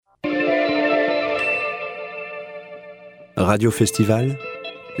Radio Festival,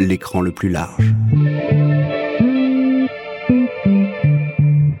 l'écran le plus large.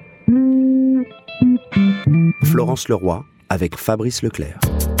 Florence Leroy avec Fabrice Leclerc.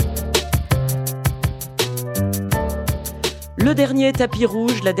 Le dernier tapis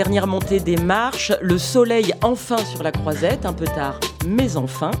rouge, la dernière montée des marches, le soleil enfin sur la croisette, un peu tard, mais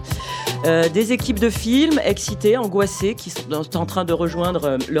enfin. Des équipes de films excitées, angoissées, qui sont en train de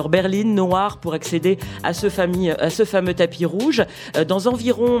rejoindre leur berline noire pour accéder à ce fameux tapis rouge. Dans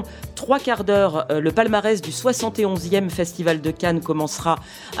environ 3 quarts d'heure, le palmarès du 71e Festival de Cannes commencera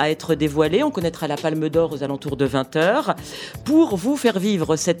à être dévoilé. On connaîtra la Palme d'Or aux alentours de 20h. Pour vous faire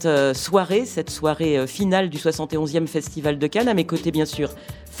vivre cette soirée finale du 71e Festival de Cannes, à mes côtés bien sûr,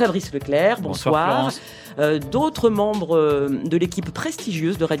 Fabrice Leclerc, bonsoir. D'autres membres de l'équipe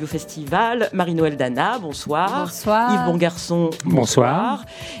prestigieuse de Radio Festival, Marie-Noëlle Dana, bonsoir. Bonsoir. Yves Bongarçon, bonsoir.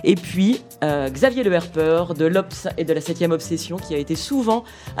 Et puis Xavier Le Herper de l'Obs et de la 7e Obsession, qui a été souvent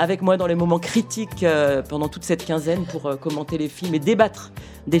avec moi dans les moments critiques pendant toute cette quinzaine pour commenter les films et débattre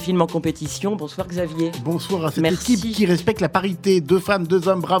des films en compétition. Bonsoir Xavier. Bonsoir à cette équipe qui respecte la parité. 2 femmes, 2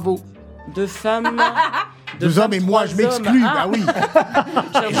 hommes, bravo. 2 femmes... 2 hommes et moi, je m'exclus. Ah oui.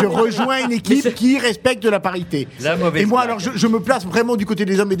 Je rejoins une équipe qui respecte la parité. Et moi, alors, je me place vraiment du côté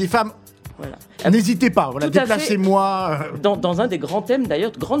des hommes et des femmes. Voilà. N'hésitez pas, voilà, déplacez-moi. Dans un des grands thèmes,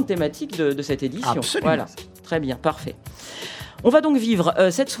 d'ailleurs, grande thématique de cette édition. Absolument. Voilà, très bien, parfait. On va donc vivre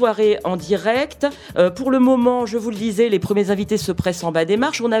cette soirée en direct. Pour le moment, je vous le disais, les premiers invités se pressent en bas des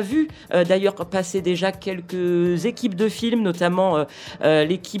marches. On a vu d'ailleurs passer déjà quelques équipes de films, notamment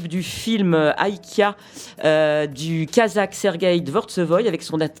l'équipe du film Aïkia du Kazakh Sergei Dvortsevoy avec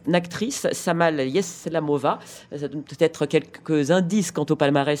son actrice Samal Yeslamova. Ça donne peut-être quelques indices quant au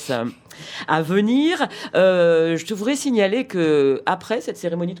palmarès à venir. Je voudrais signaler qu'après cette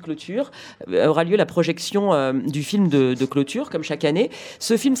cérémonie de clôture aura lieu la projection du film de clôture, comme chaque année.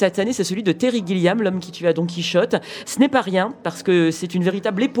 Ce film, cette année, c'est celui de Terry Gilliam, L'homme qui tua Don Quichotte. Ce n'est pas rien, parce que c'est une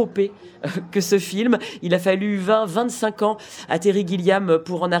véritable épopée que ce film. Il a fallu 20-25 ans à Terry Gilliam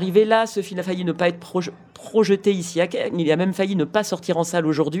pour en arriver là. Ce film a failli ne pas être projeté ici à Cannes. Il a même failli ne pas sortir en salle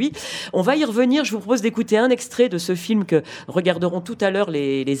aujourd'hui. On va y revenir. Je vous propose d'écouter un extrait de ce film que regarderont tout à l'heure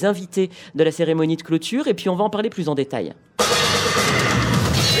les invités de la cérémonie de clôture. Et puis, on va en parler plus en détail.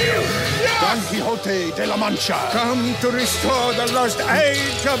 Don Quixote de la Mancha, come to restore the lost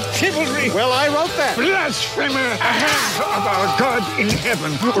age of chivalry. Well, I wrote that. Blasphemer! A hand of our God in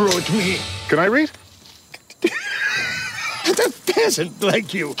heaven wrote me. Can I read? The peasant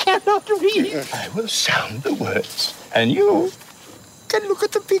like you cannot read. I will sound the words, and you can look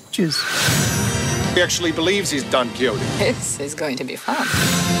at the pictures. He actually believes he's Don Quixote. This is going to be fun.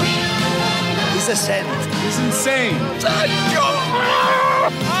 He's a saint. He's insane. Don Quixote!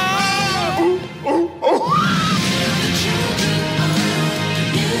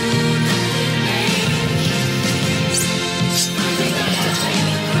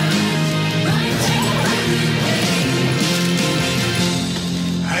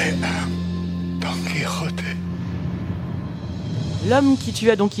 L'homme qui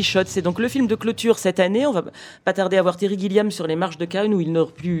tua Don Quichotte, c'est donc le film de clôture cette année. On va pas tarder à voir Terry Gilliam sur les marches de Cannes où il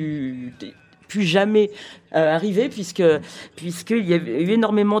n'aurait plus jamais arrivé puisqu'il y a eu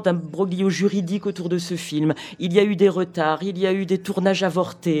énormément d'imbroglio juridique autour de ce film. Il y a eu des retards, il y a eu des tournages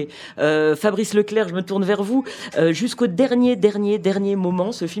avortés. Fabrice Leclerc, je me tourne vers vous. Jusqu'au dernier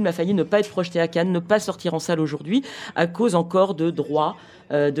moment, ce film a failli ne pas être projeté à Cannes, ne pas sortir en salle aujourd'hui à cause encore de droits,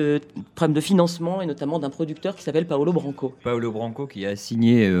 de problèmes de financement et notamment d'un producteur qui s'appelle Paolo Branco. Paolo Branco qui a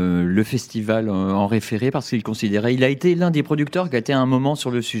signé le festival en référé parce qu'il considérait, il a été l'un des producteurs qui a été à un moment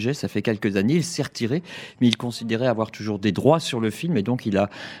sur le sujet, ça fait quelques années, il s'est retiré, mais il considérait avoir toujours des droits sur le film et donc il a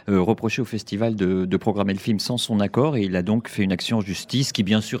reproché au festival de programmer le film sans son accord et il a donc fait une action en justice qui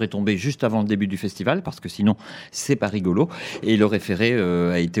bien sûr est tombée juste avant le début du festival parce que sinon c'est pas rigolo et le référé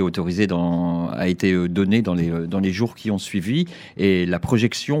a été autorisé a été donné dans les jours qui ont suivi et la projection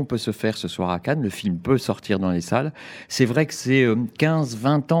peut se faire ce soir à Cannes, le film peut sortir dans les salles. C'est vrai que c'est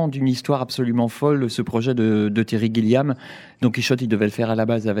 15-20 ans d'une histoire absolument folle, ce projet de Terry Gilliam. Don Quichotte, il devait le faire à la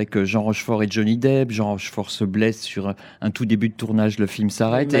base avec Jean Rochefort et Johnny Depp. Jean Rochefort se blesse sur un tout début de tournage, le film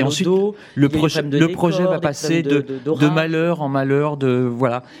s'arrête. Et ensuite, le projet va passer de malheur en malheur,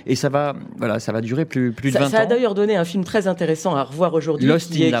 voilà. Et ça va durer plus de 20 ans. Ça a d'ailleurs donné un film très intéressant à revoir aujourd'hui,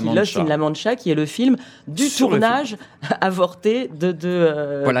 Lost in La Mancha, qui est le film du tournage avorté de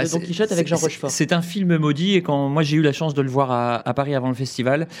Don Quichotte avec Jean Rochefort. C'est un film maudit et quand moi j'ai eu la chance de le voir à Paris avant le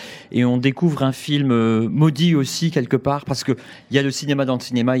festival et on découvre un film maudit aussi quelque part parce que que il y a le cinéma dans le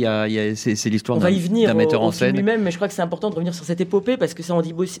cinéma, c'est l'histoire d'un metteur en scène. Lui-même, mais je crois que c'est important de revenir sur cette épopée parce que ça en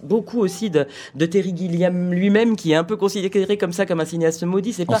dit beaucoup aussi de Terry Gilliam lui-même, qui est un peu considéré comme ça, comme un cinéaste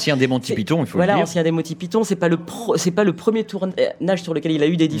maudit. C'est ancien des Monty Python, il faut le dire. Voilà, ancien des Monty Python. C'est pas le premier tournage sur lequel il a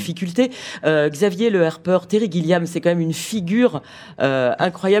eu des difficultés. Xavier Le Harper, Terry Gilliam, c'est quand même une figure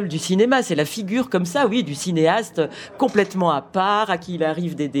incroyable du cinéma. C'est la figure comme ça, oui, du cinéaste complètement à part, à qui il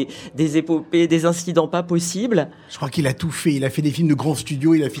arrive des épopées, des incidents pas possibles. Je crois qu'il a tout fait. Il a fait des films de grands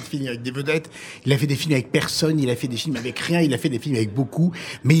studios, il a fait des films avec des vedettes, il a fait des films avec personne, il a fait des films avec rien, il a fait des films avec beaucoup.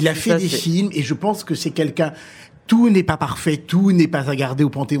 Mais il a fait des films, et je pense que c'est quelqu'un... Tout n'est pas parfait, tout n'est pas à garder au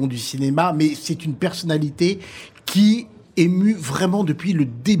panthéon du cinéma, mais c'est une personnalité qui ému vraiment depuis le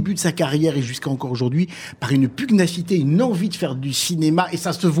début de sa carrière et jusqu'à encore aujourd'hui par une pugnacité, une envie de faire du cinéma, et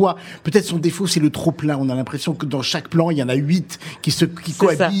ça se voit. Peut-être son défaut, c'est le trop plein. On a l'impression que dans chaque plan, il y en a 8 qui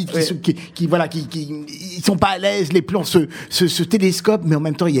cohabitent, ils sont pas à l'aise, les plans se télescopent, mais en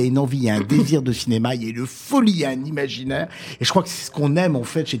même temps, il y a une envie, il y a un désir de cinéma, il y a une folie, il y a un imaginaire, et je crois que c'est ce qu'on aime en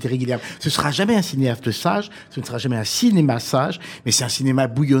fait chez Terry Gilliam. Ce sera jamais un cinéaste sage, ce ne sera jamais un cinéma sage, mais c'est un cinéma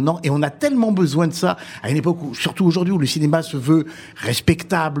bouillonnant, et on a tellement besoin de ça à une époque où, surtout aujourd'hui, où le cinéma se veut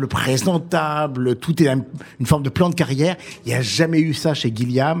respectable, présentable, tout est une forme de plan de carrière. Il n'y a jamais eu ça chez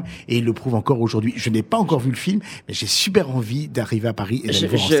Gilliam, et il le prouve encore aujourd'hui. Je n'ai pas encore vu le film, mais j'ai super envie d'arriver à Paris et d'aller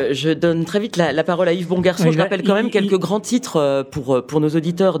voir ça. Je donne très vite la parole à Yves Bongarçon. Je rappelle quand même quelques grands titres pour nos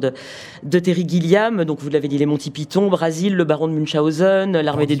auditeurs de Terry Gilliam. Donc vous l'avez dit, les Monty Python, Brasil, le Baron de Munchausen,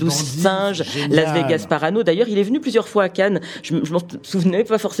 l'Armée des 12 singes, Las Vegas Parano. D'ailleurs, il est venu plusieurs fois à Cannes. Je m'en souvenais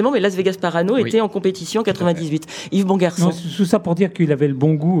pas forcément, mais Las Vegas Parano était en compétition en 98. Yves Bongarçon. Non, tout ça pour dire qu'il avait le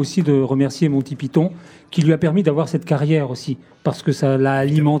bon goût aussi de remercier Monty Python, qui lui a permis d'avoir cette carrière aussi, parce que ça l'a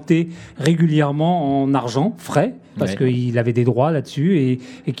alimenté régulièrement en argent frais, parce qu'il avait des droits là-dessus,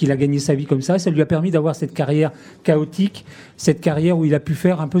 et qu'il a gagné sa vie comme ça. Ça lui a permis d'avoir cette carrière chaotique, cette carrière où il a pu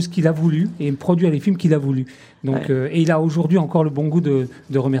faire un peu ce qu'il a voulu et produire les films qu'il a voulu. Donc, et il a aujourd'hui encore le bon goût de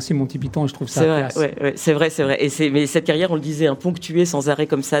remercier Monty Python, et je trouve ça classe. C'est vrai. Mais cette carrière, on le disait, ponctuée sans arrêt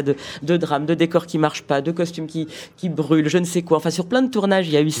comme ça de drames, de décors qui marchent pas, de costumes qui brûlent, je ne sais quoi. Enfin, sur plein de tournages,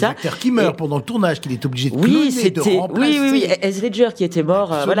 il y a eu ça. Des acteurs qui meurent pendant le tournage, qu'il est obligé de cloner, de remplacer. Oui. Heath Ledger qui était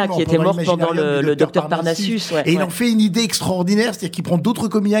mort, pendant le Docteur Parnassus. Et il en fait une idée extraordinaire, c'est-à-dire qu'il prend d'autres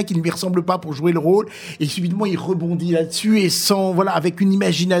comédiens qui ne lui ressemblent pas pour jouer le rôle, et subitement il rebondit là-dessus, et avec une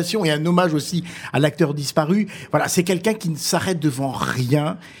imagination et un hommage aussi à l'acteur disparu. Voilà, c'est quelqu'un qui ne s'arrête devant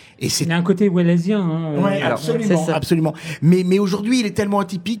rien. Il a un côté wellésien. Oui, absolument. Mais aujourd'hui, il est tellement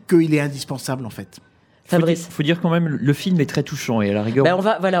atypique qu'il est indispensable, en fait. Fabrice. Il faut dire quand même, le film est très touchant, et à la rigueur.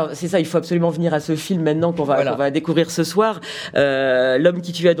 C'est ça, il faut absolument venir à ce film maintenant qu'on va découvrir ce soir. L'homme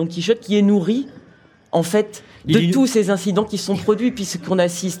qui tua Don Quichotte, qui est nourri, en fait, tous ces incidents qui sont produits, puisqu'on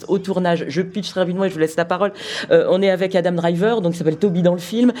assiste au tournage. Je pitch très rapidement et je vous laisse la parole. On est avec Adam Driver, donc il s'appelle Toby dans le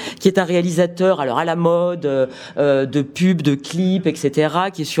film, qui est un réalisateur, alors à la mode, de pubs, de clips, etc.,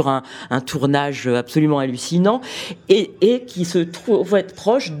 qui est sur un tournage absolument hallucinant, et qui se trouve être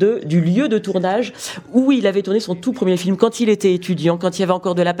proche du lieu de tournage où il avait tourné son tout premier film, quand il était étudiant, quand il y avait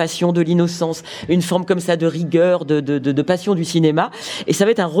encore de la passion, de l'innocence, une forme comme ça de rigueur, de passion du cinéma. Et ça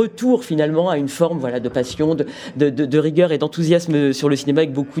va être un retour finalement à une forme, de passion, de rigueur et d'enthousiasme sur le cinéma,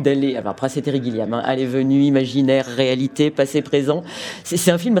 avec beaucoup d'allées. Après, c'est Terry Gilliam, allées venues, imaginaire, réalité, passé, présent. C'est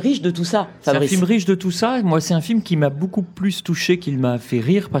un film riche de tout ça, Fabrice. C'est un film riche de tout ça. Moi, c'est un film qui m'a beaucoup plus touché qu'il m'a fait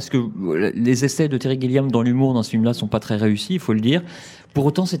rire, parce que les essais de Terry Gilliam dans l'humour dans ce film-là sont pas très réussis, il faut le dire. Pour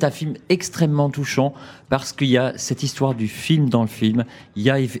autant, c'est un film extrêmement touchant, parce qu'il y a cette histoire du film dans le film. Il y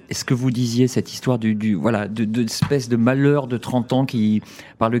a ce que vous disiez, cette histoire de espèce de malheur de 30 ans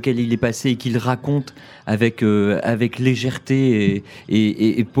par lequel il est passé, et qu'il raconte avec légèreté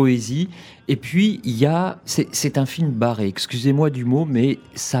et poésie. Et puis, c'est un film barré, excusez-moi du mot, mais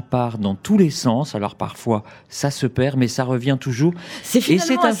ça part dans tous les sens. Alors parfois, ça se perd, mais ça revient toujours. C'est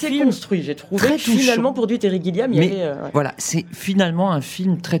finalement assez construit, j'ai trouvé. Très touchant. Finalement, pour du Terry Gilliam, Voilà, c'est finalement un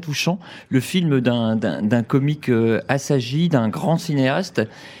film très touchant. Le film d'un comique assagi, d'un grand cinéaste,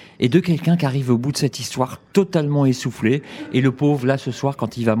 et de quelqu'un qui arrive au bout de cette histoire totalement essoufflé. Et le pauvre, là, ce soir,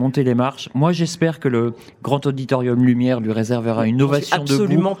 quand il va monter les marches, moi, j'espère que le Grand Auditorium Lumière lui réservera une ovation debout.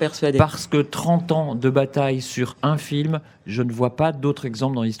 Absolument persuadé. Parce que 30 ans de bataille sur un film, je ne vois pas d'autres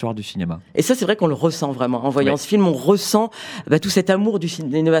exemples dans l'histoire du cinéma. Et ça, c'est vrai qu'on le ressent vraiment. En voyant ce film, on ressent tout cet amour du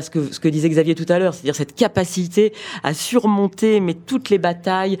cinéma, ce que disait Xavier tout à l'heure, c'est-à-dire cette capacité à surmonter toutes les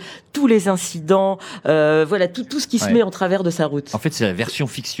batailles, tous les incidents, tout ce qui se met en travers de sa route. En fait, c'est la version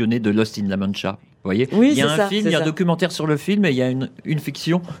fictionnée de Lost in La Mancha. voyez, il y a un film, il y a un documentaire sur le film et il y a une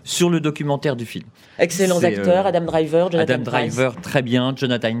fiction sur le documentaire du film. Excellents acteurs, Adam Driver, Jonathan Price. Très bien,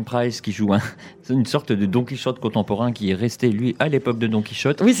 Jonathan Price qui joue une sorte de Don Quichotte contemporain qui est resté, lui, à l'époque de Don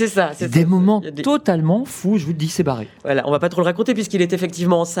Quichotte. Oui, c'est ça. Des moments totalement fous, je vous le dis, c'est barré. Voilà, on va pas trop le raconter puisqu'il est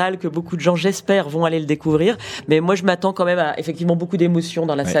effectivement en salle, que beaucoup de gens, j'espère, vont aller le découvrir. Mais moi, je m'attends quand même à effectivement beaucoup d'émotions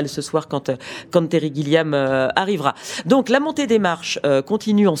dans la salle ce soir quand Terry Gilliam arrivera. Donc, la montée des marches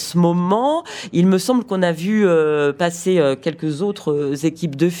continue en ce moment. Il me semble qu'on a vu passer quelques autres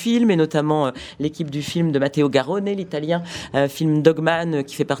équipes de films, et notamment l'équipe du film de Matteo Garrone, l'italien, film Dogman,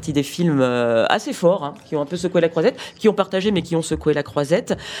 qui fait partie des films assez forts, qui ont un peu secoué la croisette, qui ont partagé mais qui ont secoué la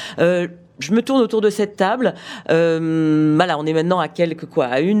croisette. Je me tourne autour de cette table. Voilà, on est maintenant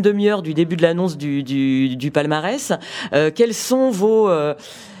à une demi-heure du début de l'annonce du palmarès. Quels sont vos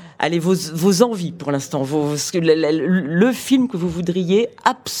envies pour l'instant, le film que vous voudriez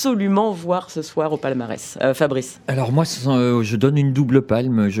absolument voir ce soir au palmarès. Fabrice. Alors moi, je donne une double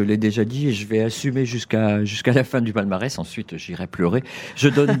palme, je l'ai déjà dit, et je vais assumer jusqu'à la fin du palmarès, ensuite j'irai pleurer. Je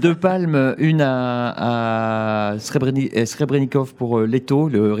donne 2 palmes, une à Srebrenikov pour Leto,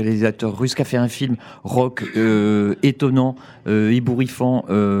 le réalisateur russe qui a fait un film rock étonnant, ébouriffant,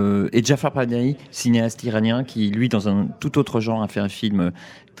 et Jafar Panahi, cinéaste iranien, qui lui, dans un tout autre genre, a fait un film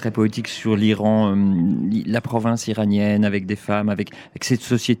très poétique sur l'Iran, la province iranienne, avec des femmes, avec cette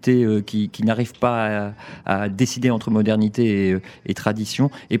société qui n'arrive pas à décider entre modernité et tradition.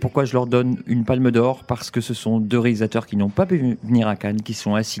 Et pourquoi je leur donne une palme d'or? Parce que ce sont 2 réalisateurs qui n'ont pas pu venir à Cannes, qui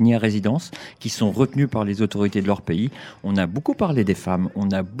sont assignés à résidence, qui sont retenus par les autorités de leur pays. On a beaucoup parlé des femmes, on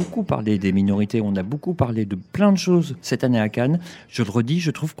a beaucoup parlé des minorités, on a beaucoup parlé de plein de choses cette année à Cannes. Je le redis,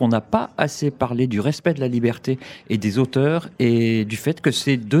 je trouve qu'on n'a pas assez parlé du respect de la liberté et des auteurs, et du fait que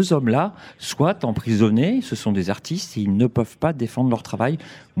ces 2 hommes-là soient emprisonnés. Ce sont des artistes, ils ne peuvent pas défendre leur travail.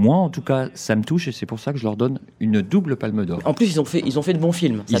 Moi, en tout cas, ça me touche, et c'est pour ça que je leur donne une double palme d'or. En plus, ils ont fait de bons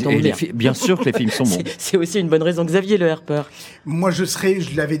films. Ça tombe bien. Bien sûr que les films sont bons. C'est aussi une bonne raison. Xavier Le Herper. Moi,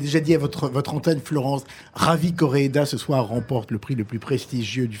 je l'avais déjà dit à votre antenne, Florence, Ravi Koreeda ce soir remporte le prix le plus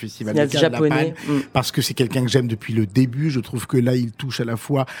prestigieux du Festival de Cannes, japonais, parce que c'est quelqu'un que j'aime depuis le début. Je trouve que là, il touche à la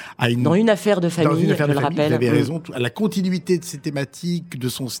fois à dans une affaire de famille, je le rappelle. Vous avez raison, à la continuité de ses thématiques, de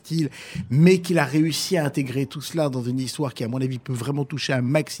son style, mais qu'il a réussi à intégrer tout cela dans une histoire qui, à mon avis, peut vraiment toucher un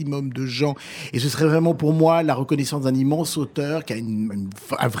maximum de gens. Et ce serait vraiment pour moi la reconnaissance d'un immense auteur qui a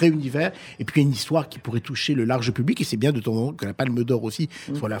un vrai univers, et puis une histoire qui pourrait toucher le large public. Et c'est bien de temps en temps que la Palme d'Or aussi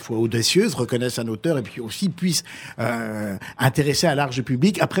soit à la fois audacieuse, reconnaisse un auteur, et puis aussi puisse intéresser un large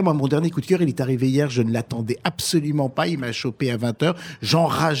public. Après, moi, mon dernier coup de cœur, il est arrivé hier, je ne l'attendais absolument pas, il m'a chopé à 20h.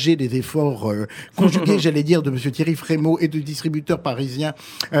 J'enrageais les efforts conjugués, j'allais dire, de monsieur Thierry Frémaux et de distributeurs parisiens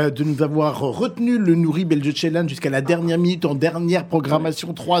de nous avoir retenu le Nourri Belge-Challenge jusqu'à la dernière minute, en dernière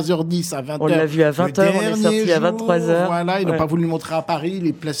programmation, 3h10 à 20h. On l'a vu à 20h, on est sorti à 23h. Voilà, ils n'ont pas voulu le montrer à Paris, il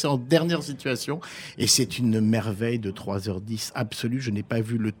est placé en dernière situation. Et c'est une merveille de 3h10 absolue. Je n'ai pas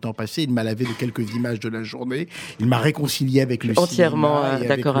vu le temps passer. Il m'a lavé de quelques images de la journée. Il m'a réconcilié avec le entièrement cinéma et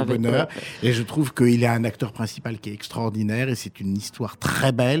d'accord avec le bonheur. Et je trouve qu'il est un acteur principal qui est extraordinaire, et c'est une histoire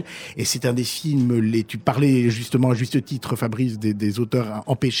très belle. Et c'est un des films, tu parlais justement à juste titre, Fabrice, des auteurs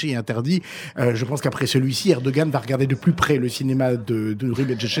empêchés et interdits. Je pense qu'après celui-ci, Erdogan va regarder de plus près le cinéma de Nuri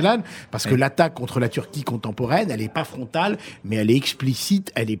Bilge parce que l'attaque contre la Turquie contemporaine, elle n'est pas frontale, mais elle est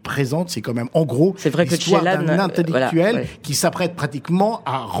explicite, elle est présente. C'est quand même, en gros, l'histoire d'un intellectuel qui s'apprête pratiquement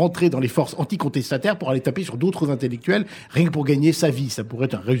à rentrer dans les forces anticontestataires pour aller taper sur d'autres intellectuels, rien que pour gagner sa vie. Ça pourrait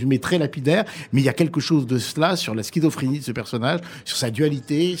être un résumé très lapidaire, mais il y a quelque chose de cela sur la schizophrénie de ce personnage, sur sa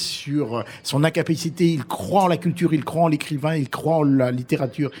dualité, sur son incapacité. Il croit en la culture, il croit en l'écrivain, il croit en la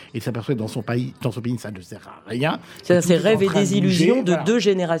littérature, et il s'aperçoit que dans son pays, ça ne sert à rien. C'est rêves et désillusions de 2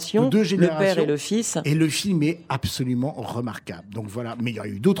 générations, le père et le fils. Et le film est absolument remarquable. Donc voilà, mais il y a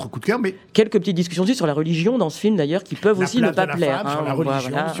eu d'autres coups de cœur. Mais quelques petites discussions aussi sur la religion dans ce film d'ailleurs qui peuvent aussi ne pas plaire. Sur la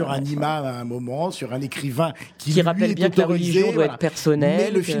religion, sur un imam à un moment, sur un écrivain qui rappelle bien que la religion doit être personnelle.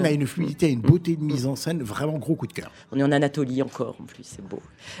 Mais le film a une fluidité, une beauté de mise en scène, vraiment gros coup de cœur. On est en Anatolie encore, en plus, c'est beau.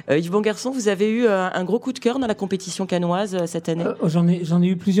 Yves Bongarçon, vous avez eu un gros coup de cœur dans la compétition cannoise cette année? J'en ai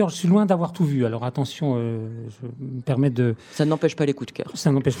eu plusieurs. Je suis loin d'avoir tout vu. Alors attention, je me permets de... Ça n'empêche pas les coups de cœur.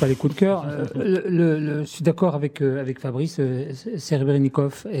 Ça n'empêche pas les coups de cœur. Je suis d'accord avec Fabrice.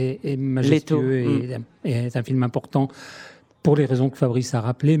 Serebrennikov est majestueux et est un film important. pour les raisons que Fabrice a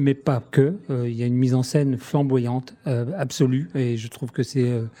rappelées, mais pas que. Il y a une mise en scène flamboyante, absolue, et je trouve que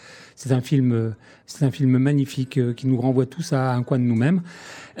c'est un film magnifique qui nous renvoie tous à un coin de nous-mêmes.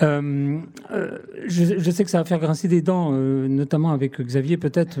 Je sais que ça va faire grincer des dents, notamment avec Xavier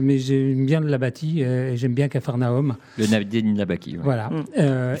peut-être, mais j'aime bien Labati et j'aime bien Capharnaüm. Le Nadine Labaki. Ouais. Voilà.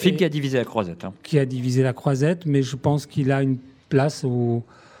 Film qui a divisé la croisette. Hein. Qui a divisé la croisette, mais je pense qu'il a une place au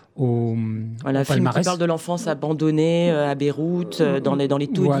voilà, film qui parle de l'enfance abandonnée à Beyrouth, dans les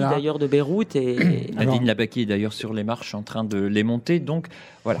taudis d'ailleurs de Beyrouth. Nadine Labaki est d'ailleurs sur les marches en train de les monter, donc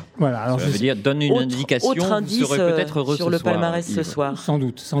voilà. Alors ça veut dire donne une indication. Autre indice serait peut-être heureux sur le palmarès ce soir. Sans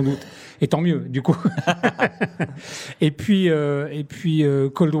doute. Et tant mieux, du coup. et puis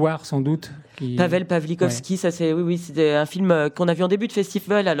Cold War, sans doute. Pavel Pawlikowski, ça c'était un film qu'on a vu en début de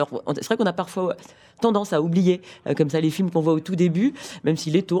festival. Alors c'est vrai qu'on a parfois tendance à oublier comme ça les films qu'on voit au tout début, même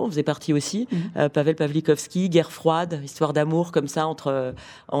si Les Taux en faisait partie aussi. Pavel Pawlikowski, Guerre froide, histoire d'amour comme ça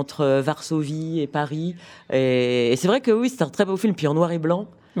entre Varsovie et Paris. Et c'est vrai que oui, c'est un très beau film, puis en noir et blanc.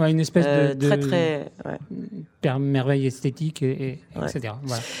 Ouais, une espèce très merveille esthétique, etc.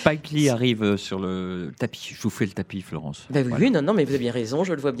 Voilà. Spike Lee arrive sur le tapis. Je vous fais le tapis, Florence. Ben oui, voilà. Non, mais vous avez bien raison,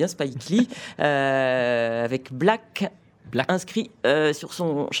 je le vois bien, Spike Lee, avec Black inscrit sur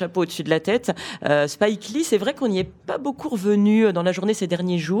son chapeau au-dessus de la tête. Spike Lee, c'est vrai qu'on n'y est pas beaucoup revenu dans la journée ces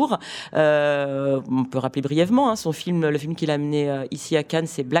derniers jours. On peut rappeler brièvement le film qu'il a amené ici à Cannes,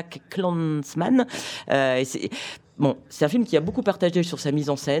 c'est Black Klansman. C'est un film qui a beaucoup partagé sur sa mise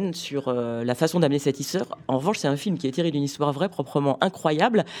en scène, sur la façon d'amener cette histoire. En revanche, c'est un film qui est tiré d'une histoire vraie, proprement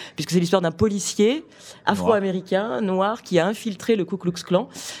incroyable, puisque c'est l'histoire d'un policier afro-américain, noir, qui a infiltré le Ku Klux Klan,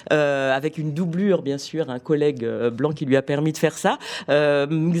 avec une doublure, bien sûr, un collègue blanc qui lui a permis de faire ça.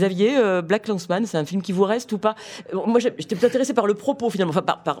 Xavier, Black Klansman, c'est un film qui vous reste ou pas? Moi, j'étais plus intéressée par le propos, finalement. Enfin,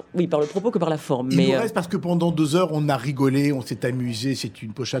 par le propos que par la forme. Il nous reste parce que pendant 2 heures, on a rigolé, on s'est amusé, c'est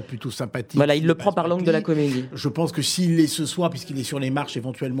une pochade plutôt sympathique. Voilà, il le prend par l'angle de la comédie. Je pense que s'il l'est ce soir, puisqu'il est sur les marches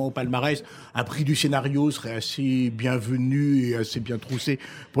éventuellement au palmarès, un prix du scénario serait assez bienvenu et assez bien troussé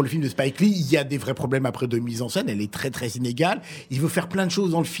pour le film de Spike Lee. Il y a des vrais problèmes après de mise en scène, elle est très très inégale. Il veut faire plein de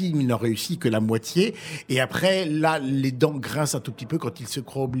choses dans le film, il n'en réussit que la moitié. Et après, là, les dents grincent un tout petit peu quand il se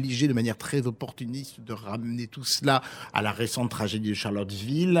croit obligé de manière très opportuniste de ramener tout cela à la récente tragédie de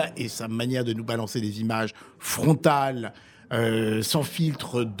Charlottesville et sa manière de nous balancer des images frontales, sans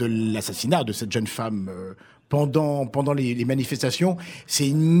filtre de l'assassinat de cette jeune femme pendant les manifestations. C'est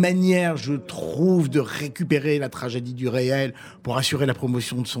une manière, je trouve, de récupérer la tragédie du réel pour assurer la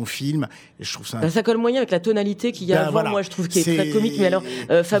promotion de son film. Et je trouve ça... ça colle moyen avec la tonalité qu'il y a avant, moi je trouve qu'il est très comique. Mais alors,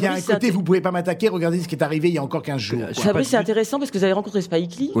 Fabrice... Il y a un côté, vous pouvez pas m'attaquer, regardez ce qui est arrivé il y a encore 15 jours. Fabrice, c'est intéressant parce que vous avez rencontré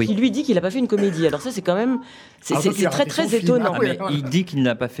Spike Lee, qui lui dit qu'il n'a pas fait une comédie. Alors ça, c'est quand même... C'est très très étonnant. Il dit qu'il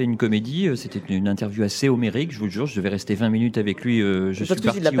n'a pas fait une comédie. C'était une interview assez homérique, je vous le jure. Je devais rester 20 minutes avec lui. Parce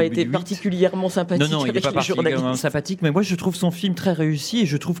qu'il n'a pas été particulièrement sympathique. Non, il n'est pas particulièrement sympathique. Mais moi, je trouve son film très réussi et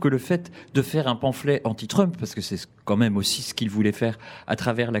je trouve que le fait de faire un pamphlet anti-Trump, parce que c'est quand même aussi ce qu'il voulait faire à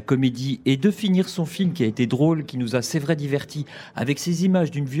travers la comédie, et de finir son film qui a été drôle, qui nous a, c'est vrai, divertis, avec ces images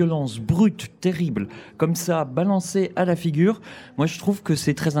d'une violence brute, terrible, comme ça, balancée à la figure, moi, je trouve que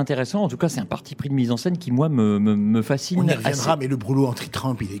c'est très intéressant. En tout cas, c'est un parti pris de mise en scène qui, moi, me fascine. On y reviendra, mais le brûlot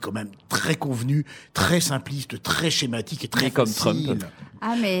anti-Trump, il est quand même très convenu, très simpliste, très schématique et très comme facile. Trump.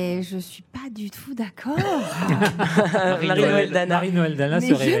 Ah, mais je suis pas du tout d'accord. Marie-Noël Dana. Mais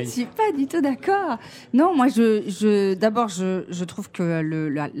je ne suis pas du tout d'accord. Non, moi, d'abord, je trouve que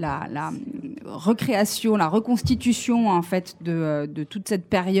la recréation, la reconstitution, en fait, de toute cette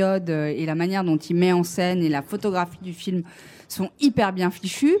période et la manière dont il met en scène et la photographie du film sont hyper bien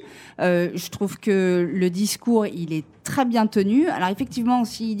fichus. Je trouve que le discours, il est très bien tenu. Alors, effectivement,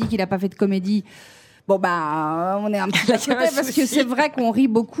 s'il dit qu'il n'a pas fait de comédie, on est un petit peu à côté parce que c'est vrai qu'on rit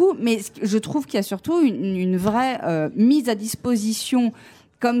beaucoup, mais je trouve qu'il y a surtout une vraie mise à disposition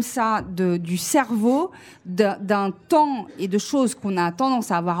comme ça du cerveau, d'un temps et de choses qu'on a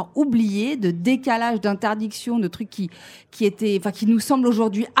tendance à avoir oubliées, de décalage, d'interdiction, de trucs qui nous semblent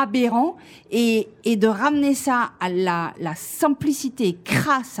aujourd'hui aberrants, et de ramener ça à la simplicité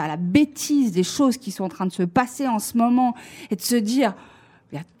crasse, à la bêtise des choses qui sont en train de se passer en ce moment, et de se dire...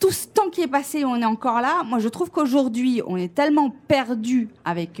 Il y a tout ce temps qui est passé et on est encore là. Moi, je trouve qu'aujourd'hui, on est tellement perdu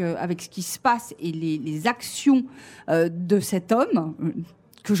avec ce qui se passe et les actions de cet homme,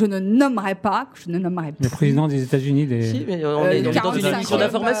 que je ne nommerai pas, Le président des États-Unis. Si, mais on est dans une émission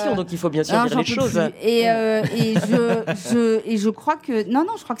d'information, donc il faut bien sûr dire les choses. Et je crois que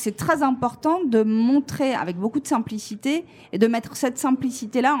je crois que c'est très important de montrer avec beaucoup de simplicité et de mettre cette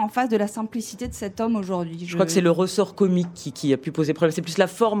simplicité-là en face de la simplicité de cet homme aujourd'hui. Je crois que c'est le ressort comique qui a pu poser problème. C'est plus la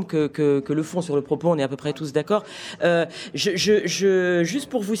forme que le fond. Sur le propos, on est à peu près tous d'accord. Juste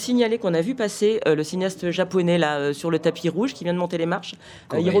pour vous signaler qu'on a vu passer le cinéaste japonais là sur le tapis rouge qui vient de monter les marches.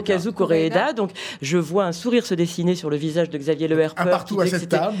 Hirokazu Koreeda. Donc, je vois un sourire se dessiner sur le visage de Xavier Le Herper. Un partout à cette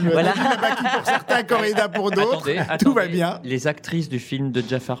table. Voilà. Pour certains, Koreeda pour d'autres. Tout va bien. Les actrices du film de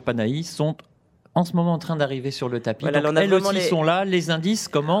Jafar Panahi sont en ce moment en train d'arriver sur le tapis. Voilà, donc elles aussi sont là, les indices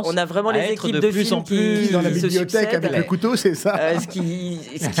commencent. On a vraiment les équipes de plus en plus dans la bibliothèque avec le couteau, c'est ça. Ce qui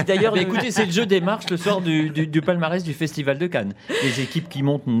d'ailleurs. Écoutez, c'est le jeu des marches le soir du palmarès du Festival de Cannes. Les équipes qui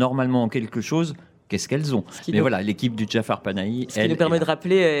montent normalement en quelque chose. Qu'est-ce qu'elles ont? Mais voilà, l'équipe du Jafar Panahi. Ce qui nous permet de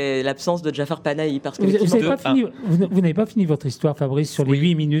rappeler l'absence de Jafar Panahi. Parce que vous n'avez pas fini votre histoire, Fabrice, sur les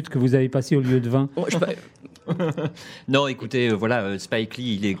 8 minutes que vous avez passées au lieu de 20. Non, écoutez, voilà, Spike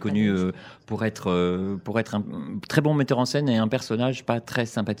Lee, il est connu pour être un très bon metteur en scène et un personnage pas très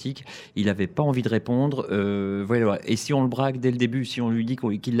sympathique. Il n'avait pas envie de répondre. Voilà. Et si on le braque dès le début, si on lui dit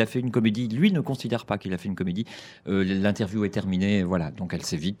qu'il a fait une comédie, lui ne considère pas qu'il a fait une comédie. L'interview est terminée, voilà. Donc elle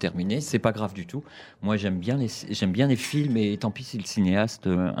s'est vite terminée. C'est pas grave du tout. Moi, j'aime bien les films et tant pis si le cinéaste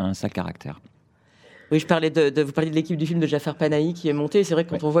a un sale caractère. Oui, vous parliez de l'équipe du film de Jafar Panahi qui est montée. C'est vrai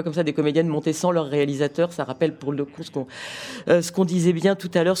que quand on voit comme ça des comédiennes monter sans leur réalisateur, ça rappelle pour le coup ce qu'on disait bien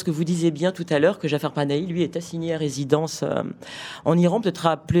tout à l'heure, ce que vous disiez bien tout à l'heure, que Jafar Panahi, lui, est assigné à résidence en Iran. Peut-être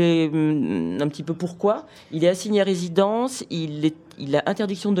rappeler un petit peu pourquoi. Il est assigné à résidence, il a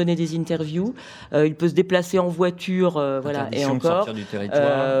interdiction de donner des interviews, il peut se déplacer en voiture, voilà, et encore, de sortir du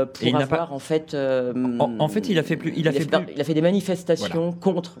territoire. Pour avoir en fait. En fait, il a fait des manifestations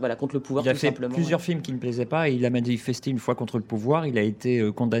contre le pouvoir. Il a fait plusieurs films qui ne plaisaient pas et il a manifesté une fois contre le pouvoir. Il a été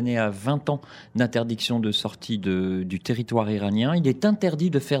condamné à 20 ans d'interdiction de sortie du territoire iranien. Il est interdit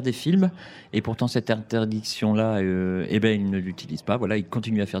de faire des films et pourtant cette interdiction-là, il ne l'utilise pas. Voilà, il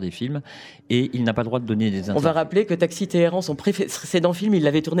continue à faire des films et il n'a pas le droit de donner des interviews. On va rappeler que Taxi Téhéran, son précédent film, il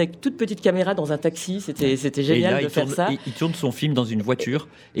l'avait tourné avec toute petite caméra dans un taxi. C'était génial de faire ça. Il tourne son film dans une voiture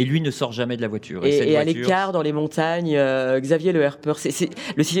et lui ne sort jamais de la voiture. Et à l'écart, dans les montagnes, Xavier Le Herper.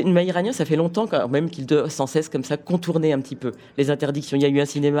 Le cinéma iranien, ça fait longtemps quand même qu'il doit sans cesse comme ça contourner un petit peu les interdictions. Il y a eu un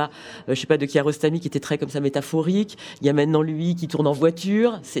cinéma, je sais pas, de Kiarostami qui était très comme ça métaphorique. Il y a maintenant lui qui tourne en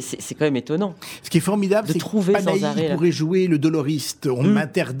voiture. C'est quand même étonnant. Ce qui est formidable, c'est que Panahi pourrait jouer le doloriste. On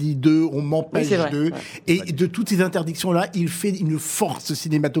m'interdit d'eux, on m'empêche d'eux. Et de toutes ces interdictions-là, il fait une force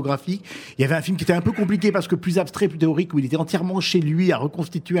cinématographique. Il y avait un film qui était un peu compliqué parce que plus abstrait, plus théorique, où il était entièrement chez lui à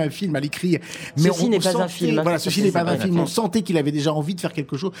reconstituer un film, à l'écrire. Mais ceci n'est pas un film. Voilà, ceci n'est pas un film. On sentait qu'il avait déjà envie de faire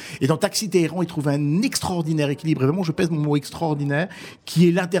quelque chose. Et dans Taxi Téhéran, il trouve un extraordinaire équilibre. Et vraiment, je pèse mon mot extraordinaire, qui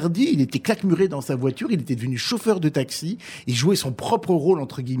est l'interdit. Il était claquemuré dans sa voiture. Il était devenu chauffeur de taxi. Il jouait son propre rôle,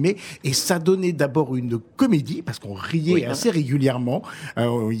 entre guillemets. Et ça donnait d'abord une comédie, parce qu'on riait assez régulièrement.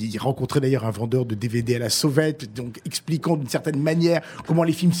 Il rencontrait d'ailleurs un vendeur de DVD à la sauvette, donc expliquant d'une certaine manière comment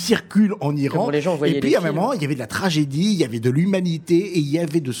les films circulent en Iran. Et puis, à un moment, il y avait de la tragédie, il y avait de l'humanité, et il y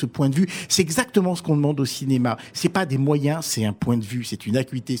avait de ce point de vue. C'est exactement ce qu'on demande au cinéma. C'est pas des moyens, c'est un point de vue, c'est une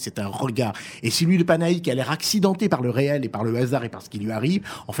acuité, c'est un regard. Et celui de Panahi, qui a l'air accidenté par le réel et par le hasard et par ce qui lui arrive,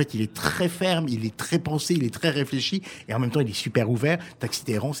 en fait, il est très ferme, il est très pensé, il est très réfléchi, et en même temps, il est super ouvert. Taxi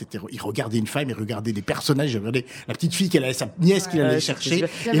Téhéran, il regardait une femme, il regardait des personnages, il regardait la petite fille qu'elle avait, sa nièce qu'il allait chercher.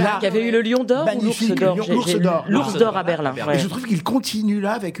 Et là, il y avait eu le Lion d'Or ou l'Ours d'Or. L'Ours d'Or à Berlin. Et je trouve qu'il continue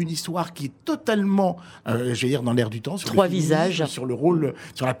là avec une histoire qui est totalement, je vais dire, dans l'air du temps. Sur trois visages. Sur le rôle,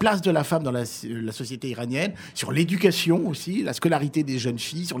 sur la place de la femme dans la société iranienne, sur l'éducation aussi, la scolarité des jeunes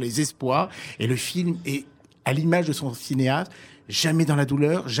filles, sur les espoirs. Et le film est, à l'image de son cinéaste, jamais dans la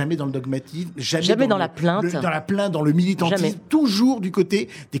douleur, jamais dans le dogmatisme, jamais dans la plainte. Dans la plainte, dans le militantisme, jamais. Toujours du côté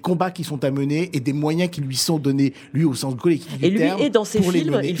des combats qui sont à mener et des moyens qui lui sont donnés, lui au sens collectif du terme. Et lui est dans ses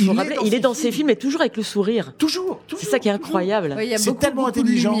films, il est dans ses films, mais toujours avec le sourire. Toujours. C'est ça qui est incroyable. Ouais, c'est tellement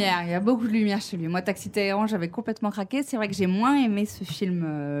intelligent. Il y a beaucoup de lumière chez lui. Moi, Taxi Téhéran, j'avais complètement craqué. C'est vrai que j'ai moins aimé ce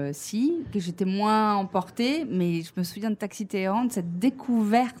film-ci, que j'étais moins emportée, mais je me souviens de Taxi Téhéran, de cette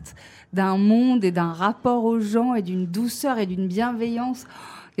découverte d'un monde et d'un rapport aux gens et d'une douceur et d'une bienveillance.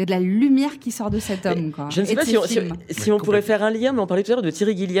 Il y a de la lumière qui sort de cet homme. Quoi. Je ne sais pas si on pourrait faire un lien, mais on parlait tout à l'heure de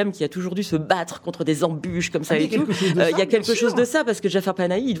Thierry Gilliam qui a toujours dû se battre contre des embûches comme ça et tout. Il y a quelque chose de ça, parce que Jafar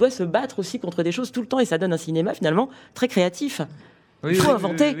Panahi, il doit se battre aussi contre des choses tout le temps et ça donne un cinéma finalement très créatif. Il faut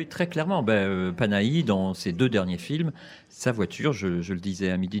inventer. Oui, très clairement. Panahi, dans ses 2 derniers films, sa voiture, je le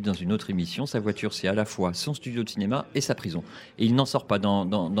disais à midi dans une autre émission, sa voiture, c'est à la fois son studio de cinéma et sa prison. Et il n'en sort pas dans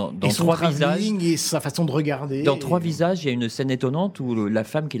et son 3 visages. Et sa façon de regarder. Dans 3 visages, il y a une scène étonnante où la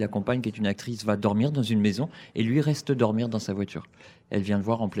femme qui l'accompagne, qui est une actrice, va dormir dans une maison et lui reste dormir dans sa voiture. Elle vient le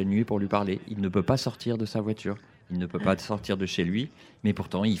voir en pleine nuit pour lui parler. Il ne peut pas sortir de sa voiture. Il ne peut pas sortir de chez lui, mais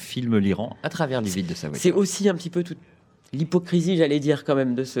pourtant il filme l'Iran à travers les vitres de sa voiture. C'est aussi un petit peu toute l'hypocrisie, j'allais dire, quand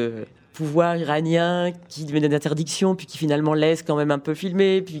même, de ce pouvoir iranien qui met des interdictions, puis qui finalement laisse quand même un peu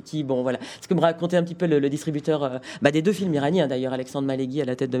filmer, puis qui, bon, voilà. Ce que me racontait un petit peu le distributeur des 2 films iraniens, d'ailleurs, Alexandre Malégui à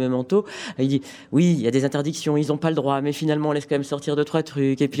la tête de Memento, il dit, oui, il y a des interdictions, ils n'ont pas le droit, mais finalement, on laisse quand même sortir 2-3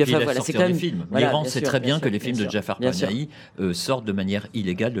 trucs, et puis, enfin, voilà, c'est quand même... films. L'Iran sait très bien que les films de Jafar Panahi sortent de manière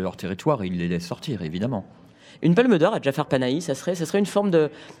illégale de leur territoire, et ils les laissent sortir, évidemment. Une palme d'or à Jafar Panahi, ça serait une forme de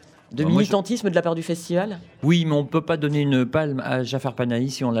militantisme de la part du festival ? Oui, mais on ne peut pas donner une palme à Jafar Panahi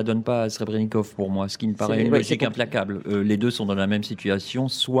si on ne la donne pas à Srebrenikov, pour moi, ce qui me paraît une logique implacable. Les 2 sont dans la même situation,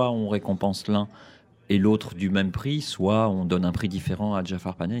 soit on récompense l'un et l'autre du même prix, soit on donne un prix différent à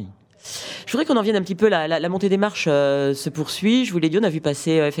Jafar Panahi. Je voudrais qu'on en vienne un petit peu, la montée des marches se poursuit. Je vous l'ai dit, on a vu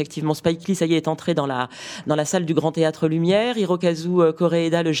passer effectivement Spike Lee, ça y est entré dans la salle du Grand Théâtre Lumière. Hirokazu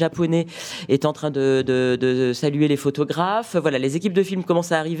Koreeda, le japonais, est en train de saluer les photographes. Voilà, les équipes de films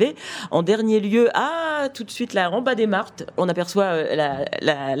commencent à arriver. En dernier lieu, tout de suite, là, en bas des marches, on aperçoit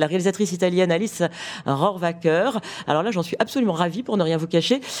la réalisatrice italienne Alice Rohrwacher. Alors là, j'en suis absolument ravie, pour ne rien vous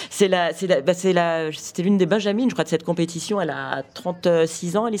cacher. C'était l'une des benjamines, je crois, de cette compétition. Elle a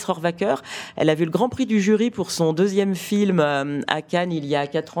 36 ans, Alice Rohrwacher. Elle a vu le grand prix du jury pour son 2e film à Cannes il y a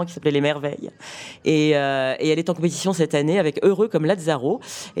 4 ans qui s'appelait Les Merveilles. Et elle est en compétition cette année avec Heureux comme Lazzaro.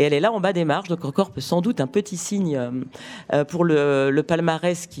 Et elle est là en bas des marches, donc encore sans doute un petit signe pour le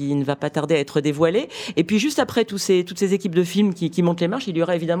palmarès qui ne va pas tarder à être dévoilé. Et puis juste après toutes ces équipes de films qui montent les marches, il y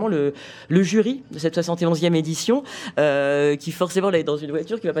aura évidemment le jury de cette 71e édition qui forcément là, est dans une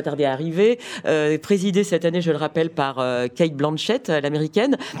voiture qui ne va pas tarder à arriver, présidée cette année, je le rappelle, par Cate Blanchett,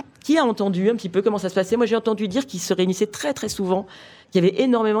 l'américaine. Qui a entendu un petit peu comment ça se passait ? Moi, j'ai entendu dire qu'ils se réunissaient très, très souvent. Il y avait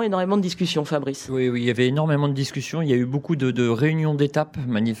énormément de discussions, Fabrice. Oui, il y avait énormément de discussions. Il y a eu beaucoup de réunions d'étapes.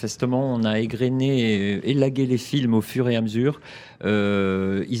 Manifestement, on a égrené et élagué les films au fur et à mesure.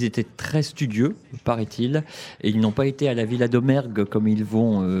 Ils étaient très studieux, paraît-il. Et ils n'ont pas été à la Villa d'Omergue comme ils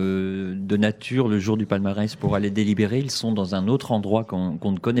vont de nature le jour du palmarès pour aller délibérer. Ils sont dans un autre endroit qu'on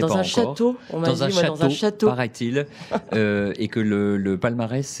ne connaît pas encore. Dans un château, paraît-il. Et que le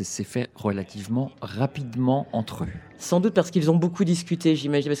palmarès s'est fait relativement rapidement entre eux. Sans doute parce qu'ils ont beaucoup discuté,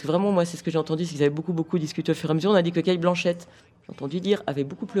 j'imagine. Parce que vraiment, moi, c'est ce que j'ai entendu, c'est qu'ils avaient beaucoup discuté au fur et à mesure. On a dit que Cate Blanchett, j'ai entendu dire, avait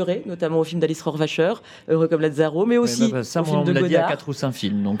beaucoup pleuré, notamment au film d'Alice Rohrwacher, Heureux comme Lazzaro, mais aussi ça, au film de Godard. Dit à 4 ou 5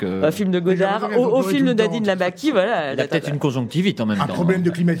 films. Donc, un film de Godard, au film de Nadine Labaki, voilà. Il y a peut-être une conjonctivite en même temps. Un problème de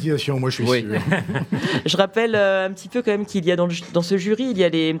climatisation, moi, je suis sûr. Je rappelle un petit peu quand même qu'il y a dans ce jury, il y a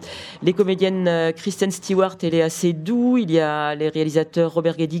les comédiennes Kristen Stewart et Léa Seydoux, il y a les réalisateurs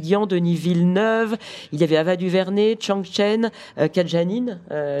Robert Guédiguian, Denis Villeneuve, il y avait Ava DuVernay, Chang Chen, Kat Janine,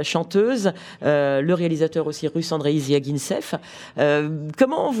 chanteuse, le réalisateur aussi russe Andrei Zyaginsev.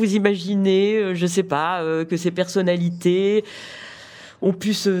 Comment vous imaginez, je ne sais pas, que ces personnalités ont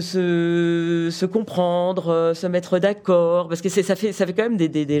pu se comprendre, se mettre d'accord, parce que ça fait quand même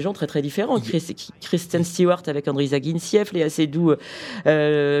des gens très très différents. Kristen Stewart avec Andrei Zyaginsev, Léa Seydoux,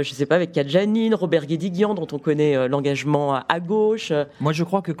 je sais pas, avec Kat Janine, Robert Guédiguian, dont on connaît l'engagement à gauche. Moi, je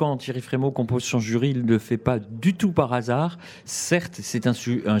crois que quand Thierry Frémaux compose son jury, il ne le fait pas du tout par hasard. Certes, c'est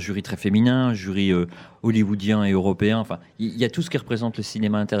un jury très féminin, un jury hollywoodien et européen. Enfin, il y a tout ce qui représente le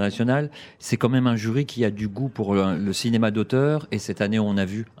cinéma international. C'est quand même un jury qui a du goût pour le cinéma d'auteur. Et cette année, on a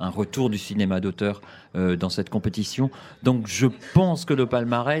vu un retour du cinéma d'auteur dans cette compétition. Donc, je pense que le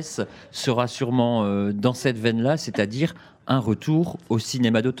palmarès sera sûrement dans cette veine-là, c'est-à-dire un retour au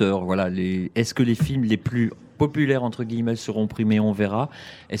cinéma d'auteur. Voilà. Est-ce que les films les plus populaires, entre guillemets, seront primés? On verra.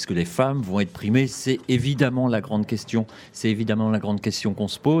 Est-ce que les femmes vont être primées? C'est évidemment la grande question. C'est évidemment la grande question qu'on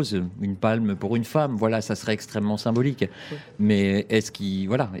se pose. Une palme pour une femme, voilà, ça serait extrêmement symbolique. Oui. Mais est-ce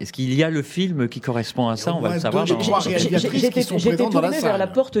qu'il y a le film qui correspond à ça? On va le savoir. J'étais tournée vers la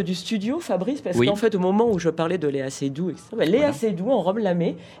porte du studio, Fabrice, parce qu'en fait, au moment où je parlais de Léa Seydoux, Léa Seydoux en robe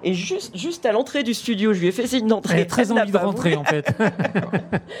lamée, et juste à l'entrée du studio, je lui ai fait signe d'entrée. Elle a très envie de rentrer, en fait.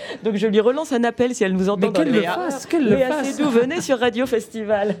 Donc je lui relance un appel si elle nous entend. Léa Seydoux, venez sur Radio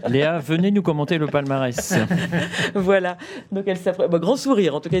Festival. Léa, venez nous commenter le palmarès. Voilà. Donc elle s'apprête. Grand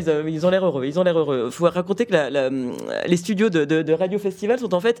sourire. En tout cas, ils ont l'air heureux. Il faut raconter que les studios de Radio Festival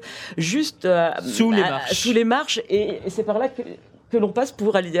sont en fait juste sous les marches. Et c'est par là que que l'on passe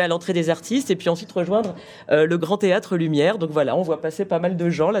pour aller à l'entrée des artistes et puis ensuite rejoindre le Grand Théâtre Lumière. Donc voilà, on voit passer pas mal de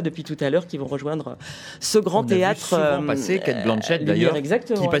gens là depuis tout à l'heure qui vont rejoindre ce Grand Théâtre. On a vu souvent passer Cate Blanchett d'ailleurs,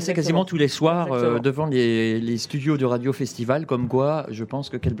 qui passait quasiment tous les soirs devant les studios de Radio Festival, comme quoi je pense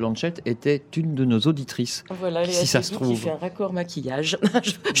que Cate Blanchett était une de nos auditrices. Voilà, si ça se trouve. Qui fait un raccord maquillage.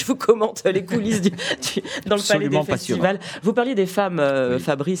 je vous commente les coulisses dans le Palais des Festivals. Vous parliez des femmes,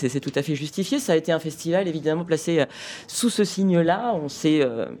 Fabrice, et c'est tout à fait justifié. Ça a été un festival évidemment placé sous ce signe-là. On sait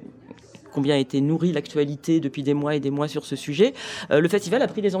combien a été nourrie l'actualité depuis des mois et des mois sur ce sujet. Le festival a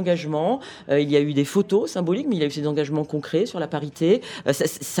pris des engagements. Il y a eu des photos symboliques, mais il y a eu ces engagements concrets sur la parité.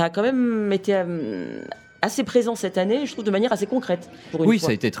 Ça a quand même été assez présent cette année, je trouve, de manière assez concrète. Oui, ça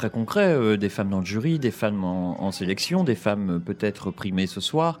a été très concret. Des femmes dans le jury, des femmes en sélection, des femmes peut-être primées ce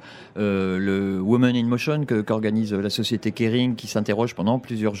soir. Le Women in Motion qu'organise la société Kering, qui s'interroge pendant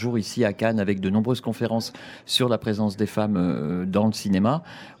plusieurs jours ici à Cannes avec de nombreuses conférences sur la présence des femmes dans le cinéma.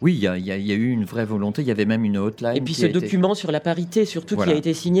 Oui, il y a eu une vraie volonté. Il y avait même une hotline. Et puis ce document sur la parité, surtout, qui a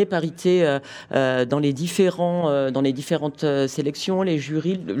été signé, parité dans les différentes sélections, les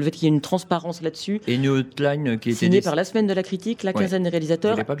jurys, le fait qu'il y ait une transparence là-dessus. Et une hotline qui était signé par la Semaine de la Critique, la quinzaine des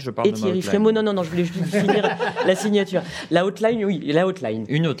réalisateurs et Thierry Frémaux. Non, je voulais juste finir la signature. La hotline, oui, la hotline.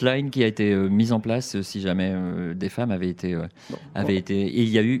 Une hotline qui a été mise en place si jamais des femmes avaient été. Et il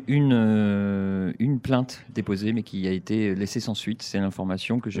y a eu une plainte déposée, mais qui a été laissée sans suite. C'est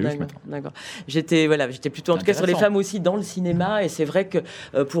l'information que j'ai eue ce matin. D'accord. J'étais plutôt en tout cas sur les femmes aussi dans le cinéma, et c'est vrai que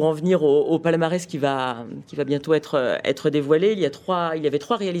pour en venir au palmarès qui va bientôt être dévoilé, il y avait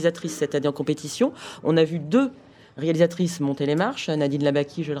 3 réalisatrices cette année en compétition. On a vu 2 réalisatrices monter les marches, Nadine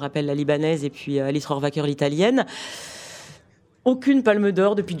Labaki, je le rappelle, la libanaise, et puis Alice Rohrwacher, l'italienne. Aucune palme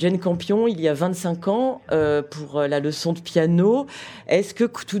d'or depuis Jane Campion, il y a 25 ans, pour la leçon de piano. Est-ce que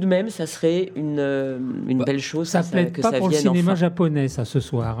tout de même, ça serait une belle chose ça plaide que pas ça pour le cinéma enfin japonais, ça, ce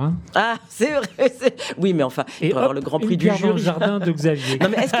soir. Hein. Ah, c'est vrai. Oui, mais enfin, il pourrait avoir le Grand Prix du jury. Dans le jardin de Xavier. Non,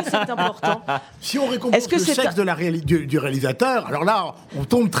 mais est-ce que c'est important? Si on récompense le sexe du réalisateur, alors là, on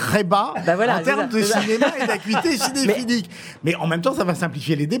tombe très bas en termes de cinéma et d'acuité cinéphilique. Mais en même temps, ça va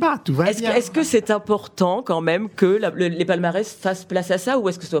simplifier les débats. Tout va bien. Est-ce que c'est important quand même que les palmarès fassent place à ça, ou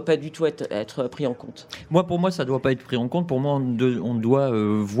est-ce que ça ne doit pas du tout être pris en compte? Pour moi, ça ne doit pas être pris en compte. Pour moi, on doit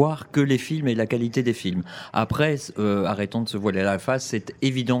voir que les films et la qualité des films. Après, arrêtons de se voiler la face. C'est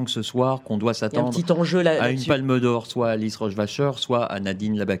évident que ce soir, qu'on doit s'attendre un petit enjeu à une palme d'or, soit à Alice Rohrwacher, soit à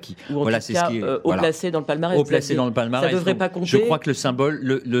Nadine Labaki. Ou en tout cas, haut placé dans le palmarès. Haut placé dans le palmarès. Ça ne devrait pas compter. Je crois que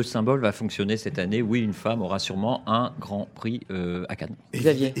le symbole va fonctionner cette année. Oui, une femme aura sûrement un grand prix à Cannes.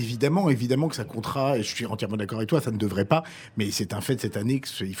 Évidemment que ça comptera, et je suis entièrement d'accord avec toi, ça ne devrait pas, mais c'est un fait cette année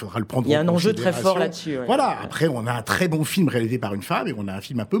qu'il faudra le prendre en considération. Il y a un enjeu très fort là-dessus. Ouais. Voilà, après on a un très bon film réalisé par une femme, et on a un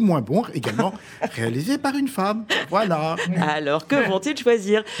film un peu moins bon également réalisé par une femme. Voilà. Alors, que vont-ils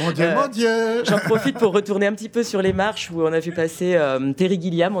choisir? Mon Dieu. J'en profite pour retourner un petit peu sur les marches où on a vu passer Terry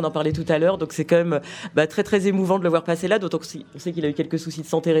Gilliam, on en parlait tout à l'heure, donc c'est quand même très très émouvant de le voir passer là, d'autant qu'on sait qu'il a eu quelques soucis de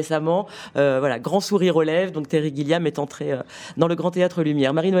santé récemment. Grand sourire aux lèvres, donc Terry Gilliam est entré dans le Grand Théâtre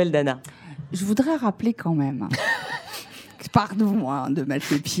Lumière. Marie-Noël Dana. Je voudrais rappeler quand même, pardon de mettre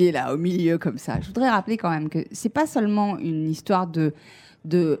le pied là au milieu comme ça, je voudrais rappeler quand même que c'est pas seulement une histoire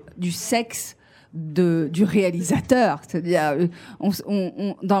du sexe du réalisateur, c'est-à-dire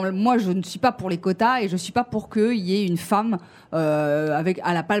moi je ne suis pas pour les quotas et je suis pas pour qu'il y ait une femme à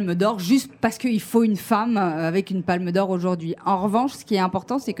la Palme d'Or juste parce qu'il faut une femme avec une Palme d'Or aujourd'hui. En revanche, ce qui est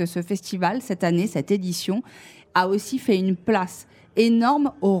important, c'est que ce festival cette année, cette édition, a aussi fait une place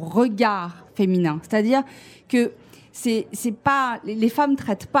énorme au regard féminin, c'est-à-dire que c'est pas, les femmes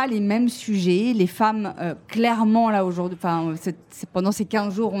traitent pas les mêmes sujets. Les femmes, clairement, là, aujourd'hui, pendant ces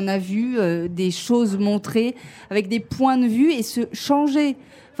 15 jours, on a vu des choses montrées avec des points de vue et se changer,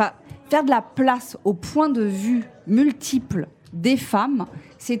 faire de la place aux points de vue multiples des femmes,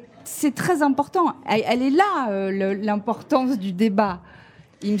 c'est très important. Elle est là, l'importance du débat.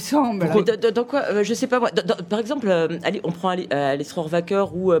 Il me semble. Dans quoi je sais pas moi. Par exemple, on prend Alice Rohrwacher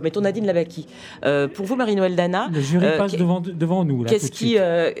ou mettons Nadine Labaki. Pour vous, Marie-Noël Dana. Le jury passe devant nous. Là, qu'est-ce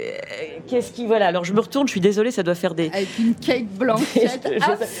qui voilà. Alors je me retourne. Je suis désolée, ça doit faire des. Avec une Cate Blanchett,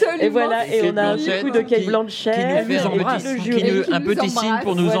 absolument. Et voilà. Et on a un coup de Cate Blanchett qui nous fait embrasser, un petit signe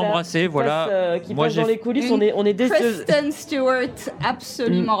pour nous embrasser. Voilà. Qui passe dans les coulisses. On est désolés. Kristen Stewart,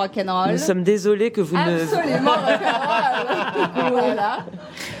 absolument rock'n'roll. Nous sommes désolés que vous ne. Absolument rock'n'roll. Voilà.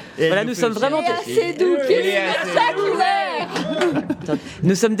 Voilà, nous sommes vraiment assez doux, spectaculaire.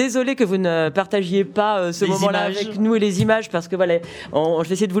 Nous sommes désolés que vous ne partagiez pas ce moment-là avec nous et les images, parce que voilà, je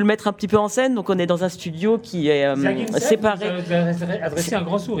vais essayer de vous le mettre un petit peu en scène. Donc on est dans un studio qui est séparé. Vous avez adressé un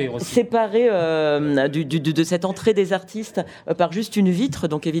grand sourire aussi. Séparé de cette entrée des artistes par juste une vitre.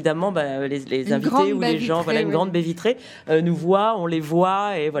 Donc évidemment, les invités ou les gens, une grande baie vitrée, nous voient, on les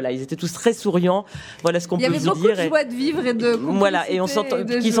voit, et voilà, ils étaient tous très souriants. Voilà ce qu'on peut vous dire. Il y avait beaucoup de joie de vivre et de voilà, et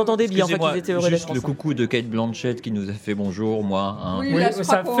qui s'entendaient bien. En fait, ils étaient heureux d'être ensemble. Le coucou de Kate Blanchett qui nous a fait bonjour, moi. Oui, là,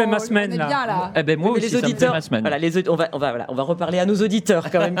 ça fait ma semaine là. Eh ben moi aussi, les auditeurs, ça me fait ma semaine. On va reparler à nos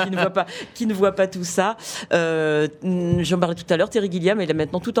auditeurs quand même qui ne voient pas tout ça. J'en parlais tout à l'heure. Terry Gilliam, il est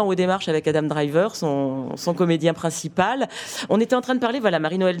maintenant tout en haut des marches avec Adam Driver, son comédien principal. On était en train de parler,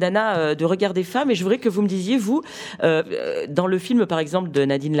 Marie-Noëlle Dana, de Regard des femmes, et je voudrais que vous me disiez, vous, dans le film par exemple de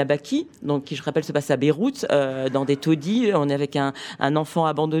Nadine Labaki, donc qui je rappelle se passe à Beyrouth, dans des taudis, on est avec un enfant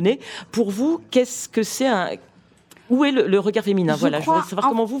abandonné. Pour vous, qu'est-ce que c'est où est le regard féminin? Je voudrais savoir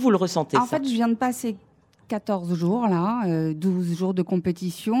comment vous le ressentez. En fait, je viens de passer 14 jours, 12 jours de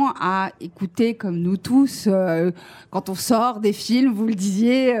compétition, à écouter, comme nous tous, quand on sort des films, vous le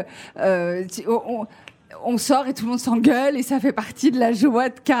disiez, on sort et tout le monde s'engueule, et ça fait partie de la joie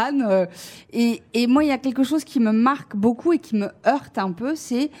de Cannes. Et moi, il y a quelque chose qui me marque beaucoup et qui me heurte un peu,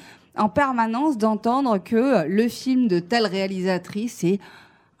 c'est en permanence d'entendre que le film de telle réalisatrice est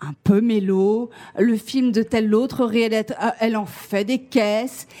un peu mélo, le film de tel autre réalisateur, elle en fait des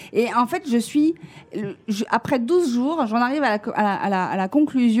caisses. Et en fait, après 12 jours, j'en arrive à la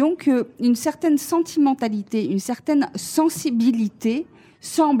conclusion qu'une certaine sentimentalité, une certaine sensibilité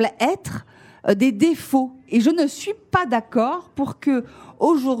semble être des défauts. Et je ne suis pas d'accord pour que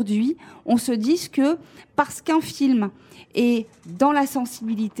aujourd'hui on se dise que parce qu'un film est dans la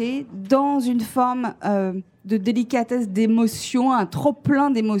sensibilité, dans une forme de délicatesse d'émotion, un trop plein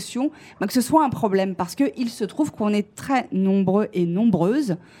d'émotions, que ce soit un problème, parce qu'il se trouve qu'on est très nombreux et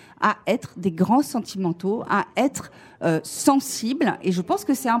nombreuses à être des grands sentimentaux, à être sensibles, et je pense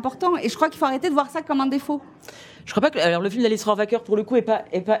que c'est important, et je crois qu'il faut arrêter de voir ça comme un défaut. Je crois pas que le film d'Alice Rohrwacher pour le coup est pas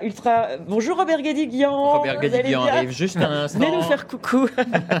ultra. Bonjour Robert Guédiguian. Robert Guédiguian arrive juste un instant. Venez nous faire coucou.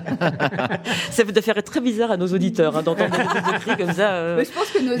 Ça va faire très bizarre à nos auditeurs d'entendre des cris comme ça. Mais je pense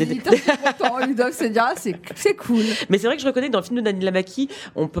que nos auditeurs sont contents. Ils doivent se dire c'est cool. Mais c'est vrai que je reconnais que dans le film de Nadine Labaki,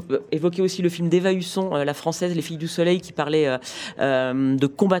 on peut évoquer aussi le film d'Eva Husson, la française, Les Filles du Soleil, qui parlait de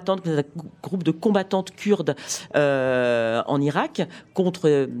combattantes, un groupe de combattantes kurdes en Irak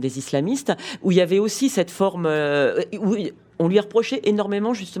contre des islamistes, où il y avait aussi cette forme. Où on lui a reproché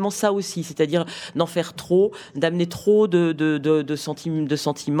énormément justement ça aussi, c'est-à-dire d'en faire trop, d'amener trop de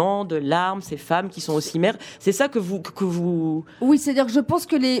sentiments, de larmes, ces femmes qui sont aussi mères. C'est ça que vous... Oui, c'est-à-dire que je pense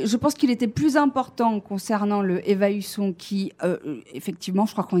qu'il était plus important concernant le Eva Husson qui, effectivement,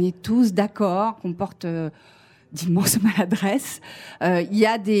 je crois qu'on est tous d'accord, comporte d'immenses maladresses. Il y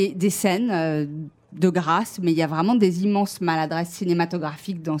a des scènes... de grâce, mais il y a vraiment des immenses maladresses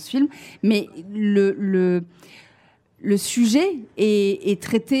cinématographiques dans ce film. Mais le sujet est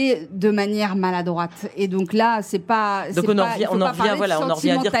traité de manière maladroite. Et donc là, c'est pas... Donc on en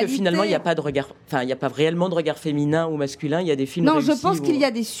revient à dire que finalement, il n'y a pas de regard... Enfin, il n'y a pas réellement de regard féminin ou masculin. Il y a des films réussis. Non, je pense qu'il y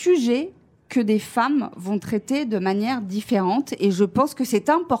a des sujets que des femmes vont traiter de manière différente, et je pense que c'est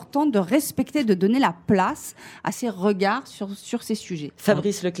important de respecter, de donner la place à ces regards sur ces sujets.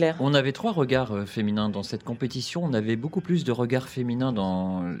 Fabrice Leclerc. On avait 3 regards féminins dans cette compétition. On avait beaucoup plus de regards féminins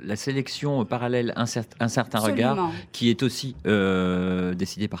dans la sélection parallèle Un certain regard, qui est aussi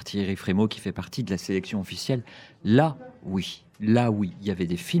décidé par Thierry Frémaux, qui fait partie de la sélection officielle. Là, oui, il y avait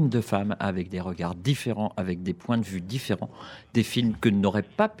des films de femmes avec des regards différents, avec des points de vue différents, des films que n'auraient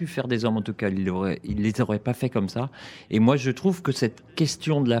pas pu faire des hommes, en tout cas, ils les auraient pas fait comme ça. Et moi, je trouve que cette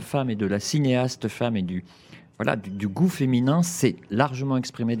question de la femme et de la cinéaste femme et du goût féminin, c'est largement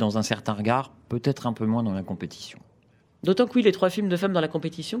exprimé dans Un certain regard, peut-être un peu moins dans la compétition. D'autant que oui, les 3 films de femmes dans la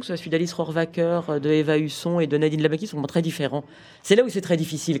compétition, que ce soit celui d'Alice Rohrwacher, de Eva Husson et de Nadine Labaki, sont très différents. C'est là où c'est très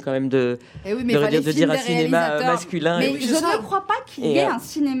difficile quand même de dire un cinéma masculin. Mais je ne crois pas qu'il y ait un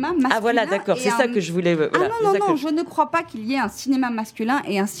cinéma masculin. Ah voilà, d'accord, c'est ça que je voulais... non, je ne crois pas qu'il y ait un cinéma masculin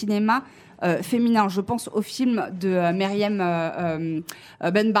et un cinéma féminin. Je pense au film de Myriam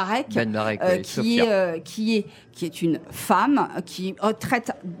Benbarek, qui est une femme qui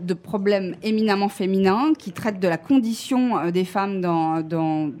traite de problèmes éminemment féminins, qui traite de la condition des femmes dans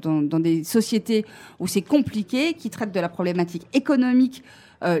des sociétés où c'est compliqué, qui traite de la problématique économique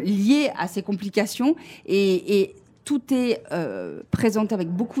liée à ces complications, et tout est présenté avec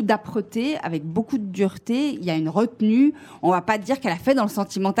beaucoup d'âpreté, avec beaucoup de dureté. Il y a une retenue. On ne va pas dire qu'elle a fait dans le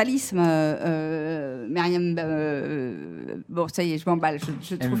sentimentalisme. Myriam, bon, ça y est, je m'emballe.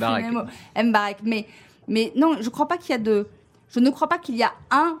 Je trouve mes mots. Mbarek. Mais non, je ne crois pas qu'il y a de... Je ne crois pas qu'il y a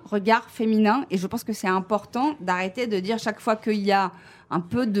un regard féminin, et je pense que c'est important d'arrêter de dire chaque fois qu'il y a un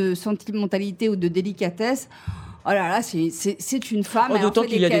peu de sentimentalité ou de délicatesse. Oh là là, c'est une femme. D'autant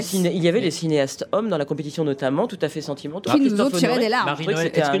qu'il y avait des cinéastes hommes dans la compétition, notamment, tout à fait sentimentaux. Qui nous ont tiré des larmes.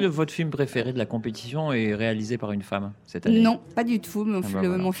 Marie-Noël, est-ce que votre film préféré de la compétition est réalisé par une femme cette année ? Non, pas du tout.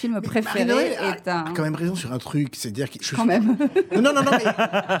 Mon film préféré est un. A quand même raison sur un truc, c'est-à-dire que quand même. Non,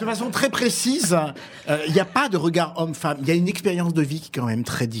 mais de façon très précise, il n'y a pas de regard homme-femme. Il y a une expérience de vie qui est quand même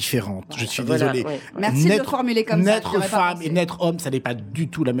très différente. Je suis désolé. Ouais. Merci de le formuler comme ça. Naître femme et naître homme, ça n'est pas du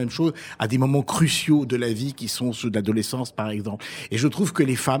tout la même chose à des moments cruciaux de la vie qui sont ceux de l'adolescence, par exemple. Et je trouve que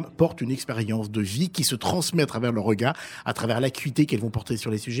les femmes portent une expérience de vie qui se transmet à travers le regard, à travers l'acuité qu'elles vont porter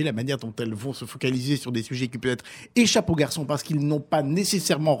sur les sujets, la manière dont elles vont se focaliser sur des sujets qui peut-être échappent aux garçons parce qu'ils n'ont pas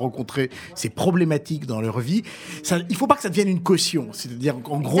nécessairement rencontré ces problématiques dans leur vie. Il ne faut pas que ça devienne une caution. C'est-à-dire,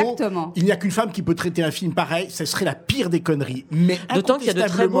 en gros, il n'y a qu'une femme qui peut traiter un film pareil. Ce serait la pire des conneries. Mais d'autant qu'il y a de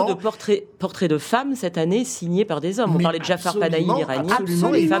très beaux portraits de femmes cette année signés par des hommes. On parlait de Jafar Panahi, l'Iranien.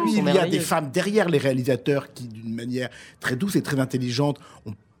 Absolument. Et puis, il y a des femmes derrière les réalisateurs qui, d'une manière très douce et très intelligente,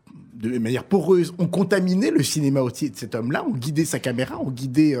 de manière poreuse, ont contaminé le cinéma aussi de cet homme-là, ont guidé sa caméra, ont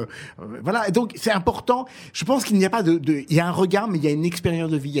guidé... voilà, et donc c'est important. Je pense qu'il n'y a pas il y a un regard, mais il y a une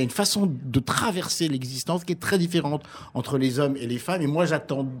expérience de vie, il y a une façon de traverser l'existence qui est très différente entre les hommes et les femmes, et moi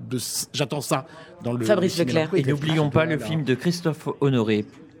j'attends ça dans le Fabrice cinéma. Leclerc. Et n'oublions pas le film de Christophe Honoré,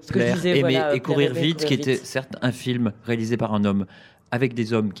 Aimer et courir vite, qui était certes un film réalisé par un homme, avec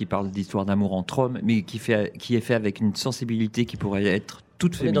des hommes qui parlent d'histoire d'amour entre hommes, mais qui est fait avec une sensibilité qui pourrait être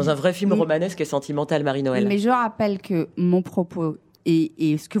toute féminine. Dans un vrai film romanesque et sentimental, Marie-Noël. Mais je rappelle que mon propos,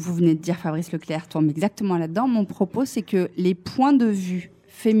 et ce que vous venez de dire, Fabrice Leclerc, tombe exactement là-dedans. Mon propos, c'est que les points de vue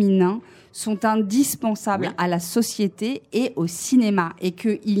féminins sont indispensables à la société et au cinéma, et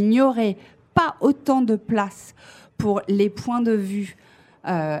qu'il n'y aurait pas autant de place pour les points de vue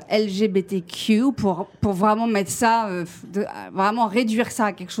LGBTQ pour vraiment mettre ça, vraiment réduire ça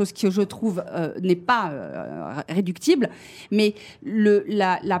à quelque chose qui, je trouve, n'est pas réductible, mais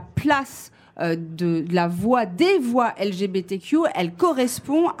la place de la voix des voix LGBTQ, elle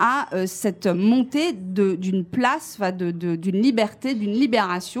correspond à cette montée d'une place, d'une liberté, d'une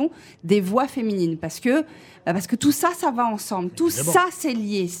libération des voix féminines, parce que tout ça, ça va ensemble, tout ça, c'est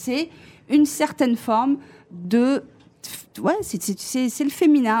lié, c'est une certaine forme de... Ouais, c'est le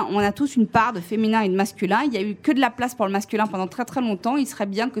féminin. On a tous une part de féminin et de masculin. Il n'y a eu que de la place pour le masculin pendant très très longtemps. Il serait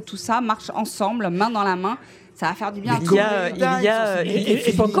bien que tout ça marche ensemble, main dans la main. Ça va faire du bien. Je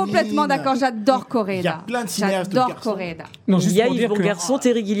suis complètement d'accord. J'adore Coréda. Il y a plein de cinéastes. J'adore Coréda. Il y a Yves Bongarçon,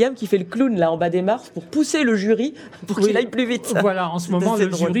 Terry Gilliam qui fait le clown là en bas des marches pour pousser le jury pour qu'il aille plus vite. Voilà, en ce moment, le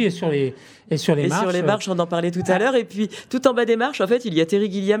jury est sur les marches. Sur les marches, on en parlait tout à l'heure. Et puis, tout en bas des marches, en fait, il y a Terry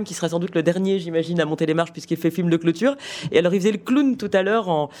Gilliam qui sera sans doute le dernier, j'imagine, à monter les marches puisqu'il fait film de clôture. Et alors, il faisait le clown tout à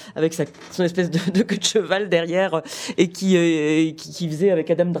l'heure avec son espèce de queue de cheval derrière et qui faisait avec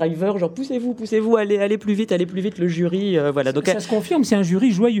Adam Driver, genre poussez-vous, allez plus vite, le jury. Voilà. Donc, ça se confirme, c'est un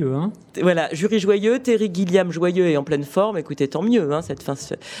jury joyeux. Hein. Voilà, jury joyeux, Terry Gilliam joyeux et en pleine forme. Écoutez, tant mieux. Hein, cette fin.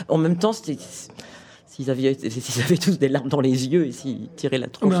 En même temps, s'ils avaient tous des larmes dans les yeux et s'ils tiraient la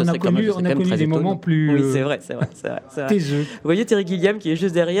tronche, on a connu des moments plus oui, c'est vrai. taiseux. Vous voyez Terry Gilliam qui est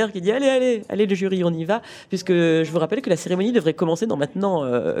juste derrière, qui dit allez le jury, on y va, puisque je vous rappelle que la cérémonie devrait commencer dans maintenant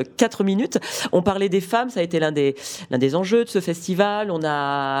 4 minutes. On parlait des femmes, ça a été l'un des enjeux de ce festival. On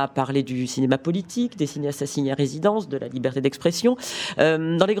a parlé du cinéma politique, des cinéastes assignés à résidence, de la liberté d'expression.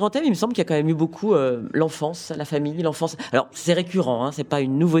 Dans les grands thèmes, il me semble qu'il y a quand même eu beaucoup l'enfance, la famille, l'enfance. Alors c'est récurrent, hein, c'est pas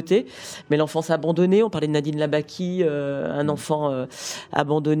une nouveauté, mais l'enfance abandonnée. On parlait de Nadine Labaki, un enfant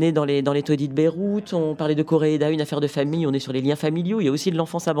abandonné dans les taudis de Beyrouth. On parlait de Coréda, une affaire de famille. On est sur les liens familiaux. Il y a aussi de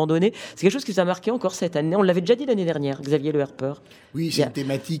l'enfance abandonnée. C'est quelque chose qui nous a marqué encore cette année. On l'avait déjà dit l'année dernière, Xavier Le Harper. Oui, c'est une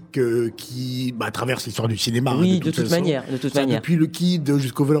thématique qui traverse l'histoire du cinéma. Oui, de toute manière. Depuis le Kid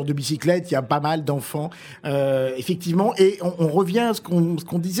jusqu'au voleur de bicyclette, il y a pas mal d'enfants, effectivement. Et on revient à ce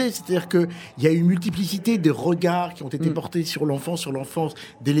qu'on disait, c'est-à-dire qu'il y a une multiplicité de regards qui ont été portés sur l'enfance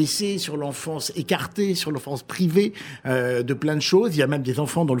délaissée, sur l'enfance écartée, sur l'enfance privée, de plein de choses. Il y a même des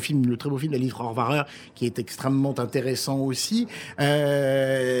enfants dans le très beau film d'Alice Rohrwacher qui est extrêmement intéressant aussi.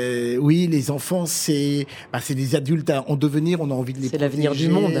 Oui, les enfants, c'est des adultes en devenir, on a envie de les protéger. C'est l'avenir du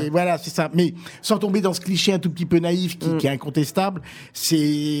monde. Voilà, c'est ça. Mais sans tomber dans ce cliché un tout petit peu naïf qui est incontestable,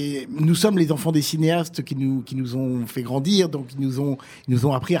 nous sommes les enfants des cinéastes qui nous ont fait grandir, donc ils nous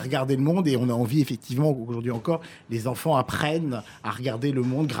ont appris à regarder le monde, et on a envie effectivement, aujourd'hui encore, les enfants apprennent à regarder le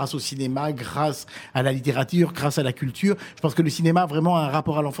monde grâce au cinéma, grâce à la littérature, grâce à la culture. Je pense que le cinéma a vraiment un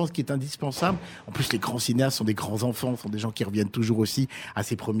rapport à l'enfance qui est indispensable. En plus, les grands cinéastes sont des grands enfants, sont des gens qui reviennent toujours aussi à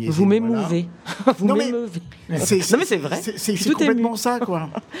ses premiers. Vous m'émouvez. Non, mais c'est vrai. C'est complètement ça, quoi.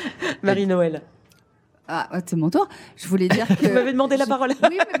 Marie-Noël. Ah, c'est mon tour. Je voulais dire que... Vous m'avez demandé la parole.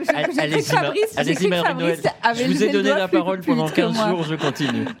 Oui, mais allez-y, Marie-Noël. Je vous ai donné la parole pendant 15 jours, je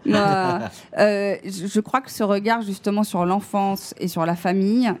continue. Je crois que ce regard, justement, sur l'enfance et sur la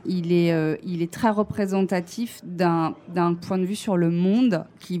famille, il est très représentatif d'un point de vue sur le monde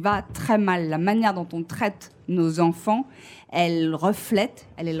qui va très mal. La manière dont on traite nos enfants, elle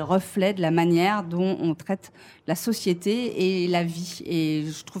est le reflet de la manière dont on traite la société et la vie. Et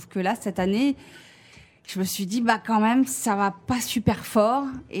je trouve que là, cette année... Je me suis dit, quand même, ça va pas super fort.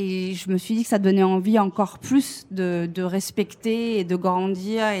 Et je me suis dit que ça donnait envie encore plus de respecter et de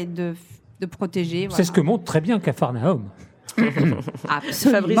grandir et de protéger. C'est ce que montre très bien Capharnaüm.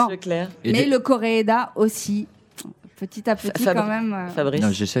 Absolument. Fabrice Leclerc. Mais le Coréeda aussi. Petit à petit, quand même. Fabrice. Non,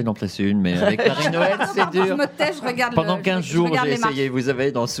 j'essaie d'en placer une, mais avec Marie-Noël, c'est dur. Je me tais, je regarde. Pendant 15 jours, j'ai essayé. Vous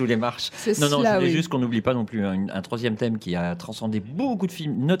avez dans Sous les marches. Non, je voulais juste qu'on n'oublie pas non plus un troisième thème qui a transcendé beaucoup de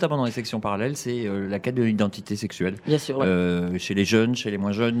films, notamment dans les sections parallèles, c'est la quête de l'identité sexuelle. Bien sûr. Ouais. Chez les jeunes, chez les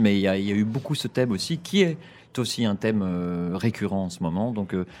moins jeunes, mais il y a eu beaucoup ce thème aussi qui est aussi un thème récurrent en ce moment.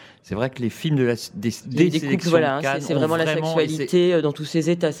 Donc c'est vrai que les films des couples, voilà, c'est vraiment la sexualité dans tous ses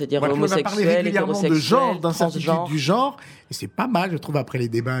états, c'est-à-dire homosexuel, hétérosexuel, de genre, d'incertitude du genre. Et c'est pas mal, je trouve, après les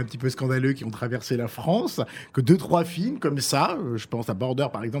débats un petit peu scandaleux qui ont traversé la France, que 2-3 films comme ça, je pense à Border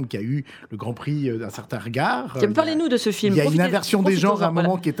par exemple, qui a eu le Grand Prix d'un certain regard. Parlez-nous de ce film. Il y a une inversion des genres à un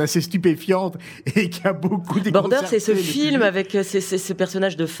moment qui est assez stupéfiante et qui a beaucoup déconcerté. Border, c'est ce film avec ce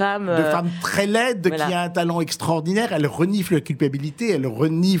personnage de femme. De femme très laide, qui a un talent extraordinaire. Elle renifle la culpabilité, elle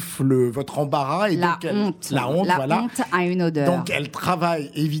renifle votre embarras. Et la honte, honte a une odeur. Donc elle travaille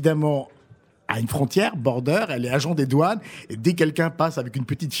évidemment à une frontière, Border, elle est agent des douanes, et dès que quelqu'un passe avec une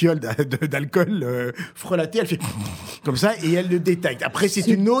petite fiole d'alcool frelatée, elle fait comme ça, et elle le détecte. Après, c'est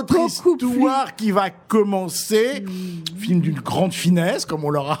une autre histoire qui va commencer, film d'une grande finesse, comme on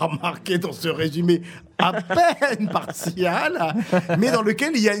l'aura remarqué dans ce résumé à peine partial, mais dans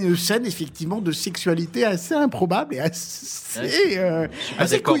lequel il y a une scène, effectivement, de sexualité assez improbable et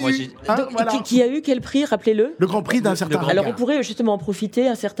assez connue. Qui a eu quel prix, rappelez-le? Le Grand Prix d'un certain regard. Alors, on pourrait justement en profiter,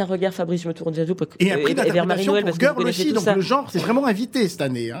 un certain regard, Fabrice, je me tourne vers vous. Et un prix d'interprétation pour Girl aussi, donc le genre, c'est vraiment invité cette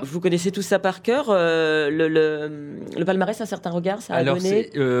année. Vous connaissez tout ça par cœur. Le palmarès, un certain regard, ça a donné... Alors,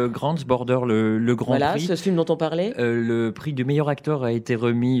 c'est Grants, Border, le Grand Prix. Voilà, ce film dont on parlait. Le prix du meilleur acteur a été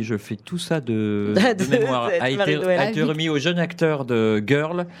remis, je fais tout ça de mémoire, a été remis au jeune acteur de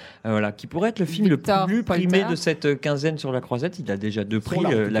Girl, qui pourrait être le film le plus primé de cette quinzaine sur la croisette. Il a déjà 2 prix,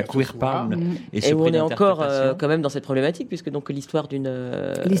 la Queer Palm et où on est encore quand même dans cette problématique, puisque donc l'histoire d'une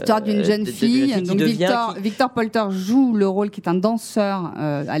jeune fille. Donc Victor Polter joue le rôle, qui est un danseur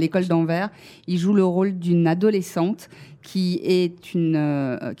à l'école d'Anvers. Il joue le rôle d'une adolescente qui est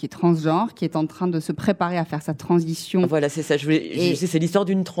transgenre, qui est en train de se préparer à faire sa transition. Voilà, c'est ça. C'est l'histoire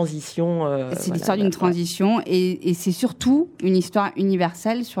d'une transition. C'est l'histoire d'une transition, et c'est surtout une histoire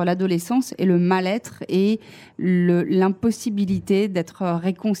universelle sur l'adolescence et le mal-être et l'impossibilité d'être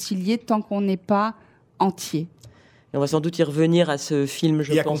réconcilié tant qu'on n'est pas entier. Et on va sans doute y revenir à ce film,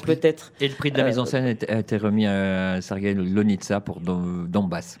 je pense, peut-être. Et le prix de la mise en scène a été remis à Sergei Lonitsa pour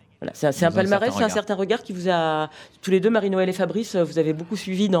Donbass. Voilà, c'est un palmarès, c'est un certain regard qui vous a... Tous les deux, Marie-Noël et Fabrice, vous avez beaucoup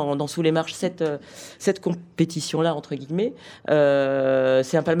suivi dans Sous les marches cette compétition-là, entre guillemets.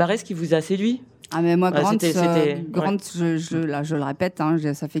 C'est un palmarès qui vous a séduit ? Ah mais moi, Grant, je le répète,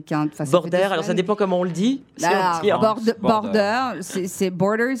 ça fait qu'un... Border, alors ça dépend comment on le dit. Border,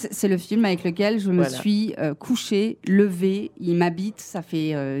 c'est le film avec lequel je me suis couchée, levée, il m'habite, ça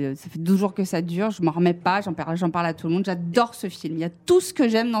fait 12 jours que ça dure, je m'en remets pas, j'en parle à tout le monde, j'adore ce film, il y a tout ce que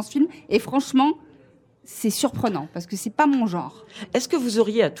j'aime dans ce film, et franchement... C'est surprenant, parce que c'est pas mon genre. Est-ce que vous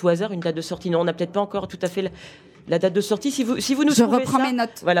auriez à tout hasard une date de sortie ? Non, on n'a peut-être pas encore tout à fait la date de sortie. Si vous nous trouvez reprends mes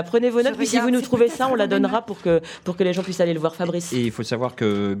notes. Voilà, prenez vos notes. Puis si vous nous trouvez ça, on la donnera pour que les gens puissent aller le voir. Fabrice. Et il faut savoir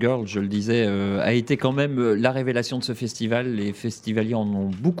que Girl, je le disais, a été quand même la révélation de ce festival. Les festivaliers en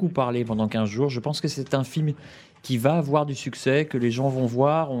ont beaucoup parlé pendant 15 jours. Je pense que c'est un film qui va avoir du succès, que les gens vont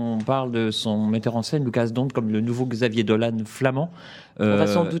voir. On parle de son metteur en scène, Lucas Dont, comme le nouveau Xavier Dolan flamand. On va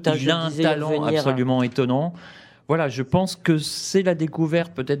sans doute il a un talent absolument étonnant. Voilà, je pense que c'est la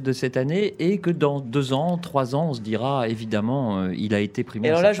découverte peut-être de cette année et que dans 2 ans, 3 ans, on se dira évidemment, il a été primé.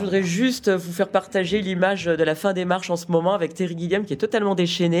 Et alors là, je voudrais juste vous faire partager l'image de la fin des marches en ce moment avec Terry Gilliam qui est totalement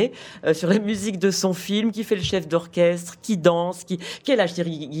déchaîné sur la musique de son film, qui fait le chef d'orchestre, qui danse. Quel âge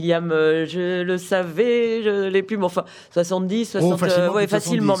Terry Gilliam je le savais, je l'ai plus, mais enfin 70, 60,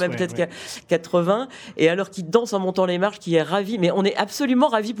 facilement 70, même peut-être 80. Et alors qu'il danse en montant les marches, qui est ravi, mais on est absolument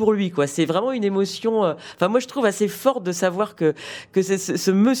ravi pour lui, quoi. C'est vraiment une émotion. Enfin, moi, je trouve assez forte de savoir que c'est ce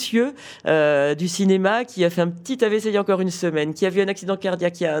monsieur du cinéma qui a fait un petit AVC il y a encore une semaine, qui a vu un accident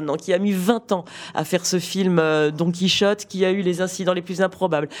cardiaque il y a 1 an, qui a mis 20 ans à faire ce film Don Quichotte, qui a eu les incidents les plus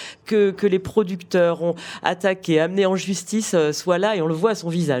improbables, que les producteurs ont attaqué, amené en justice, soit là, et on le voit à son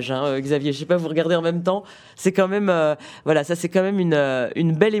visage, hein, Xavier. Je sais pas, vous regardez en même temps. C'est quand même, ça c'est quand même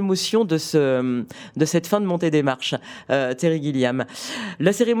une belle émotion de cette fin de montée des marches. Terry Gilliam.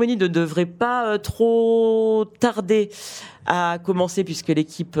 La cérémonie ne devrait pas trop tarder à commencer puisque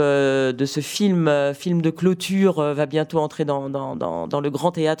l'équipe de ce film de clôture va bientôt entrer dans le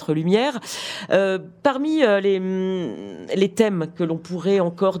Grand Théâtre Lumière. Parmi les thèmes que l'on pourrait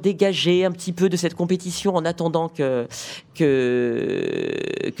encore dégager un petit peu de cette compétition en attendant que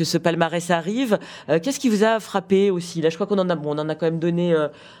ce palmarès arrive, qu'est-ce qui vous a frappé aussi? Là, je crois qu'on en a quand même donné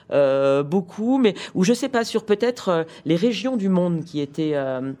beaucoup, mais ou je sais pas, sur peut-être les régions du monde qui étaient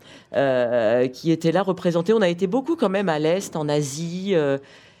là représentées. On a été beaucoup quand même à l'Est, en Asie.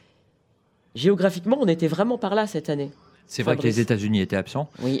 Géographiquement, on était vraiment par là cette année. C'est vrai que les États-Unis étaient absents.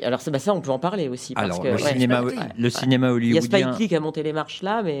 Oui, alors ça, on peut en parler aussi. Parce alors, que, le cinéma hollywoodien. Il y a Spike Lee qui a monté les marches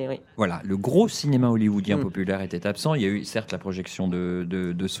là, mais oui. Voilà, le gros cinéma hollywoodien populaire était absent. Il y a eu certes la projection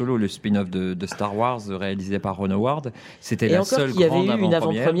de Solo, le spin-off de Star Wars réalisé par Ron Howard. C'était la seule grande avant-première. Il y avait eu une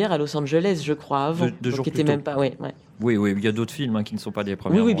avant-première à Los Angeles, je crois, avant. Deux jours qui était même pas. Oui, il y a d'autres films qui ne sont pas des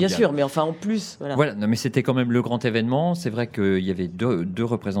premières. Oui, bien sûr, mais enfin en plus. Voilà, non, mais c'était quand même le grand événement. C'est vrai qu'il y avait deux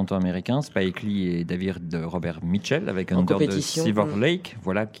représentants américains, Spike Lee et David Robert Mitchell, avec Under the Silver Lake,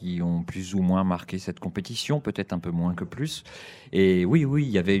 voilà, qui ont plus ou moins marqué cette compétition, peut-être un peu moins que plus. Et oui,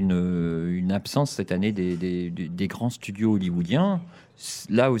 il y avait une absence cette année des grands studios hollywoodiens.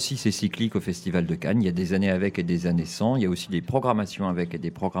 Là aussi, c'est cyclique au Festival de Cannes. Il y a des années avec et des années sans. Il y a aussi des programmations avec et des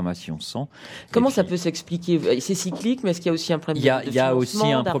programmations sans. Comment ça peut s'expliquer? C'est cyclique, mais est-ce qu'il y a aussi un problème de financement? Il y a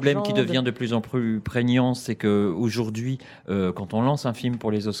aussi un problème qui devient de plus en plus prégnant. C'est qu'aujourd'hui, quand on lance un film pour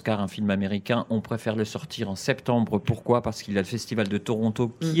les Oscars, un film américain, on préfère le sortir en septembre. Pourquoi? Parce qu'il y a le Festival de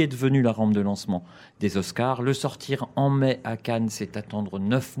Toronto qui est devenu la rampe de lancement des Oscars. Le sortir en mai à Cannes, c'est attendre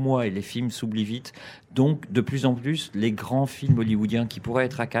 9 mois et les films s'oublient vite. Donc, de plus en plus, les grands films hollywoodiens qui pourraient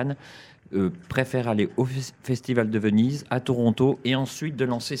être à Cannes préfèrent aller au Festival de Venise, à Toronto, et ensuite de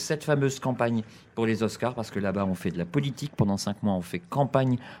lancer cette fameuse campagne pour les Oscars, parce que là-bas, on fait de la politique. Pendant 5 mois, on fait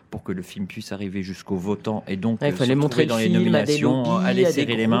campagne pour que le film puisse arriver jusqu'aux votants et donc il fallait montrer dans les nominations, aller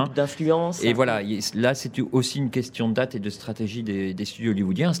serrer les mains. D'influence. Et voilà, là, c'est aussi une question de date et de stratégie des studios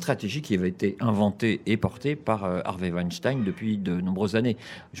hollywoodiens, stratégie qui avait été inventée et portée par Harvey Weinstein depuis de nombreuses années.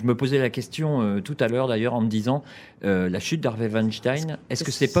 Je me posais la question tout à l'heure, d'ailleurs, en me disant, la chute d'Harvey Weinstein, est-ce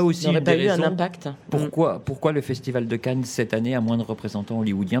que c'est pas aussi une des raisons un impact. Pourquoi le Festival de Cannes, cette année, a moins de représentants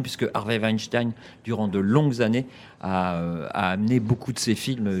hollywoodiens, puisque Harvey Weinstein, durant de longues années, a amené beaucoup de ses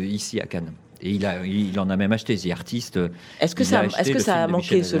films ici à Cannes. Et il en a même acheté, The Artist. Est-ce que ça a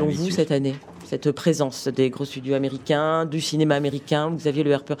manqué, selon vous, cette année, cette présence des gros studios américains, du cinéma américain? Vous aviez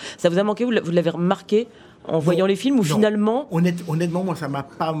le Harper. Ça vous a manqué? Vous l'avez remarqué en voyant les films, ou finalement... Honnêtement, moi, ça m'a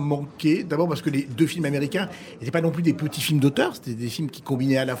pas manqué. D'abord parce que les 2 films américains n'étaient pas non plus des petits films d'auteur. C'était des films qui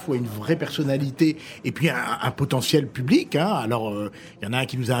combinaient à la fois une vraie personnalité et puis un potentiel public. Hein. Alors, il y en a un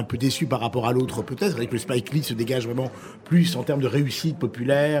qui nous a un peu déçus par rapport à l'autre, peut-être. C'est vrai que le Spike Lee se dégage vraiment plus en termes de réussite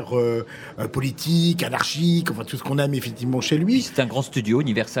populaire, politique, anarchique, enfin tout ce qu'on aime effectivement chez lui. C'est un grand studio,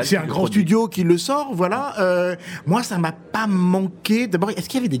 Universal. C'est un grand studio qui le sort, voilà. Moi, ça m'a pas manqué. D'abord, est-ce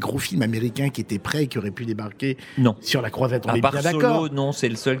qu'il y avait des gros films américains qui étaient prêts et qui auraient pu débarquer sur la croisette? On est bien d'accord. Solo, non, c'est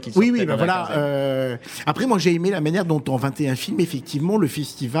le seul qui sortait. Oui, ben voilà. Après, moi, j'ai aimé la manière dont, en 21 films, effectivement, le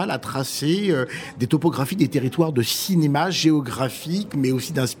festival a tracé des topographies des territoires de cinéma géographique, mais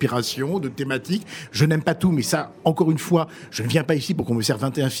aussi d'inspiration, de thématiques. Je n'aime pas tout, mais ça, encore une fois, je ne viens pas ici pour qu'on me serve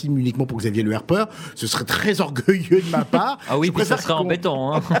 21 films uniquement pour Xavier Le Harper. Ce serait très orgueilleux de ma part. Ah oui, ça serait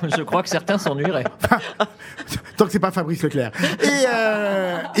embêtant. Hein. Je crois que certains s'ennuieraient. Tant que c'est pas Fabrice Leclerc.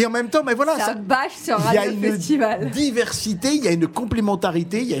 Et en même temps, mais voilà. Ça bâche sur Radio a une diversité, il y a une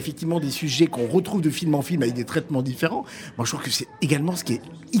complémentarité, il y a effectivement des sujets qu'on retrouve de film en film avec des traitements différents. Moi, je trouve que c'est également ce qui est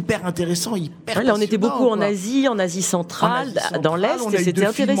hyper intéressant, hyper là, on était beaucoup en Asie centrale, dans l'Est, et c'était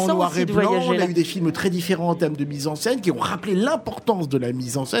intéressant aussi de voyager là. On a eu des films très différents en termes de mise en scène, qui ont rappelé l'importance de la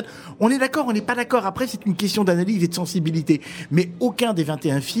mise en scène. On est d'accord, on n'est pas d'accord. Après, c'est une question d'analyse et de sensibilité. Mais aucun des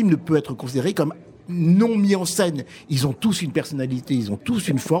 21 films ne peut être considéré comme non mis en scène. Ils ont tous une personnalité, ils ont tous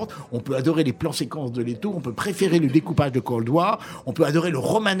une force. On peut adorer les plans séquences de Leto, on peut préférer le découpage de Cold War, on peut adorer le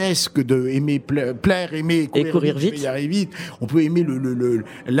romanesque de aimer plaire, aimer courir vite. On peut aimer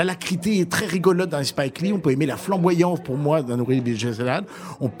l'alacrité très rigolote d'un Spike Lee, on peut aimer la flamboyance pour moi d'un Nouri Bilge-Ceylan,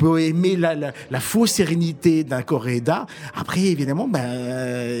 on peut aimer la fausse sérénité d'un Koreeda. Après, évidemment,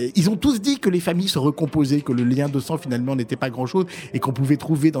 ils ont tous dit que les familles se recomposaient, que le lien de sang finalement n'était pas grand-chose et qu'on pouvait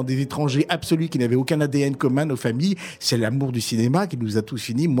trouver dans des étrangers absolus qui n'avaient aucun ADN commun, nos familles. C'est l'amour du cinéma qui nous a tous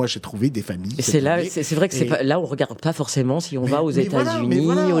unis. Moi, j'ai trouvé des familles. Et c'est vrai que c'est pas, là, on regarde pas forcément si on va aux États-Unis,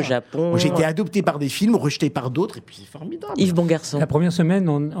 au Japon. J'ai été adopté par des films, rejeté par d'autres, et puis c'est formidable. Yves Bongarçon. La première semaine,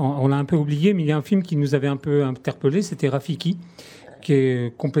 on l'a un peu oublié, mais il y a un film qui nous avait un peu interpellé, c'était Rafiki, qui a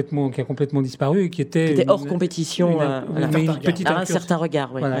complètement disparu et qui était hors compétition, un certain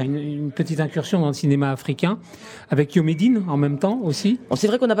regard. Oui, une petite incursion dans le cinéma africain, avec Yomedine en même temps aussi. C'est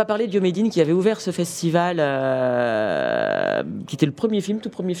vrai qu'on n'a pas parlé de Yomedine qui avait ouvert ce festival, qui était le tout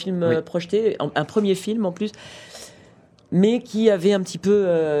premier film projeté, un premier film en plus, mais qui avait un petit peu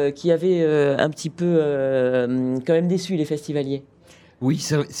quand même déçu les festivaliers. Oui,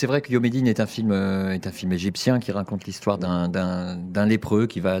 c'est vrai que Yomedine est un film égyptien qui raconte l'histoire d'un lépreux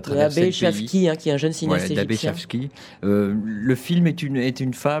qui va traverser le pays. Chafki, qui est un jeune cinéaste égyptien. Le film est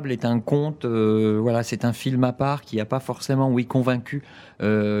une fable, est un conte. C'est un film à part qui n'a pas forcément, convaincu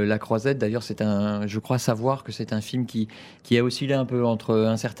la Croisette. D'ailleurs, je crois savoir que c'est un film qui a oscillé un peu entre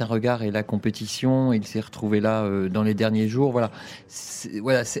Un certain regard et la compétition. Il s'est retrouvé là dans les derniers jours.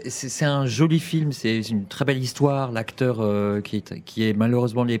 C'est un joli film. C'est une très belle histoire. L'acteur qui est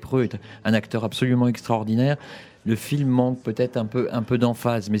malheureusement lépreux est un acteur absolument extraordinaire. Le film manque peut-être un peu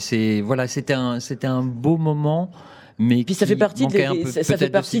d'emphase, mais c'était un beau moment. Mais puis ça fait partie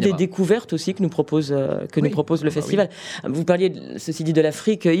des découvertes aussi que nous propose le festival. Vous parliez ceci dit de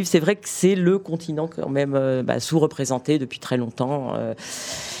l'Afrique, Yves, c'est vrai que c'est le continent quand même sous-représenté depuis très longtemps.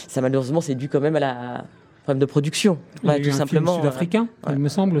 Ça malheureusement c'est dû quand même à la problème de production, tout simplement. Sud-africain, il me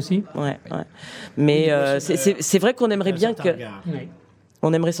semble aussi. Mais c'est vrai qu'on aimerait bien que.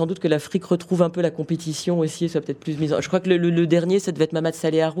 On aimerait sans doute que l'Afrique retrouve un peu la compétition aussi, soit peut-être plus mise. Je crois que le dernier, ça devait être Mamad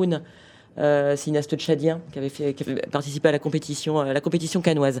Saleh Haroun, cinéaste tchadien, qui avait participé à la compétition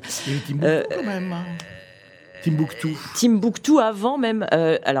cannoise. Et Timbuktu quand même. Timbuktu avant même.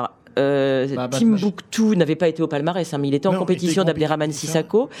 Timbuktu n'avait pas été au palmarès, mais il était en compétition d'Abderrahmane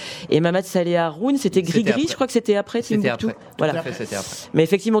Sissako. Et Mamad Saleh Haroun, c'était Gris-Gris, je crois que c'était après Timbuktu. C'était après. Mais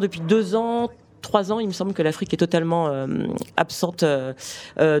effectivement, depuis 3 ans, il me semble que l'Afrique est totalement absente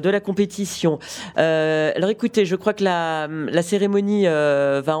de la compétition. Alors écoutez, je crois que la cérémonie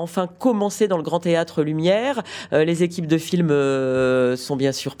va enfin commencer dans le Grand Théâtre Lumière. Les équipes de films sont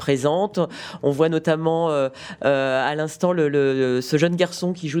bien sûr présentes. On voit notamment à l'instant ce jeune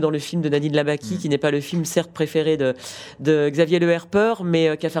garçon qui joue dans le film de Nadine Labaki, qui n'est pas le film certes préféré de Xavier Le Herper,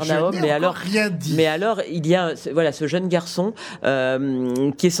 mais Capharnaüm. Mais alors, il y a ce jeune garçon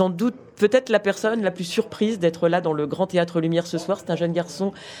qui est sans doute peut-être la personne la plus surprise d'être là dans le Grand Théâtre Lumière ce soir. C'est un jeune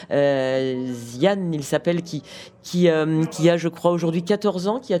garçon, Zian, il s'appelle, qui a, je crois, aujourd'hui 14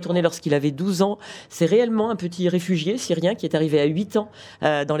 ans, qui a tourné lorsqu'il avait 12 ans. C'est réellement un petit réfugié syrien qui est arrivé à 8 ans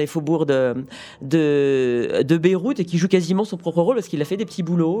dans les faubourgs de Beyrouth et qui joue quasiment son propre rôle parce qu'il a fait des petits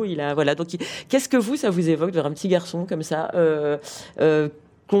boulots. Donc, qu'est-ce que ça vous évoque de voir un petit garçon comme ça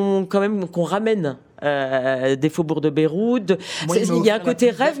qu'on ramène des faubourgs de Beyrouth. Il y a un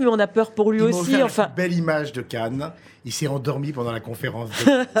côté rêve, mais on a peur pour lui aussi. Une belle image de Cannes. Il s'est endormi pendant la conférence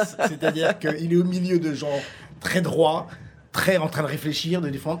de presse. C'est-à-dire qu'il est au milieu de gens très droits, très en train de réfléchir, de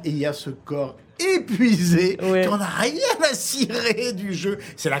défendre, et il y a ce corps épuisé, qui n'en a rien à cirer du jeu.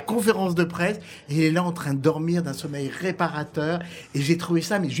 C'est la conférence de presse, et il est là en train de dormir d'un sommeil réparateur, et j'ai trouvé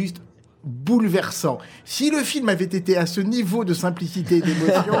ça, mais juste bouleversant. Si le film avait été à ce niveau de simplicité et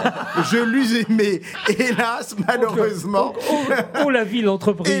d'émotion, je l'eusse aimé. Hélas, malheureusement. On l'a vu,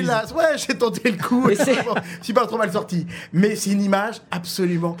 l'entreprise. Hélas, j'ai tenté le coup. Je suis pas trop mal sorti. Mais c'est une image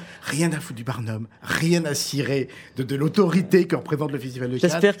absolument rien à foutre du Barnum, rien à cirer de l'autorité que représente le Festival de Cannes.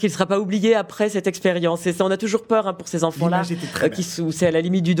 J'espère qu'il ne sera pas oublié après cette expérience. Et ça, on a toujours peur pour ces enfants-là, c'est à la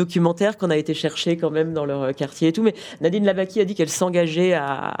limite du documentaire qu'on a été chercher quand même dans leur quartier et tout. Mais Nadine Labaki a dit qu'elle s'engageait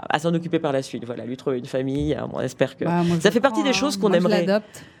à s'en occuper occuper par la suite. Voilà, lui trouver une famille. On espère que ça fait partie des choses qu'on aimerait.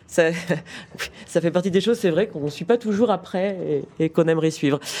 Ça fait partie des choses, c'est vrai, qu'on ne suit pas toujours après et qu'on aimerait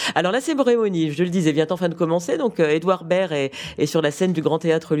suivre. Alors la cérémonie, je le disais, vient enfin de commencer. Donc Édouard Baird est sur la scène du Grand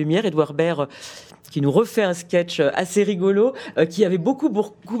Théâtre Lumière. Édouard Baird qui nous refait un sketch assez rigolo, qui avait beaucoup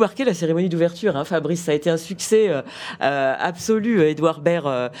marqué la cérémonie d'ouverture. Hein. Fabrice, ça a été un succès absolu, Édouard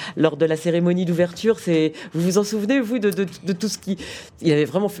Baird, lors de la cérémonie d'ouverture. Vous vous en souvenez, vous, de tout ce qui... Il avait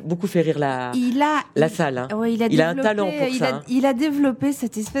vraiment beaucoup fait rire la salle. Hein. Ouais, il a un talent pour ça. Il a développé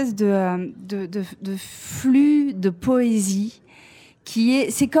cette espèce de flux de poésie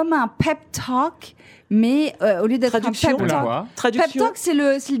c'est comme un pep talk, mais au lieu d'être un pep talk, c'est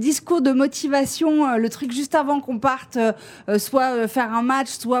le discours de motivation, le truc juste avant qu'on parte, soit faire un match,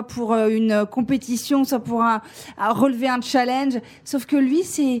 soit pour une compétition, soit pour relever un challenge. Sauf que lui,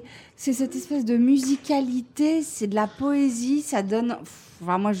 c'est cette espèce de musicalité, c'est de la poésie, ça donne...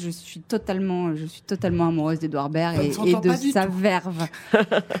 Enfin, moi, je suis totalement amoureuse d'Édouard Baird et de sa verve.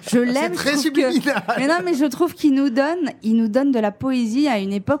 Je l'aime. C'est très subliminal. Mais non, mais je trouve qu'il nous donne de la poésie à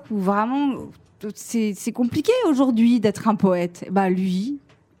une époque où vraiment c'est compliqué aujourd'hui d'être un poète. Bah lui,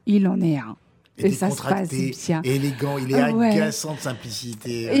 il en est un. Et ça se passe bien. Élégant, il est agaçant de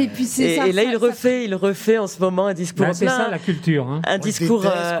simplicité. Et puis et là, il refait en ce moment un discours. C'est ça la culture. Hein. Un discours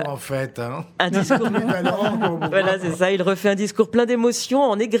en fait. Hein. Un discours. Voilà, c'est ça. Il refait un discours plein d'émotions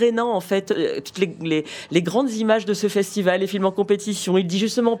en égrénant en fait toutes les grandes images de ce festival, les films en compétition. Il dit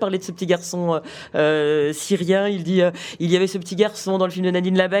justement parler de ce petit garçon syrien. Il dit il y avait ce petit garçon dans le film de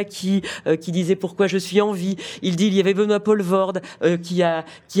Nadine Labaki qui disait pourquoi je suis en vie. Il dit il y avait Benoît Poelvoorde qui a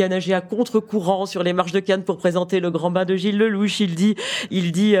nagé à contre-courant sur les marches de Cannes pour présenter le grand bain de Gilles Lelouch. Il dit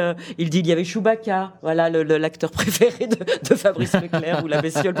il y avait Chewbacca, voilà l'acteur préféré de Fabrice Leclerc ou la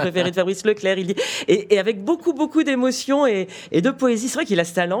bestiole préférée de Fabrice Leclerc. Il dit et avec beaucoup d'émotion et de poésie. C'est vrai qu'il a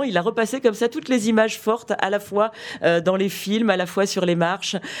ce talent. Il a repassé comme ça toutes les images fortes à la fois dans les films, à la fois sur les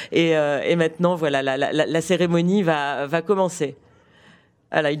marches et maintenant voilà la cérémonie va commencer.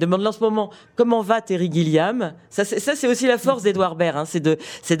 Voilà, il demande là en ce moment comment va Terry Gilliam. Ça c'est aussi la force d'Édouard Baird, hein,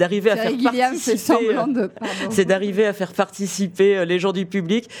 c'est d'arriver à faire participer les gens du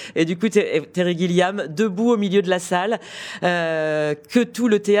public. Et du coup Terry Gilliam debout au milieu de la salle, que tout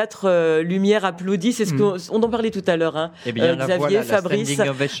le théâtre Lumière applaudit. C'est ce qu'on en parlait tout à l'heure. Hein. Eh bien, Xavier, Fabrice,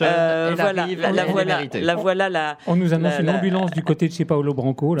 On nous annonce une ambulance du côté de chez Paolo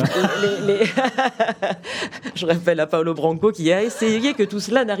Branco là. Je rappelle à Paolo Branco qui a essayé que tout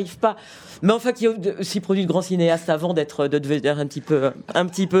cela n'arrive pas. Mais enfin, qui a aussi produit de grands cinéastes avant de devenir un petit peu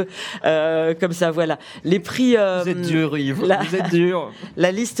comme ça. Voilà. Les prix. Vous êtes dur, Yves. Vous êtes dur.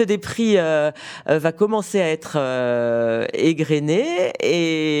 La liste des prix va commencer à être égrenée.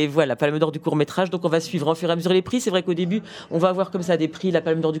 Et voilà, Palme d'Or du court-métrage. Donc on va suivre en fur et à mesure les prix. C'est vrai qu'au début, on va avoir comme ça des prix, la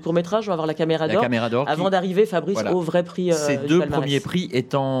Palme d'Or du court-métrage, on va avoir la Caméra d'Or. Avant d'arriver, Fabrice, au vrai prix. Ces deux premiers prix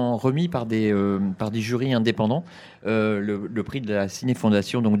étant remis par des jurys indépendants. Le prix de la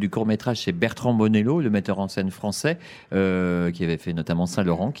Ciné-Fondation, donc du court-métrage, c'est Bertrand Bonello, le metteur en scène français, qui avait fait notamment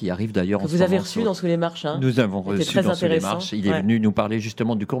Saint-Laurent, qui arrive d'ailleurs en ce moment. Vous avez reçu dans Sous les Marches. Hein. Nous avons reçu dans Sous les Marches. Il est venu nous parler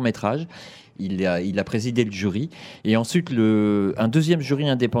justement du court-métrage. Il a présidé le jury. Et ensuite, un deuxième jury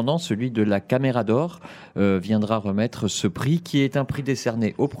indépendant, celui de la Caméra d'Or, viendra remettre ce prix, qui est un prix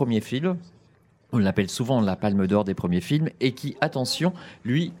décerné au premier film. On l'appelle souvent la Palme d'Or des premiers films et qui, attention,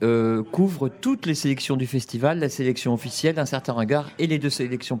 lui couvre toutes les sélections du festival, la sélection officielle, Un certain regard et les deux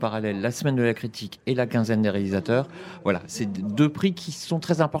sélections parallèles, la Semaine de la critique et la Quinzaine des réalisateurs. Voilà, c'est deux prix qui sont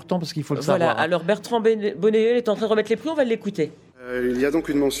très importants parce qu'il faut le savoir. Voilà, alors Bertrand Bonello est en train de remettre les prix, on va l'écouter. Il y a donc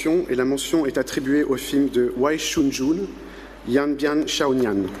une mention et la mention est attribuée au film de Wai Shun-jun, Yanbian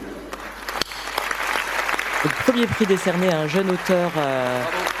Shaonian. Le premier prix décerné à un jeune auteur...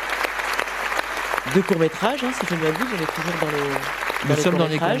 de court-métrage, hein, si je me dis, on est toujours Nous sommes dans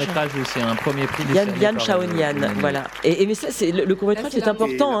les courts-métrages, oui, c'est un premier prix de Yanbian Shaonian, voilà. Mais ça, le court-métrage, c'est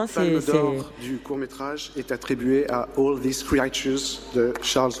important. La Palme d'Or du court-métrage est attribuée à All These Creatures de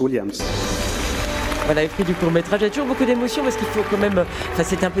Charles Williams. Voilà, le prix du court-métrage. Il y a toujours beaucoup d'émotions parce qu'il faut quand même... Enfin,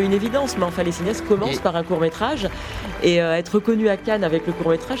 c'est un peu une évidence, mais enfin, les cinéastes commencent par un court-métrage. Et être reconnu à Cannes avec le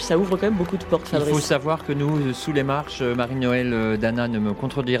court-métrage, ça ouvre quand même beaucoup de portes, Fabrice. Il faut savoir que nous, Sous les Marches, Marie-Noël Dana ne me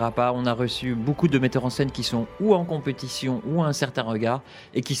contredira pas, on a reçu beaucoup de metteurs en scène qui sont ou en compétition ou à Un certain regard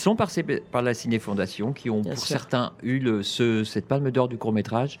et qui sont passés par la Ciné-Fondation, qui ont certains eu cette Palme d'Or du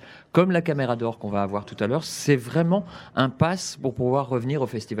court-métrage, comme la Caméra d'Or qu'on va avoir tout à l'heure. C'est vraiment un pass pour pouvoir revenir au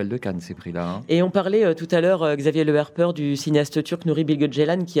Festival de Cannes, ces prix-là. Hein. Et on parlait parlait tout à l'heure, Xavier Le Herper, du cinéaste turc Nuri Bilge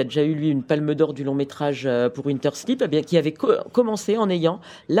Ceylan, qui a déjà eu, lui, une palme d'or du long-métrage pour Winter Sleep, qui avait commencé en ayant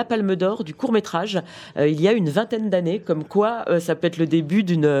la palme d'or du court-métrage il y a une vingtaine d'années, comme quoi ça peut être le début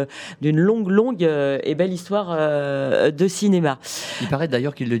d'une longue et belle histoire de cinéma. Il paraît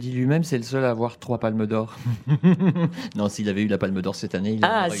d'ailleurs qu'il le dit lui-même, c'est le seul à avoir 3 palmes d'or. Non, s'il avait eu la palme d'or cette année,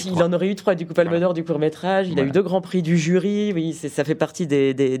 il en aurait eu 3 du coup palme d'or du court-métrage. Il a eu 2 grands prix du jury. Oui, ça fait partie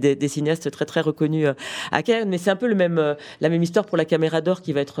des cinéastes très très reconnus à Cannes. Mais c'est un peu la même histoire pour la Caméra d'or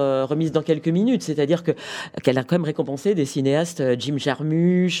qui va être remise dans quelques minutes. C'est-à-dire qu'elle a quand même récompensé des cinéastes, Jim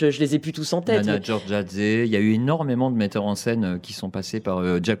Jarmusch, je les ai plus tous en tête. Nana Georgiadze. Il y a eu énormément de metteurs en scène qui sont passés par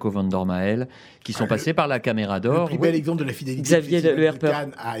Jaco van Dormael, qui sont passés par la Caméra d'or. Le plus bel exemple de la fidélité Xavier Le Herper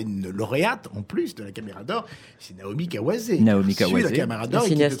Cannes a une lauréate en plus de la Caméra d'or, c'est Naomi Kawase. La Caméra d'or,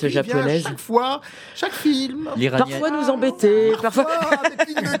 cinéaste japonaise. Chaque film. Parfois nous embêter, parfois des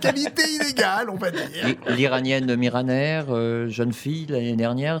films de qualité illégale, on va dire. L'Iranienne Miraner, jeune fille l'année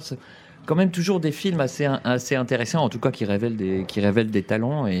dernière. Quand même toujours des films assez intéressants, en tout cas qui révèlent des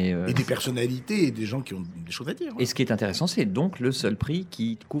talents et des personnalités et des gens qui ont des choses à dire. Et ce qui est intéressant, c'est donc le seul prix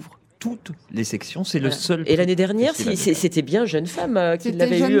qui couvre toutes les sections. C'est le seul. Et l'année dernière, c'était bien Jeune Femme qui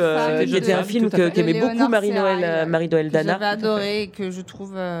l'avait eu. C'était un film qu'aimait beaucoup Marie-Noël Dana. J'avais adoré et que je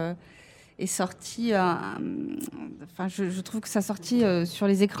trouve est sorti. Je trouve que sa sortie sur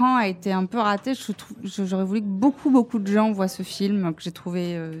les écrans a été un peu ratée. J'aurais voulu que beaucoup de gens voient ce film que j'ai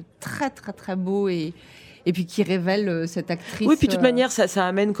trouvé très très très beau et puis qui révèle cette actrice. Oui, puis de toute manière, ça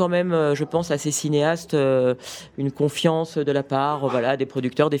amène quand même, je pense, à ces cinéastes une confiance de la part des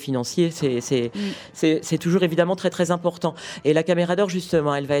producteurs, des financiers. C'est toujours évidemment très très important. Et la Caméra d'or,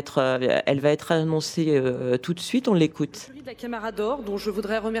 justement, elle va être annoncée tout de suite. On l'écoute. Le jury de la Caméra d'or, dont je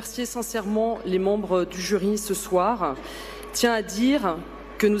voudrais remercier sincèrement les membres du jury ce soir, tient à dire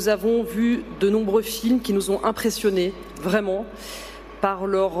que nous avons vu de nombreux films qui nous ont impressionnés, vraiment, par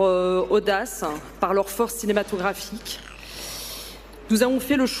leur audace, par leur force cinématographique. Nous avons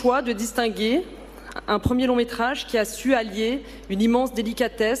fait le choix de distinguer un premier long métrage qui a su allier une immense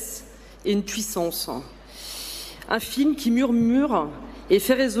délicatesse et une puissance. Un film qui murmure et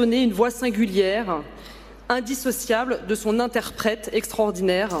fait résonner une voix singulière, indissociable de son interprète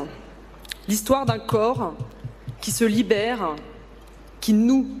extraordinaire. L'histoire d'un corps qui se libère, qui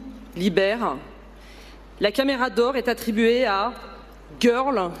nous libère. La Caméra d'or est attribuée à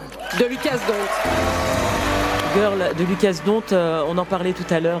Girl de Lucas Dont. Girl de Lucas Dont, on en parlait tout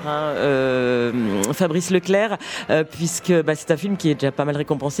à l'heure, Fabrice Leclerc, puisque c'est un film qui est déjà pas mal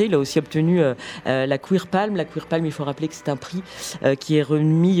récompensé. Il a aussi obtenu la Queer Palm. La Queer Palm, il faut rappeler que c'est un prix qui est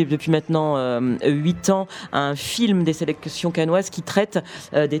remis depuis maintenant 8 ans à un film des sélections cannoises qui traite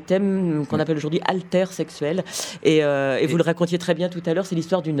des thèmes qu'on appelle aujourd'hui alter-sexuels. Et vous le racontiez très bien tout à l'heure, c'est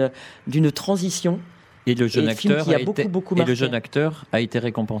l'histoire d'une transition. Et le jeune acteur a été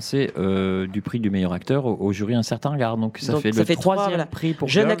récompensé du prix du meilleur acteur au jury Un Certain Regard. Donc ça fait le 3e prix pour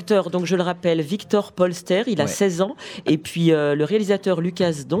jeune Girl. acteur. Donc je le rappelle, Victor Polster, il a 16 ans. Et puis le réalisateur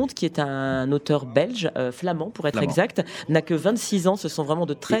Lucas Dont, qui est un auteur belge, flamand pour être exact, n'a que 26 ans. Ce sont vraiment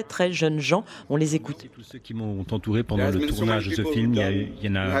de très très jeunes gens. On les écoute. Tous ceux qui m'ont entouré pendant le tournage de ce film, il y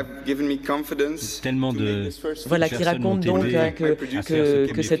en a tellement de... Voilà, qui raconte donc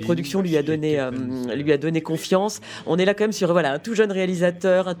que cette production lui a donné confiance. On est là quand même sur un tout jeune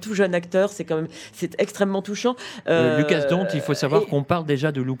réalisateur, un tout jeune acteur. C'est extrêmement touchant. Lucas Dont, il faut savoir qu'on parle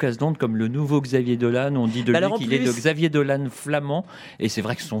déjà de Lucas Dont comme le nouveau Xavier Dolan. On dit de lui qu'il est le Xavier Dolan flamand. Et c'est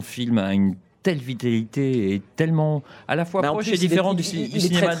vrai que son film a une telle vitalité et tellement à la fois proche et différent du cinéma. Il est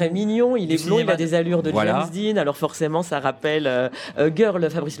très très mignon, il est blond, il a des allures de James Dean, alors forcément ça rappelle Girl,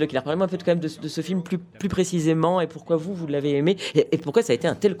 Fabrice Leclerc. Parlez-moi un peu quand même de ce film plus précisément et pourquoi vous l'avez aimé et pourquoi ça a été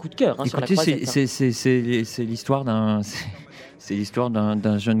un tel coup de cœur sur la croisette. C'est l'histoire d'un... C'est l'histoire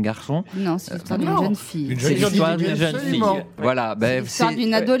d'un jeune garçon. Non, c'est l'histoire d'une jeune fille. C'est l'histoire d'une jeune fille. Voilà. C'est l'histoire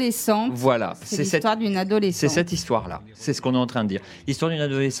d'une adolescente. Voilà. C'est l'histoire d'une adolescente. C'est cette histoire-là. C'est ce qu'on est en train de dire. L'histoire d'une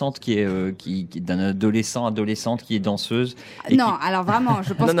adolescente d'un adolescente qui est danseuse. Alors vraiment,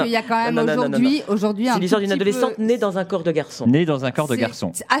 je pense qu'il y a quand même aujourd'hui un. C'est l'histoire d'une adolescente née dans un corps de garçon. Née dans un corps de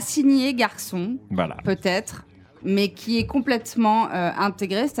garçon. Assignée garçon. Voilà. Peut-être. Mais qui est complètement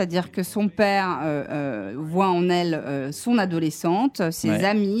intégrée, c'est-à-dire que son père voit en elle son adolescente, ses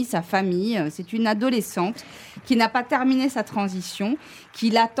amis, sa famille. C'est une adolescente qui n'a pas terminé sa transition, qui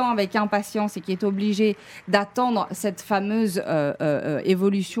l'attend avec impatience et qui est obligée d'attendre cette fameuse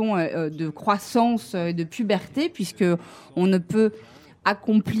évolution de croissance, de puberté, puisque on ne peut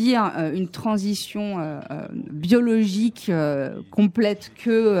accomplir une transition biologique complète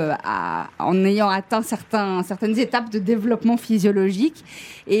en ayant atteint certaines étapes de développement physiologique.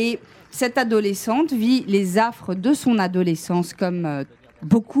 Et cette adolescente vit les affres de son adolescence comme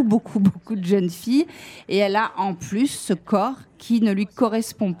beaucoup de jeunes filles, et elle a en plus ce corps qui ne lui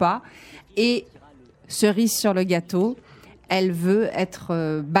correspond pas, et cerise sur le gâteau, elle veut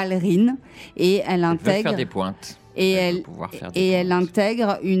être ballerine, et elle intègre... Elle veut faire des pointes. Et elle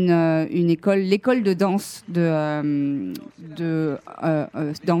intègre une école, l'école de danse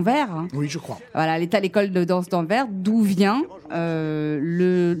d'Anvers. Oui, je crois. Voilà, l'école de danse d'Anvers, d'où vient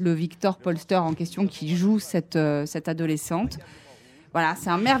le Victor Polster en question qui joue cette adolescente. Voilà, c'est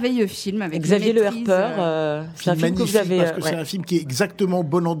un merveilleux film avec Xavier Le Herper. C'est un film que vous avez. Parce que c'est un film qui est exactement au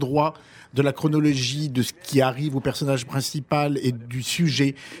bon endroit de la chronologie de ce qui arrive au personnage principal et du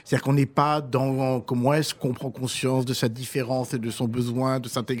sujet. C'est-à-dire qu'on n'est pas dans comment est-ce qu'on prend conscience de sa différence et de son besoin de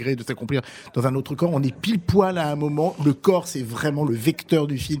s'intégrer, de s'accomplir dans un autre corps. On est pile poil à un moment. Le corps, c'est vraiment le vecteur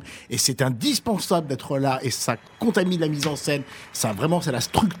du film et c'est indispensable d'être là et ça contamine la mise en scène. Ça vraiment, c'est la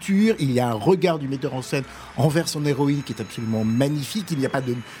structure. Il y a un regard du metteur en scène envers son héroïne qui est absolument magnifique. Il n'y a pas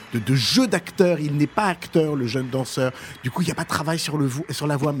de jeu d'acteur. Il n'est pas acteur, le jeune danseur. Du coup, il n'y a pas de travail sur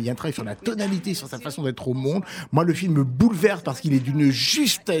la voix, mais il y a un travail sur la tonalité, sur sa façon d'être au monde. Moi, le film me bouleverse parce qu'il est d'une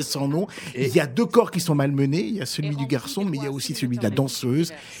justesse sans nom. Il y a deux corps qui sont malmenés. Il y a celui du garçon, mais il y a aussi celui de la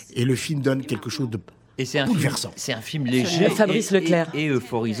danseuse. Et le film donne quelque chose de bouleversant. C'est un film léger Fabrice Leclerc. Et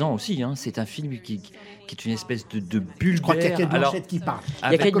euphorisant aussi. Hein. C'est un film qui est une espèce de bulle. Je crois qu'il y a Kate Blanchett qui parle.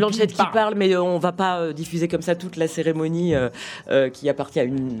 Il y a Kate Blanchett qui parle, mais on ne va pas diffuser comme ça toute la cérémonie qui appartient à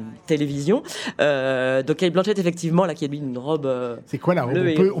une télévision. Donc Kate Blanchett, effectivement, là, qui a mis une robe. C'est quoi la robe?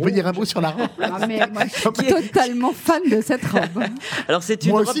 On peut dire un mot sur la robe? Mais moi, je suis totalement fan de cette robe. Alors, c'est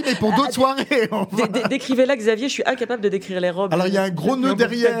une moi robe... aussi, mais pour d'autres soirées. Décrivez-la, Xavier, je suis incapable de décrire les robes. Alors, il y a un gros nœud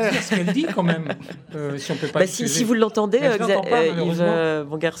derrière. Dire ce qu'elle dit quand même. Si on peut pas. Si vous l'entendez, Yves,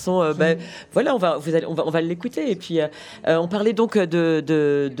 mon garçon, voilà, on va l'écouter. Et puis, on parlait donc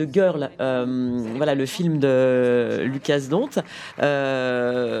de Girl, voilà, le film de Lucas Dont.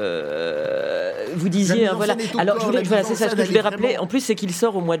 Vous disiez, voilà. Alors, c'est ça ce que je voulais rappeler. En plus, c'est qu'il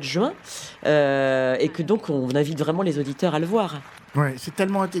sort au mois de juin et que donc on invite vraiment les auditeurs à le voir. Ouais, c'est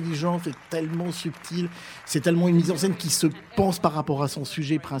tellement intelligent, c'est tellement subtil, c'est tellement une mise en scène qui se pense par rapport à son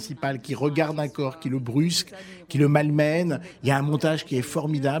sujet principal, qui regarde un corps, qui le brusque, qui le malmène. Il y a un montage qui est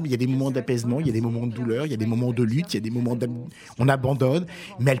formidable, il y a des moments d'apaisement, il y a des moments de douleur, il y a des moments de lutte, il y a des moments on abandonne,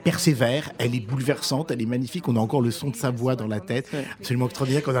 mais elle persévère, elle est bouleversante, elle est magnifique, on a encore le son de sa voix dans la tête, absolument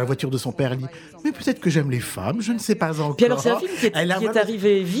extraordinaire. Quand dans la voiture de son père, elle dit « Mais peut-être que j'aime les femmes, je ne sais pas encore ». Puis alors c'est un film qui est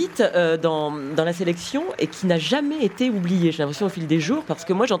arrivé vite dans la sélection et qui n'a jamais été oublié, j'ai l'impression, au fil des jours, parce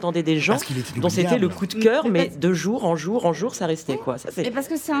que moi j'entendais des gens dont c'était le coup de cœur, mais de jour en jour, ça restait quoi. Et parce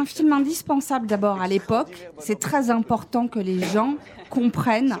que c'est un film indispensable d'abord à l'époque, c'est très important que les gens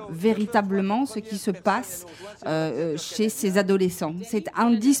comprennent véritablement ce qui se passe chez ces adolescents. C'est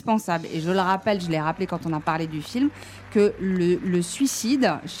indispensable. Et je le rappelle, je l'ai rappelé quand on a parlé du film, que le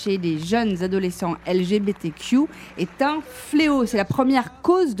suicide chez les jeunes adolescents LGBTQ est un fléau. C'est la première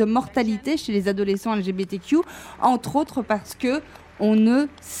cause de mortalité chez les adolescents LGBTQ, entre autres parce que on ne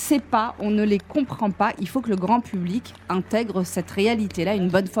sait pas, on ne les comprend pas. Il faut que le grand public intègre cette réalité-là une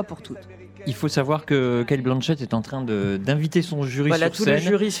bonne fois pour toutes. Il faut savoir que Kate Blanchett est en train d'inviter son jury sur scène. Voilà, tout le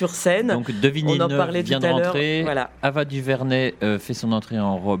jury sur scène. Donc Devine vient de rentrer. Voilà. Ava DuVernay fait son entrée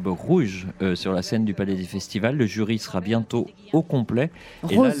en robe rouge sur la scène du Palais des Festivals. Le jury sera bientôt au complet.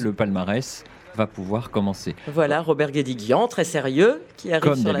 Rose. Et là, le palmarès va pouvoir commencer. Voilà, Robert Guédiguian, très sérieux, qui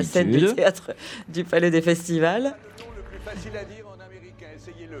arrive sur la scène du théâtre du Palais des Festivals. Facile à dire en américain,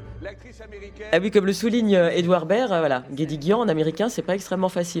 essayez-le. L'actrice américaine. Ah oui, comme le souligne Edouard Baird, voilà, Guédiguian en américain, c'est pas extrêmement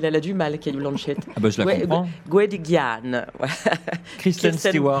facile. Elle a du mal, Kate Blanchett. Ah bah je la comprends. Guédiguian. Kristen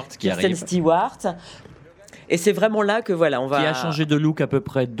Stewart qui arrive. Kristen Stewart. Et c'est vraiment là que voilà, on va... Qui a changé de look à peu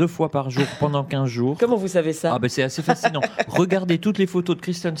près 2 fois par jour pendant 15 jours. Comment vous savez ça? Ah ben c'est assez fascinant. Regardez toutes les photos de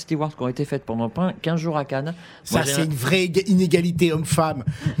Kristen Stewart qui ont été faites pendant 15 jours à Cannes. Ça, c'est une vraie inégalité homme-femme.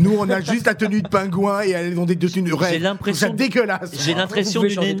 Nous, on a juste la tenue de pingouin et elles ont des tenues rêves. J'ai l'impression... C'est dégueulasse. J'ai l'impression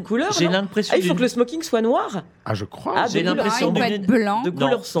d'une couleur. J'ai l'impression. Il faut que le smoking soit noir. Ah, je crois. Ah, j'ai l'impression d'une blanc. De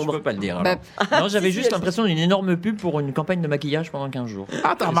couleur sombre. Je peux pas le dire. Alors. Non, j'avais juste l'impression d'une énorme pub pour une campagne de maquillage pendant 15 jours.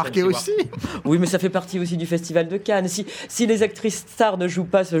 Ah, t'as remarqué aussi? Oui, mais ça fait partie aussi du Festival de Cannes. Si les actrices stars ne jouent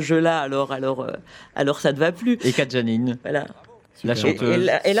pas ce jeu-là, alors ça ne va plus. Et Kat Janine. Voilà. La chanteuse.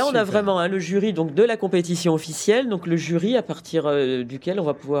 Et là, on a vraiment le jury donc, de la compétition officielle, donc le jury à partir duquel on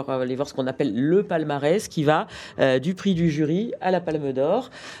va pouvoir aller voir ce qu'on appelle le palmarès, qui va du prix du jury à la Palme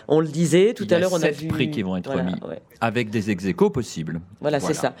d'Or. On le disait tout à l'heure, on a vu... 7 prix qui vont être remis, avec des ex-aequo possibles. Voilà,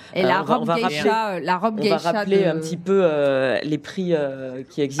 c'est ça. Et la robe geisha, on va rappeler un petit peu les prix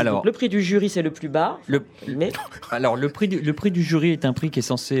qui existent. Alors, donc, le prix du jury, c'est le plus bas. Alors, le prix du jury est un prix qui est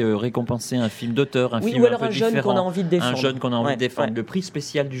censé récompenser un film d'auteur, un film ou alors un peu un jeune différent, qu'on a envie de défendre. Un jeune qu'on a envie de défendre. Le prix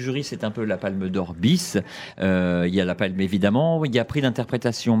spécial du jury, c'est un peu la Palme d'Or bis. Il y a la Palme, évidemment. Il y a prix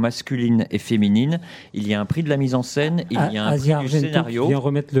d'interprétation masculine et féminine. Il y a un prix de la mise en scène. Il y a un prix du scénario. Qui vient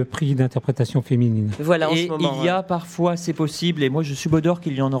remettre le prix d'interprétation féminine. Voilà, en et ce moment, il y a parfois, c'est possible, et moi je suis d'or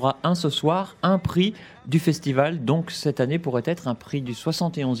qu'il y en aura un ce soir, un prix du festival. Donc cette année pourrait être un prix du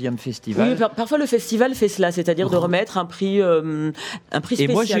 71e festival. Oui, parfois le festival fait cela, c'est-à-dire de remettre un prix spécial.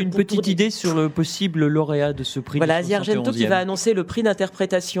 Et moi j'ai une petite idée sur le possible lauréat de ce prix. Voilà, Asia Argento qui va annoncer le prix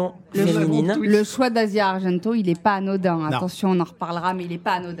d'interprétation féminine. Le choix d'Asia Argento, il n'est pas anodin. Attention, on en reparlera, mais il n'est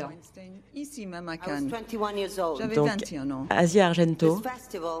pas anodin. Ici même à Cannes. J'avais Donc, 21 ans. Asia Argento.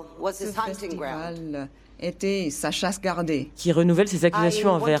 Ce festival était sa chasse gardée. Qui renouvelle ses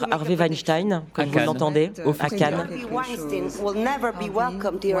accusations envers Harvey Weinstein, comme vous l'entendez, à Cannes. Weinstein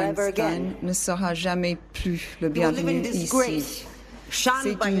ne sera jamais plus le bienvenu ici.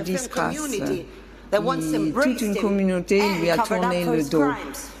 C'est une disgrâce. Toute une communauté lui a tourné le dos.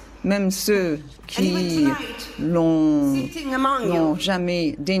 Même ceux qui n'ont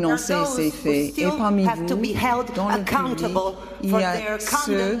jamais dénoncé ces faits. Et parmi vous, dans le public, il y a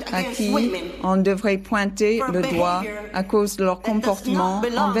ceux à qui on devrait pointer le doigt à cause de leur comportement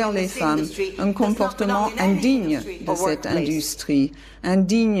envers les femmes. Un comportement indigne de cette industrie,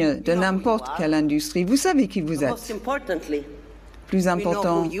 indigne de n'importe quelle industrie. Vous savez qui vous êtes. Plus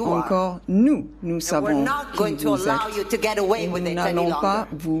important encore, nous savons qui vous êtes. Et nous n'allons pas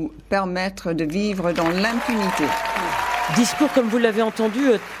vous permettre de vivre dans l'impunité. Discours, comme vous l'avez entendu,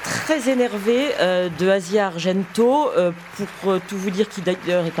 très énervé de Asia Argento, pour tout vous dire, qui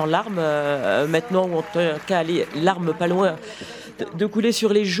d'ailleurs est en larmes maintenant, ou en tout cas larmes pas loin de couler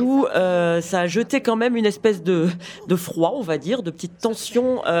sur les joues. Ça a jeté quand même une espèce de froid, on va dire, de petite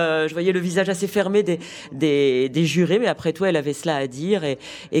tension. Je voyais le visage assez fermé des jurés, mais après tout, elle avait cela à dire.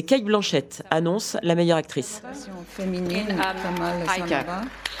 Et Cate Blanchett annonce la meilleure actrice. Féminine,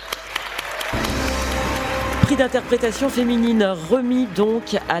 Prix d'interprétation féminine remis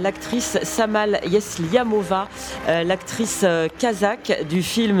donc à l'actrice Samal Yesliamova, l'actrice kazakh du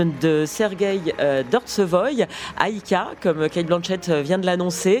film de Sergei Dortsevoy, Aïka, comme Cate Blanchett vient de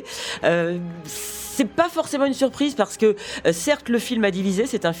l'annoncer. C'est pas forcément une surprise parce que certes le film a divisé,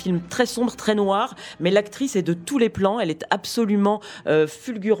 c'est un film très sombre, très noir, mais l'actrice est de tous les plans, elle est absolument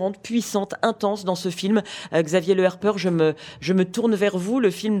fulgurante, puissante, intense dans ce film. Xavier Le Harper, je me tourne vers vous,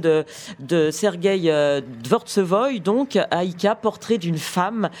 le film de Sergei Dvortsevoy, donc Aïka, portrait d'une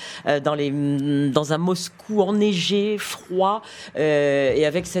femme dans un Moscou enneigé, froid, et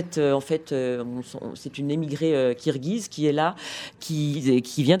avec cette c'est une émigrée kirghize qui est là, qui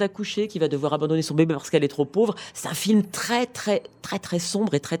vient d'accoucher, qui va devoir abandonner son bébé parce qu'elle est trop pauvre. C'est un film très, très, très, très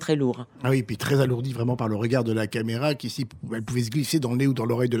sombre et très, très lourd. Ah oui, puis très alourdi vraiment par le regard de la caméra, qui si elle pouvait se glisser dans le nez ou dans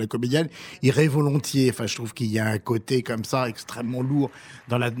l'oreille de la comédienne, irait volontiers. Enfin, je trouve qu'il y a un côté comme ça extrêmement lourd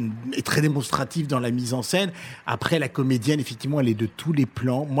et très démonstratif dans la mise en scène. Après, la comédienne, effectivement, elle est de tous les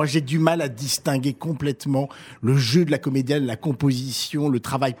plans. Moi, j'ai du mal à distinguer complètement le jeu de la comédienne, la composition, le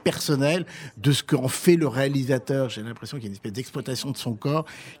travail personnel de ce qu'en fait le réalisateur. J'ai l'impression qu'il y a une espèce d'exploitation de son corps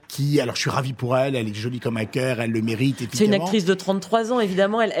alors je suis ravi pour elle est jolie comme un cœur, elle le mérite, évidemment. C'est une actrice de 33 ans,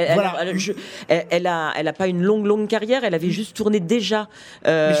 évidemment. Elle a pas une longue carrière, elle avait juste tourné déjà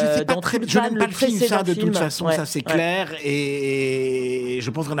mais je sais pas dans je n'aime pas le film, ça, de toute façon, ça c'est clair. Et je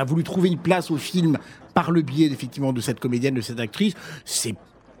pense qu'on a voulu trouver une place au film par le biais, effectivement, de cette comédienne, de cette actrice. C'est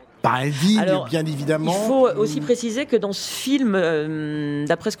pas indigne, bien évidemment. Il faut aussi préciser que dans ce film,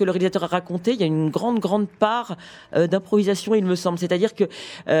 d'après ce que le réalisateur a raconté, il y a une grande part d'improvisation, il me semble. C'est-à-dire que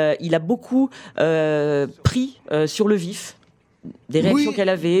il a beaucoup pris sur le vif des réactions qu'elle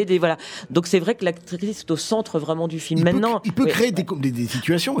avait, voilà. Donc c'est vrai que l'actrice est au centre vraiment du film. Il peut créer des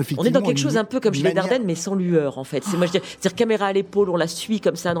situations, effectivement. On est dans quelque chose un peu comme chez les Dardenne, mais sans lueur, en fait. C'est-à-dire caméra à l'épaule, on la suit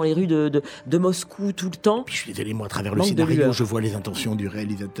comme ça dans les rues de Moscou tout le temps. Puis je suis désolé, moi, à travers le scénario, je vois les intentions du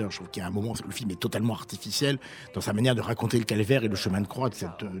réalisateur. Je trouve qu'il y a un moment, le film est totalement artificiel dans sa manière de raconter le calvaire et le chemin de croix de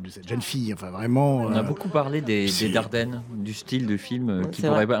cette jeune fille. Enfin, vraiment. On a beaucoup parlé des Dardennes, du style de film qui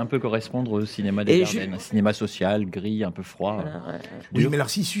pourrait un peu correspondre au cinéma des Dardennes. Un cinéma social, gris, un peu froid. Voilà. Oui, mais alors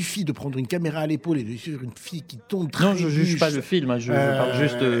s'il suffit de prendre une caméra à l'épaule et de suivre une fille qui tombe très... Non, je juge pas le film, je parle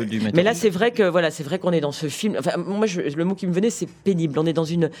juste du méthode. Mais là, c'est vrai qu'on est dans ce film. Enfin, moi, le mot qui me venait, c'est pénible. On est dans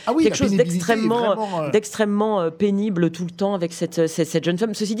quelque chose d'extrêmement pénible tout le temps avec cette jeune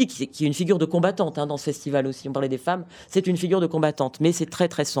femme. Ceci dit, qui est une figure de combattante dans ce festival aussi. On parlait des femmes, c'est une figure de combattante, mais c'est très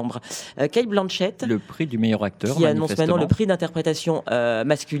très sombre. Cate Blanchett, le prix du meilleur acteur, qui annonce maintenant le prix d'interprétation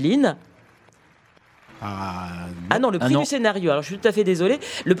masculine. Le prix du scénario. Alors, je suis tout à fait désolée.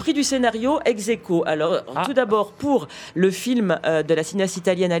 Le prix du scénario ex aequo. Alors, tout d'abord, pour le film de la cinéaste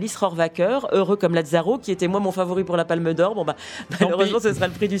italienne Alice Rohrwacher, Heureux comme Lazzaro, qui était, moi, mon favori pour la Palme d'Or. Bon, malheureusement, ce sera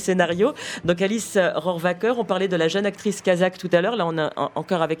le prix du scénario. Donc, Alice Rohrwacher, on parlait de la jeune actrice kazakh tout à l'heure. Là, on a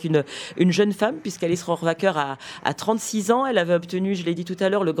encore avec une jeune femme, puisqu'Alice Rohrwacher a 36 ans. Elle avait obtenu, je l'ai dit tout à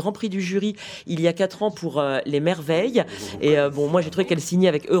l'heure, le grand prix du jury il y a 4 ans pour Les Merveilles. Et moi, j'ai trouvé qu'elle signait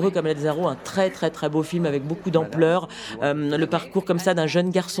avec Heureux comme Lazzaro un très, très, très beau film avec beaucoup d'ampleur, le parcours comme ça d'un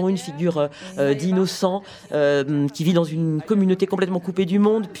jeune garçon, une figure d'innocent qui vit dans une communauté complètement coupée du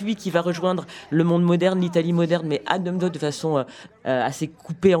monde, puis qui va rejoindre le monde moderne, l'Italie moderne, mais à de façon assez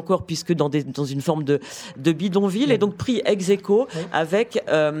coupée encore, puisque dans une forme de bidonville, et donc prix ex aequo avec,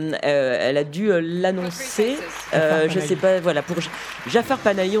 elle a dû l'annoncer, je sais pas, voilà, pour Jafar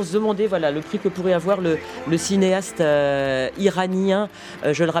Panahi. On se demandait le prix que pourrait avoir le cinéaste iranien,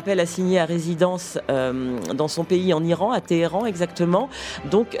 je le rappelle, a signé à résidence dans son pays, en Iran, à Téhéran exactement.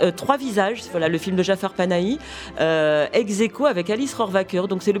 Donc 3 visages, voilà le film de Jafar Panahi, ex aequo avec Alice Rohrwacher.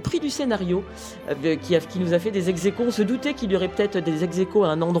 Donc c'est le prix du scénario qui nous a fait des ex aequo. On se doutait qu'il y aurait peut-être des ex aequo à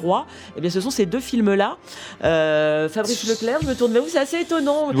un endroit. Et bien ce sont ces 2 films-là. Fabrice Leclerc, je me tourne vers vous, c'est assez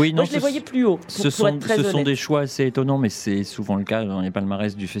étonnant. Oui, moi je les voyais plus haut. Ce sont des choix assez étonnants, mais c'est souvent le cas dans les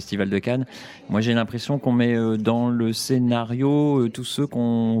palmarès du Festival de Cannes. Moi j'ai l'impression qu'on met dans le scénario tous ceux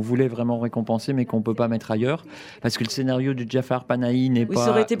qu'on voulait vraiment récompenser, mais qu'on peut pas mettre ailleurs, parce que le scénario de Jafar Panahi n'est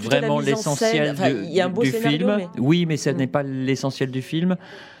pas vraiment l'essentiel du film. Oui, mais ça n'est pas l'essentiel du film.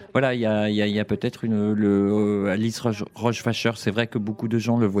 Voilà, il y a peut-être Alice Rohrwacher. C'est vrai que beaucoup de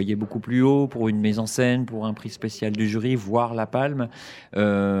gens le voyaient beaucoup plus haut pour une mise en scène, pour un prix spécial du jury, voire la Palme.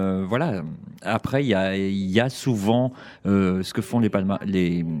 Voilà. Après, il y a souvent ce que font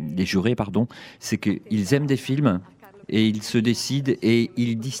les jurés, c'est qu'ils aiment des films. Et ils se décident et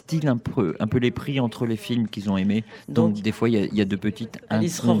ils distillent un peu les prix entre les films qu'ils ont aimés. Donc des fois, il y a de petites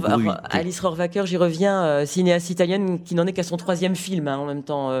incongruités. Alice Rohrwacher, j'y reviens, cinéaste italienne qui n'en est qu'à son 3e film. En même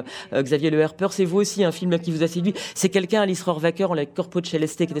temps, Xavier Le Herper, c'est vous aussi un film qui vous a séduit. C'est quelqu'un, Alice Rohrwacher, on l'a Corpo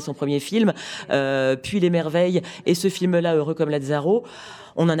Celeste, qui était son premier film, puis Les Merveilles, et ce film-là, Heureux comme Lazzaro.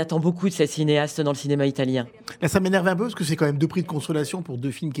 On en attend beaucoup de ces cinéastes dans le cinéma italien. Là, ça m'énerve un peu parce que c'est quand même 2 prix de consolation pour 2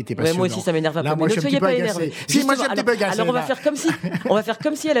 films qui étaient passionnants. Moi aussi, ça m'énerve un peu. Moi, mais ne soyez pas énervés. Moi, j'ai un petit peu agacé. Alors, on va faire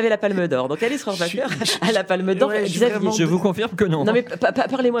comme si elle avait la Palme d'Or. Donc, Alice Rohrwacher a la Palme d'Or. Je vous confirme que non. Non, mais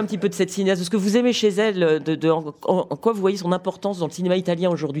parlez-moi un petit peu de cette cinéaste, de ce que vous aimez chez elle, en quoi vous voyez son importance dans le cinéma italien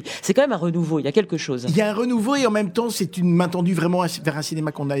aujourd'hui. C'est quand même un renouveau. Il y a quelque chose. Il y a un renouveau et en même temps, c'est une main tendue vraiment vers un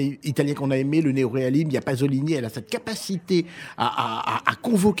cinéma italien qu'on a aimé, le néoréalisme. Il y a Pasolini, elle a cette capacité à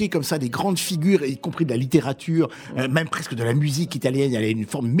convoquer comme ça des grandes figures, y compris de la littérature, même presque de la musique italienne. Elle a une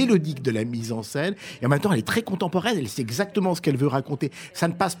forme mélodique de la mise en scène. Et en même temps, elle est très contemporaine. Elle sait exactement ce qu'elle veut raconter. Ça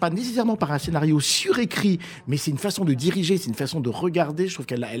ne passe pas nécessairement par un scénario surécrit, mais c'est une façon de diriger, c'est une façon de regarder. Je trouve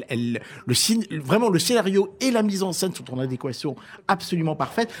vraiment le scénario et la mise en scène sont en adéquation absolument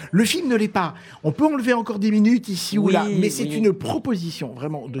parfaite. Le film ne l'est pas. On peut enlever encore 10 minutes ici ou là, mais c'est une proposition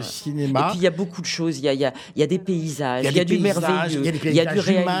vraiment de cinéma. Et puis il y a beaucoup de choses. Il y a des paysages, il y a du merveilleux, il y a du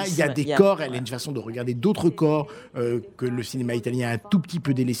réalisme, il y a des corps. Elle a une façon de regarder d'autres corps que le cinéma italien a un tout petit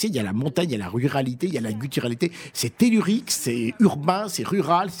peu délaissé. Il y a la montagne, il y a la ruralité, il y a la gutturalité. C'est tellurique, c'est urbain, c'est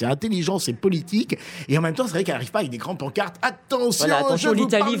rural, c'est intelligent, c'est politique. Et en même temps, c'est vrai qu'elle n'arrive pas avec des grandes pancartes. Attention,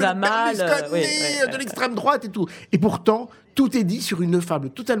 l'Italie va mal. De l'extrême droite et tout. Et pourtant, tout est dit sur une fable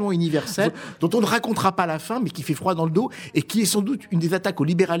totalement universelle, dont on ne racontera pas la fin, mais qui fait froid dans le dos, et qui est sans doute une des attaques au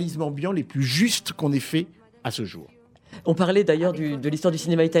libéralisme ambiant les plus justes qu'on ait fait à ce jour. On parlait d'ailleurs de l'histoire du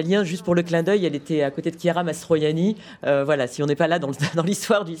cinéma italien, juste pour le clin d'œil, elle était à côté de Chiara Mastroianni. Voilà, si on n'est pas là dans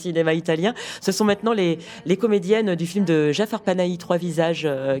l'histoire du cinéma italien, ce sont maintenant les comédiennes du film de Jafar Panahi, 3 visages,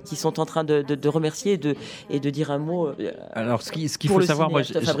 qui sont en train de remercier et de dire un mot. Alors, ce qu'il faut savoir, moi,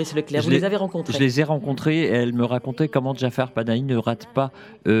 Fabrice Leclerc, vous les avez rencontrés. Je les ai rencontrés et elle me racontait comment Jafar Panahi ne rate pas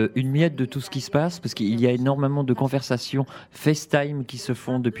une miette de tout ce qui se passe, parce qu'il y a énormément de conversations FaceTime qui se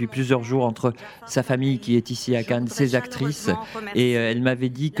font depuis plusieurs jours entre sa famille qui est ici à Cannes, ses actrices et elle m'avait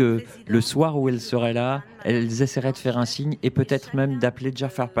dit que le soir où elle serait là, elles essaieraient de faire un signe et peut-être même d'appeler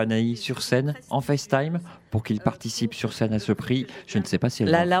Jafar Panahi sur scène en FaceTime pour qu'il participe sur scène à ce prix. Je ne sais pas si elle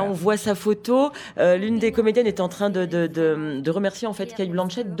Là, on voit sa photo. L'une des comédiennes est en train de remercier en fait Cate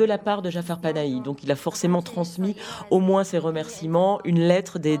Blanchett de la part de Jafar Panahi. Donc, il a forcément transmis au moins ses remerciements, une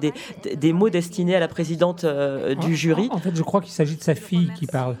lettre, des mots destinés à la présidente du jury. En fait, je crois qu'il s'agit de sa fille qui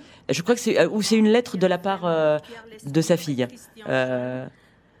parle. Je crois que c'est une lettre de la part de sa fille.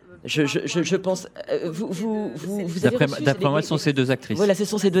 Je pense. Vous d'après moi, ce sont ces deux actrices. Voilà, ce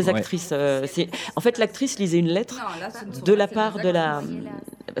sont ces deux actrices. En fait, l'actrice lisait une lettre de la part de la.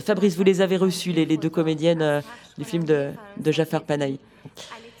 Fabrice, vous les avez reçues, les deux comédiennes du film de Jafar Panahi.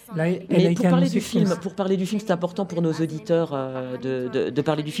 Mais pour parler du film, c'est important pour nos auditeurs de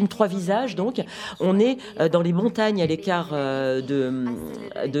parler du film. 3 visages, donc. On est dans les montagnes à l'écart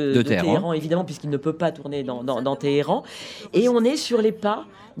de Téhéran, évidemment, puisqu'il ne peut pas tourner dans Téhéran. Et on est sur les pas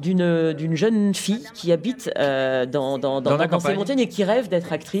d'une jeune fille qui habite dans ces montagnes et qui rêve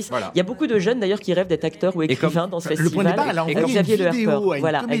d'être actrice. Voilà. Il y a beaucoup de jeunes d'ailleurs qui rêvent d'être acteurs ou écrivains dans ce festival. Le point de départ, elle a envoyé une vidéo à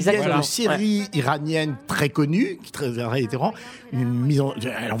une comédienne de série Ouais. iranienne très connue, qui travaille à Téhéran.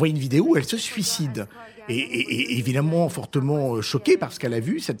 Elle envoie une vidéo où elle se suicide. Et évidemment fortement choquée parce qu'elle a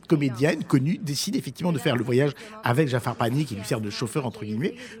vu cette comédienne connue décider effectivement de faire le voyage avec Jafar Panahi qui lui sert de chauffeur entre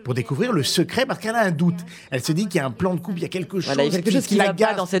guillemets pour découvrir le secret parce qu'elle a un doute. Elle se dit qu'il y a un plan de couple, il y a quelque chose, qui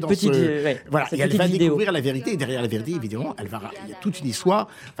l'agace dans cette petite voilà, et elle va découvrir la vérité et derrière la vérité évidemment il y a toute une histoire,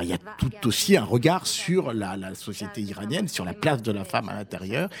 il y a tout aussi un regard sur la société iranienne, sur la place de la femme à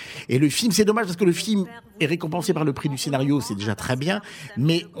l'intérieur. Et le film, c'est dommage parce que le film est récompensé par le prix du scénario, c'est déjà très bien,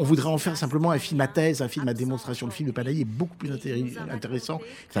 mais on voudrait en faire simplement un film à thèse, un film à démonstration. Le film de Panahi est beaucoup plus intéressant.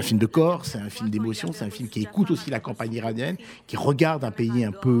 C'est un film de corps, c'est un film d'émotion, c'est un film qui écoute aussi la campagne iranienne, qui regarde un pays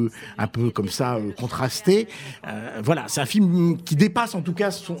un peu comme ça contrasté. Voilà, c'est un film qui dépasse en tout cas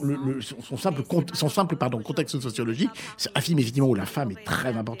son simple contexte sociologique. C'est un film évidemment où la femme est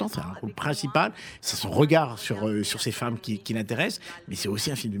très importante, c'est un rôle principal, c'est son regard sur ces femmes qui l'intéresse, mais c'est aussi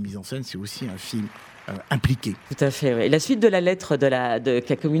un film de mise en scène, c'est aussi un film impliqué. Tout à fait. Ouais. Et la suite de la lettre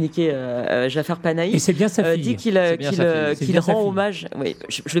qu'a communiqué Jafar Panahi dit qu'il rend hommage. Oui,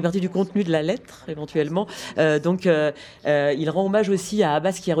 je vais partir du contenu de la lettre éventuellement. Il rend hommage aussi à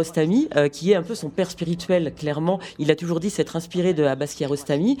Abbas Kiarostami, qui est un peu son père spirituel. Clairement, il a toujours dit s'être inspiré de Abbas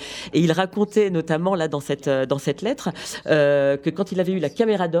Kiarostami, et il racontait notamment là dans cette lettre que quand il avait eu la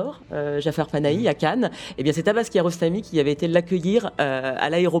caméra d'or, Jafar Panahi à Cannes, eh bien c'est Abbas Kiarostami qui avait été l'accueillir à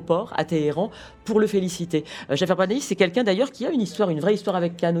l'aéroport à Téhéran pour le féliciter. Jafar Panahi, c'est quelqu'un d'ailleurs qui a une vraie histoire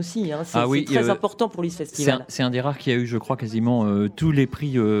avec Cannes aussi. Hein. C'est très important pour lui ce festival. C'est un des rares qui a eu, je crois, quasiment tous les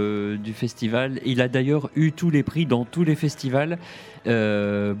prix du festival. Il a d'ailleurs eu tous les prix dans tous les festivals.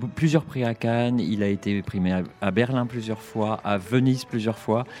 Plusieurs prix à Cannes. Il a été primé à Berlin plusieurs fois, à Venise plusieurs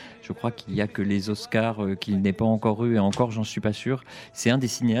fois. Je crois qu'il n'y a que les Oscars qu'il n'ait pas encore eu, et encore, j'en suis pas sûr. C'est un des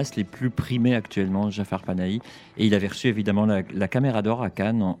cinéastes les plus primés actuellement, Jafar Panahi. Et il avait reçu évidemment la Caméra d'Or à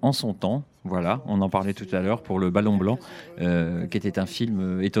Cannes en son temps. Voilà, on en parlait tout à l'heure pour Le Ballon Blanc, qui était un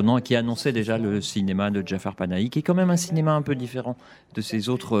film étonnant et qui annonçait déjà le cinéma de Jafar Panahi, qui est quand même un cinéma un peu différent de ses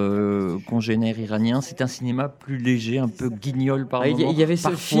autres congénères iraniens. C'est un cinéma plus léger, un peu guignol par moments. Il y avait ce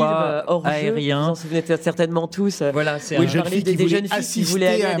film hors aérien. Vous vous en souvenez certainement tous. Voilà, c'est des jeunes filles qui voulaient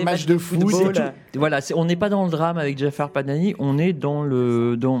aller à des matchs de football. Voilà, on n'est pas dans le drame avec Jafar Panahi, on est dans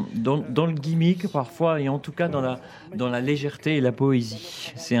le gimmick parfois, et en tout cas dans la légèreté et la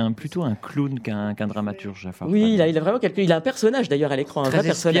poésie. C'est plutôt un clown qu'un dramaturge, Jafar. Oui, il a vraiment il a un personnage d'ailleurs à l'écran, un vrai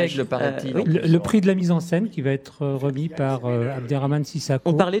personnage. Le prix de la mise en scène qui va être remis par Abderrahmane Sissako.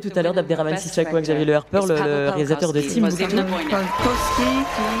 On parlait tout à l'heure d'Abderrahmane Sissako avec Xavier Le Harper, le réalisateur de Timbuktu. Polkowski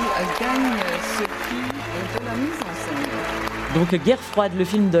qui gagne ce prix de la mise en scène. Donc Guerre froide, le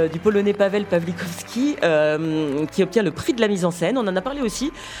film du Polonais Paweł Pawlikowski, qui obtient le prix de la mise en scène. On en a parlé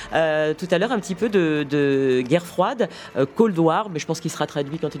aussi tout à l'heure un petit peu de Guerre froide, Cold War, mais je pense qu'il sera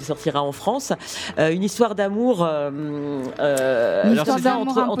traduit quand il sortira en France. Une histoire d'amour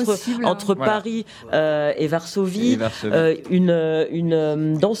entre Paris et Varsovie.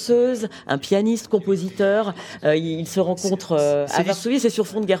 Une danseuse, un pianiste, compositeur. Ils se rencontrent à Varsovie, c'est sur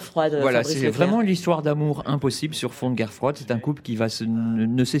fond de guerre froide. Voilà, c'est vraiment l'histoire d'amour impossible sur fond de guerre froide. C'est un couple qui va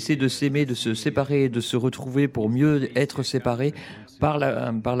ne cesser de s'aimer, de se séparer, de se retrouver pour mieux être séparés par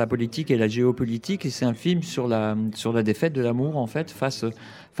la politique et la géopolitique. Et c'est un film sur la défaite de l'amour, en fait, face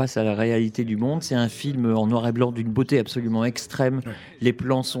à la réalité du monde. C'est un film en noir et blanc d'une beauté absolument extrême. Ouais. Les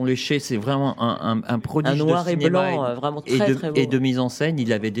plans sont léchés. C'est vraiment un prodige de noir cinéma et blanc, vraiment très, très beau. Et de mise en scène.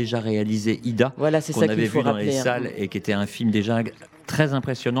 Il avait déjà réalisé Ida, voilà, c'est qu'on ça avait vu dans les rappeler, salles, et qui était un film déjà très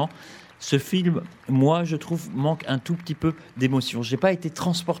impressionnant. Ce film, moi, je trouve, manque un tout petit peu d'émotion. Je n'ai pas été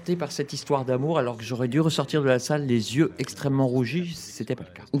transporté par cette histoire d'amour, alors que j'aurais dû ressortir de la salle les yeux extrêmement rougis. C'était pas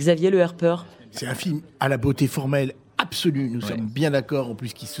le cas. Xavier Le Herper. C'est un film à la beauté formelle absolue, nous sommes bien d'accord, en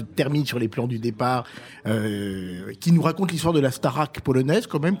plus qui se termine sur les plans du départ, qui nous raconte l'histoire de la Starac polonaise,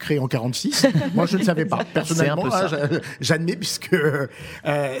 quand même, créée en 1946. Moi, je ne savais pas, personnellement, j'admets, puisque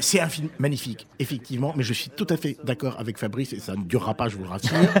c'est un film magnifique, effectivement, mais je suis tout à fait d'accord avec Fabrice, et ça ne durera pas, je vous le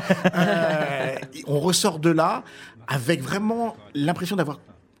rassure. On ressort de là avec vraiment l'impression d'avoir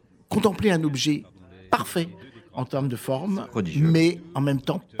contemplé un objet parfait en termes de forme, mais en même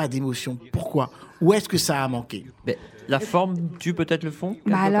temps, pas d'émotion. Pourquoi ? Où est-ce que ça a manqué ? La forme tue peut-être le fond ?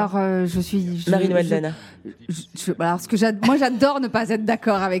 Alors, Marie-Noël Dana. Moi, j'adore ne pas être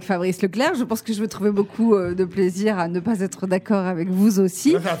d'accord avec Fabrice Leclerc. Je pense que je vais trouver beaucoup de plaisir à ne pas être d'accord avec vous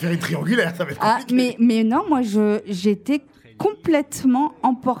aussi. Ça va faire une triangulaire, ça va être compliqué. Mais non, moi, j'étais complètement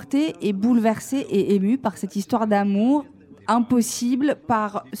emportée et bouleversée et émue par cette histoire d'amour impossible,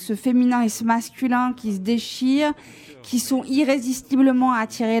 par ce féminin et ce masculin qui se déchirent, qui sont irrésistiblement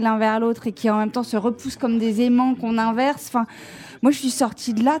attirés l'un vers l'autre et qui en même temps se repoussent comme des aimants qu'on inverse. Enfin, moi, je suis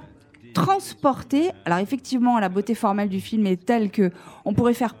sortie de là transportée. Alors effectivement, la beauté formelle du film est telle que on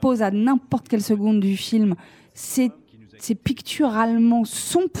pourrait faire pause à n'importe quelle seconde du film. C'est picturalement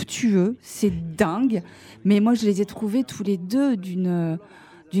somptueux, c'est dingue. Mais moi, je les ai trouvés tous les deux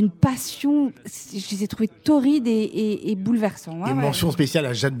d'une passion, je les ai trouvés torrides et bouleversants. Et mention spéciale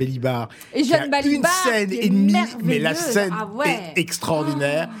à Jeanne Balibar. Et Jeanne Balibar, une scène et demie, mais la scène est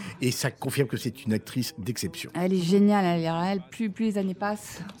extraordinaire. Et ça confirme que c'est une actrice d'exception. Elle est géniale, plus les années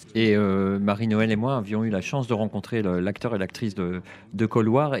passent. Et Marie-Noël et moi avions eu la chance de rencontrer l'acteur et l'actrice de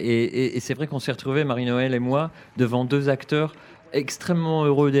Couloir. Et c'est vrai qu'on s'est retrouvés, Marie-Noël et moi, devant deux acteurs extrêmement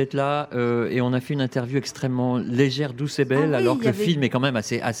heureux d'être là, et on a fait une interview extrêmement légère, douce et belle, alors que le film est quand même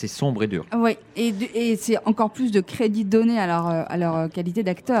assez sombre et dur. Oui, et c'est encore plus de crédit donné à leur qualité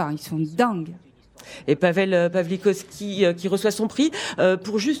d'acteur. Ils sont dingues. Et Pavel Pawlikowski qui reçoit son prix.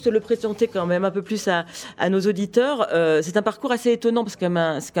 Pour juste le présenter quand même un peu plus à nos auditeurs, c'est un parcours assez étonnant parce que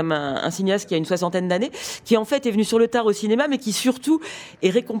c'est comme un cinéaste qui a une 60aine d'années, qui en fait est venu sur le tard au cinéma, mais qui surtout est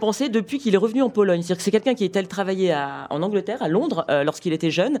récompensé depuis qu'il est revenu en Pologne. C'est-à-dire que c'est quelqu'un qui est allé travailler en Angleterre, à Londres, lorsqu'il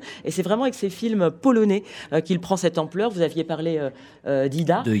était jeune, et c'est vraiment avec ses films polonais qu'il prend cette ampleur. Vous aviez parlé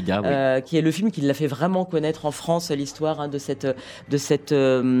d'Ida, qui est le film qui l'a fait vraiment connaître en France, l'histoire de cette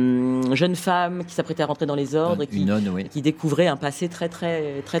jeune femme qui s'apprêtait à rentrer dans les ordres et qui découvrait un passé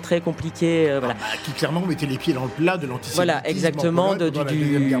très compliqué. Voilà. Qui clairement mettait les pieds dans le plat de l'antisémitisme. Voilà, exactement. De la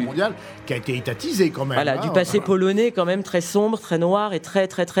Deuxième Guerre mondiale, qui a été étatisé quand même. Voilà, du passé polonais quand même très sombre, très noir et très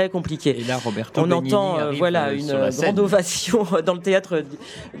compliqué. Et là, Roberto on Benigni entend une grande ovation dans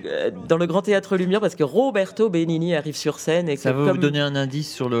le Grand Théâtre Lumière, parce que Roberto Benigni arrive sur scène. Et ça va vous donner un indice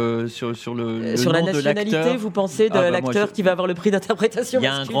sur le sur nom la nationalité, vous pensez, de l'acteur qui va avoir le prix d'interprétation. Il y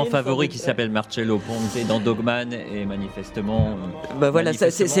a un grand favori qui s'appelle Marcello Ponte dans Dogman, et manifestement.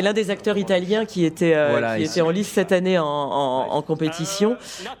 C'est l'un des acteurs italiens qui était en lice cette année en compétition.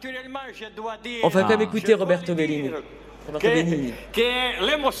 On va quand même écouter Roberto Benigni.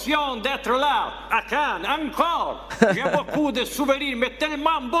 L'émotion d'être là à Cannes encore. J'ai beaucoup de souvenirs, mais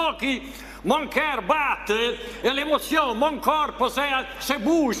tellement beaux que mon cœur bat et l'émotion, mon corps se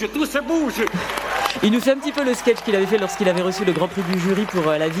bouge, tout se bouge. Il nous fait un petit peu le sketch qu'il avait fait lorsqu'il avait reçu le Grand Prix du jury pour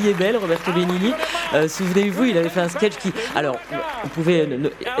La vie est belle, Roberto Benigni. Souvenez-vous, il avait fait un sketch qui... Alors, vous pouvez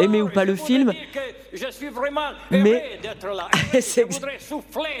aimer ou pas le film, je suis vraiment heureux d'être là. Je voudrais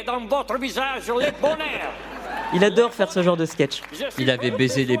souffler dans votre visage le bonheur. Il adore faire ce genre de sketch. Il avait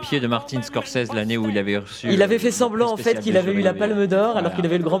baisé les pieds de Martin Scorsese l'année où il avait reçu... Il avait fait semblant en fait qu'il avait eu la Palme d'Or alors qu'il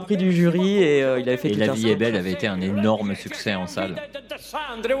avait eu le Grand Prix du jury, et il avait fait tout un sketch. La vie est belle avait été un énorme succès en salle.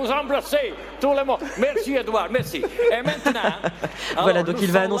 Vous embrasser tout le monde. Merci Edouard, merci. Et maintenant... Voilà, donc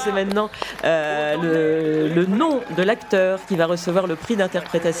il va annoncer maintenant le nom de l'acteur qui va recevoir le prix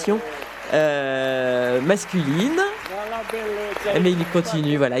d'interprétation masculine. Mais il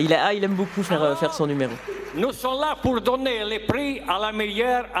continue, voilà. Il aime beaucoup faire son numéro. Nous sommes là pour donner le prix à la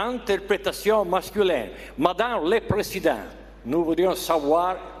meilleure interprétation masculine. Madame le Président, nous voudrions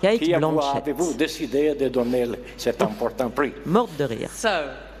savoir qui avez-vous décidé de donner cet important prix. Morte de rire.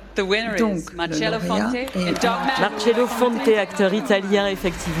 The winner is Marcello Fonte et Dogman. Marcello Fonte, acteur italien,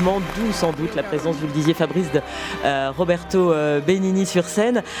 effectivement, d'où sans doute la présence, vous le disiez Fabrice, de Roberto Benigni sur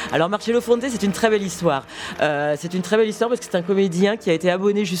scène. Alors Marcello Fonte, c'est une très belle histoire. C'est une très belle histoire parce que c'est un comédien qui a été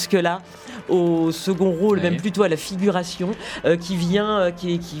abonné jusque-là au second rôle, même plutôt à la figuration, qui vient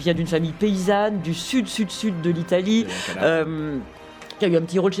d'une famille paysanne du sud de l'Italie. qui a eu un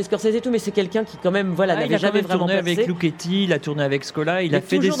petit rôle chez Scorsese et tout, mais c'est quelqu'un qui quand même n'avait jamais vraiment tourné avec Lucchetti, il a tourné avec Scola, il a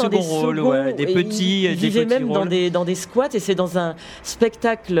fait des seconds rôles, des petits. Il vivait même dans des squats, et c'est dans un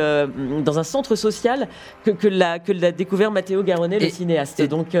spectacle, dans un centre social que l'a découvert Matteo Garrone, le cinéaste.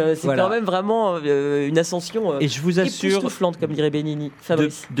 Donc c'est quand même vraiment une ascension époustouflante, comme dirait Benigni.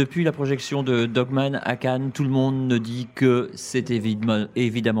 Fabrice. Depuis la projection de Dogman à Cannes, tout le monde ne dit que c'est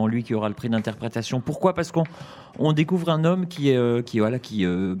évidemment lui qui aura le prix d'interprétation. Pourquoi ? Parce qu'on découvre un homme qui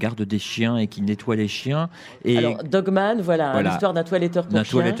garde des chiens et qui nettoie les chiens. Et alors, Dogman, l'histoire d'un toiletteur pour chiens. D'un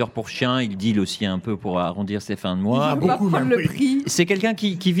toiletteur pour chiens, il deal aussi un peu pour arrondir ses fins de mois. Il va prendre le prix. C'est quelqu'un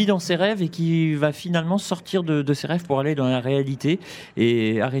qui vit dans ses rêves et qui va finalement sortir de ses rêves pour aller dans la réalité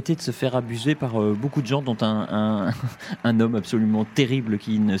et arrêter de se faire abuser par beaucoup de gens, dont un homme absolument terrible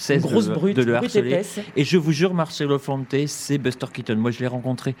qui ne cesse de le harceler. Et je vous jure, Marcello Fonte, c'est Buster Keaton. Moi, je l'ai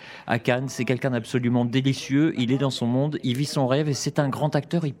rencontré à Cannes. C'est quelqu'un d'absolument délicieux. Il est dans son monde, il vit son rêve et c'est un grand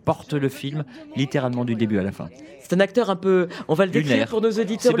acteur. Il porte le film littéralement du début à la fin. C'est un acteur un peu, on va le décrire pour nos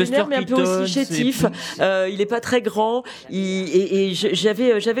auditeurs, lunaire, mais un peu aussi chétif. Il n'est pas très grand.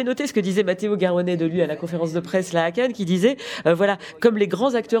 J'avais noté ce que disait Matteo Garrone de lui à la conférence de presse là à Cannes, qui disait, comme les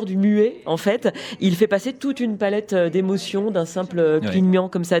grands acteurs du muet, en fait, il fait passer toute une palette d'émotions d'un simple clignement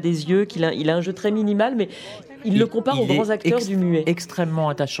comme ça des yeux. Il a un jeu très minimal, mais il le compare aux grands acteurs du muet. Extrêmement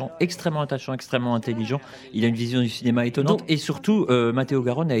attachant, extrêmement intelligent. Il a une vision du cinéma étonnante. Et surtout, Matteo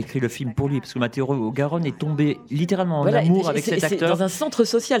Garrone a écrit le film pour lui, parce que Matteo Garrone est tombé littéralement en amour avec cet acteur. Dans un centre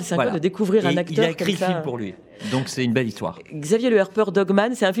social, c'est incroyable de découvrir un acteur. Il a écrit le film pour lui. Donc c'est une belle histoire. Xavier Le Harper,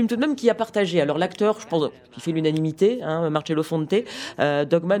 Dogman, c'est un film tout de même qui a partagé. Alors l'acteur, je pense, qui fait l'unanimité, Marcello Fonte.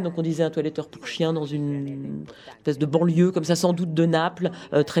 Dogman, donc on disait un toiletteur pour chien dans une espèce de banlieue comme ça, sans doute de Naples,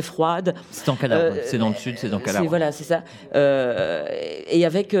 très froide. C'est en Calabre, c'est dans le sud, c'est dans Calabre. Voilà, c'est ça. Et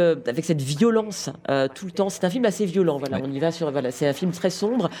avec cette violence tout le temps, c'est un film assez violent. On y va sur. C'est un film très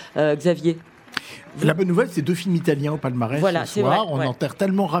sombre. Xavier. La bonne nouvelle, c'est 2 films italiens au palmarès ce soir. On enterre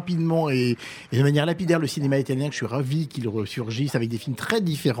tellement rapidement et de manière lapidaire le cinéma italien que je suis ravi qu'il ressurgisse avec des films très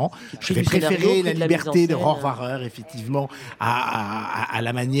différents. Je vais préférer La liberté de Rohrwacher, effectivement, à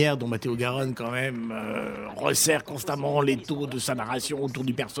la manière dont Matteo Garrone, quand même, resserre constamment les taux de sa narration autour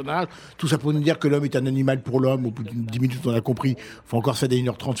du personnage. Tout ça pour nous dire que l'homme est un animal pour l'homme. Au bout de 10 minutes, on a compris. Il faut encore faire des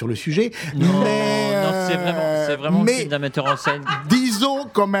 1h30 sur le sujet. Non, c'est vraiment le film d'un metteur en scène. Disons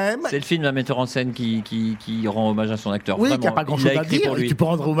quand même. C'est le film d'un metteur en scène qui rend hommage à son acteur. Oui, qui n'a pas grand-chose à dire. Tu peux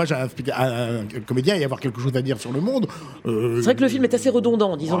rendre hommage à un comédien et avoir quelque chose à dire sur le monde. C'est vrai que le film est assez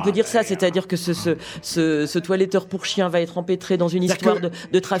redondant, disons, on peut dire ça. C'est-à-dire que ce toiletteur pour chien va être empêtré dans une histoire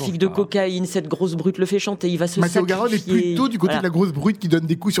de trafic de cocaïne. Cette grosse brute le fait chanter. Il va se sacrifier. Matteo Garrone est plutôt du côté de la grosse brute qui donne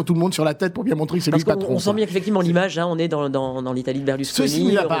des coups sur tout le monde sur la tête pour bien montrer que c'est lui le patron. On sent bien qu'effectivement l'image, on est dans l'Italie de Berlusconi. Ceci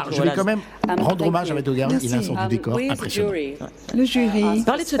mis à part, je vais quand même rendre hommage à Matteo Garrone. Il a un sens du décor impressionnant. Le jury.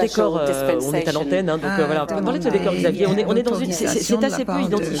 Parlez de ce décor, on est à l'antenne, donc voilà. Parlez de ce décor, Xavier. On est dans une. C'est assez peu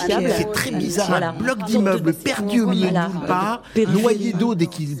identifiable. C'est très bizarre. Un bloc d'immeuble perdu au milieu de nulle part, noyé d'eau dès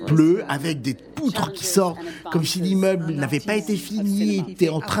qu'il pleut, avec des poutres qui sortent, comme si l'immeuble n'avait pas été fini, était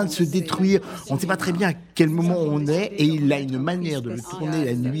en train de se détruire. On ne sait pas très bien à quel moment on est, et il a une manière de le tourner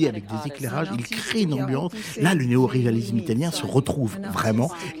la nuit avec des éclairages. Il crée une ambiance. Là, le néo-rivalisme italien se retrouve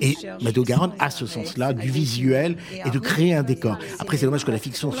vraiment, et Matteo Garrone a ce sens-là du visuel et de créer un décor. Après, c'est dommage que la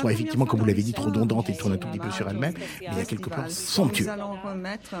fiction soit effectivement, comme vous l'avez dit, trop redondante et tourne un tout petit peu sur elle-même, mais il y a quelques plans somptueux.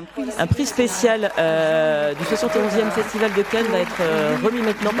 Un prix spécial du 71e Festival de Cannes va être remis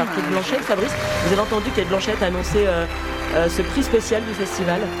maintenant par Kate Blanchett. Fabrice, vous avez entendu Kate Blanchett annoncer ce prix spécial du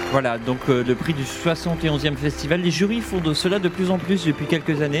festival. Voilà, donc le prix du 71e Festival. Les jurys font de cela de plus en plus depuis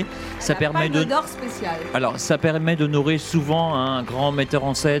quelques années. Ça permet d'or spécial. Alors, ça permet d'honorer souvent un grand metteur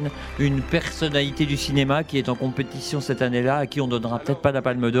en scène, une personnalité du cinéma qui est en compétition cette année-là, à qui on donnera peut-être pas la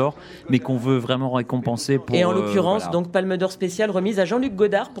Palme d'Or, mais qu'on veut vraiment récompenser pour. Et en l'occurrence, donc Palme d'Or spéciale remise à Jean-Luc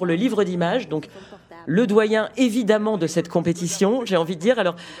Godard pour le livre d'images. Donc le doyen évidemment de cette compétition, j'ai envie de dire.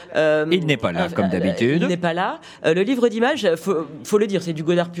 Alors, il n'est pas là comme d'habitude. Il n'est pas là. Le livre d'images, faut le dire, c'est du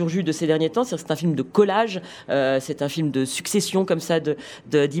Godard pur jus de ces derniers temps. C'est un film de collage, c'est un film de succession comme ça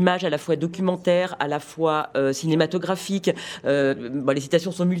d'images à la fois documentaires, à la fois cinématographiques. Les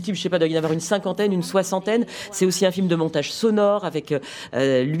citations sont multiples. Je sais pas, il doit y en avoir une 50aine, une 60aine. C'est aussi un film de montage sonore avec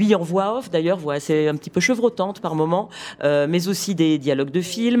lui en voix off. D'ailleurs, voix assez un petit peu chevrotante par moment, mais aussi des dialogues de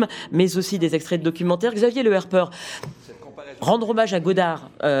films, mais aussi des extraits de documentaires. Xavier Le Harper, rendre hommage à Godard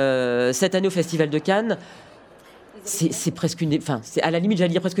cette année au Festival de Cannes, c'est presque c'est à la limite,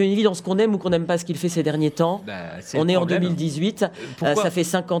 j'allais dire presque une évidence, qu'on aime ou qu'on n'aime pas ce qu'il fait ces derniers temps. On est en 2018, ça fait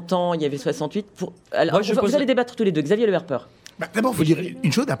 50 ans, il y avait 68. Vous allez débattre tous les deux. Xavier Le Harper. D'abord, il faut dire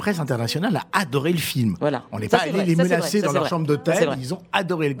une chose, la presse internationale a adoré le film. Voilà. On n'est pas allé les menacer dans leur chambre d'hôtel, ils ont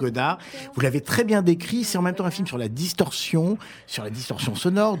adoré le Godard. Vous l'avez très bien décrit, c'est en même temps un film sur la distorsion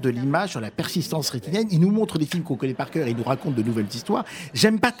sonore de l'image, sur la persistance rétinienne. Il nous montre des films qu'on connaît par cœur, il nous raconte de nouvelles histoires.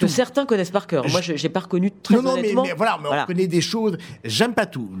 J'aime pas tout. Que certains connaissent par cœur. Moi, j'ai pas reconnu très honnêtement. Mais on connaît des choses. J'aime pas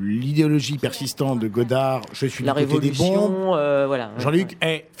tout. L'idéologie persistante de Godard, je suis du côté des bons. Jean-Luc,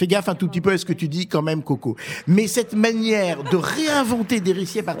 fais gaffe un tout petit peu à ce que tu dis quand même, Coco. Mais cette manière de réinventer des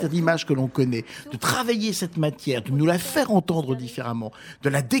récits à partir d'images que l'on connaît, de travailler cette matière, de nous la faire entendre différemment, de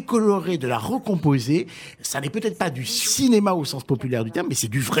la décolorer, de la recomposer, ça n'est peut-être pas du cinéma au sens populaire du terme, mais c'est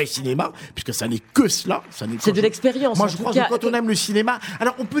du vrai cinéma, puisque ça n'est que cela. C'est de l'expérience. Moi, je crois que quand on aime le cinéma,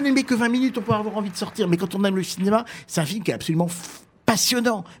 alors on peut n'aimer que 20 minutes, on peut avoir envie de sortir, mais quand on aime le cinéma, c'est un film qui est absolument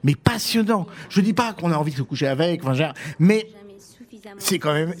passionnant, mais passionnant. Je dis pas qu'on a envie de se coucher avec, mais c'est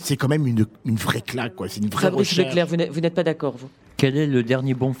quand même une vraie claque, quoi. C'est une vraie Fabrice recherche. Leclerc, vous n'êtes pas d'accord, vous? Quel est le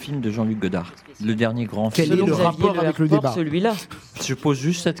dernier bon film de Jean-Luc Godard? Le dernier grand film? Quel est le rapport avec le débat? Celui-là. Je pose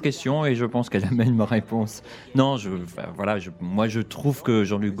juste cette question et je pense qu'elle amène ma réponse. Non, moi je trouve que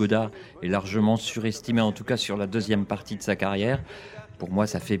Jean-Luc Godard est largement surestimé, en tout cas sur la deuxième partie de sa carrière. Pour moi,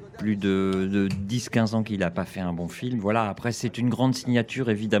 ça fait plus de 10-15 ans qu'il n'a pas fait un bon film. Voilà. Après, c'est une grande signature,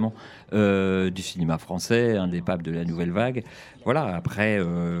 évidemment, du cinéma français, un des papes de la nouvelle vague. Voilà. Après,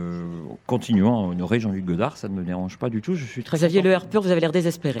 continuons à honorer Jean-Luc Godard, ça ne me dérange pas du tout. Je suis très Xavier Le Harpeur, vous avez l'air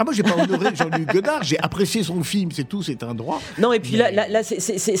désespéré. Moi, j'ai pas honoré Jean-Luc Godard. J'ai apprécié son film, c'est tout, c'est un droit. Non, et puis là,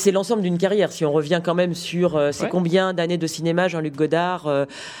 c'est l'ensemble d'une carrière. Si on revient quand même sur combien d'années de cinéma, Jean-Luc Godard.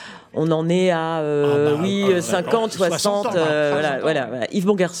 On en est à 50, 60, voilà. Yves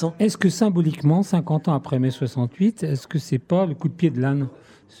Bongarçon. Est-ce que symboliquement, 50 ans après mai 68, est-ce que c'est pas le coup de pied de l'âne,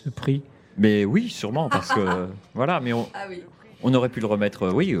 ce prix? Mais oui, sûrement, parce que voilà, mais on aurait pu le remettre,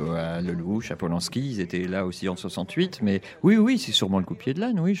 à Lelouch, à Polanski, ils étaient là aussi en 68, mais oui, c'est sûrement le coup de pied de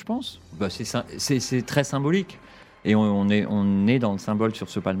l'âne, oui, je pense. C'est très symbolique. Et on est dans le symbole sur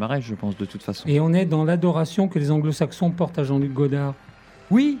ce palmarès, je pense, de toute façon. Et on est dans l'adoration que les anglo-saxons portent à Jean-Luc Godard.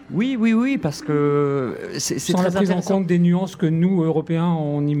 Oui, parce que c'est sans très la prise intéressant. en compte des nuances que nous, Européens,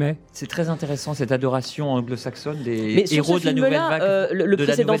 on y met. C'est très intéressant, cette adoration anglo-saxonne des héros de la nouvelle vague.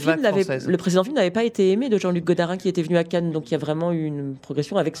 Le précédent film n'avait pas été aimé de Jean-Luc Godard, qui était venu à Cannes, donc il y a vraiment eu une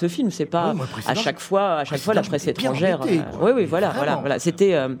progression avec ce film. C'est pas à chaque fois la presse étrangère. Voilà.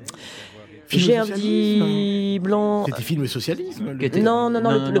 C'était. J'ai un petit blanc. C'était film socialisme. Non,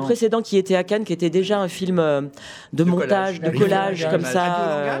 le précédent qui était à Cannes, qui était déjà un film de montage, de collage, comme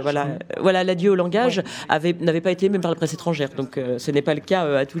ça. Voilà, l'adieu au langage n'avait pas été aimé par la presse étrangère, donc ce n'est pas le cas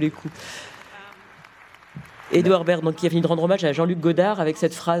à tous les coups. Édouard Baird, donc, qui a fini de rendre hommage à Jean-Luc Godard avec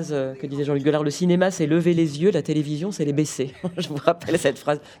cette phrase que disait Jean-Luc Godard: le cinéma, c'est lever les yeux, la télévision, c'est les baisser. Je vous rappelle cette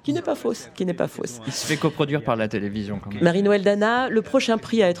phrase qui n'est pas fausse. Il se fait coproduire par la télévision, quand même. Marie-Noël Dana, le prochain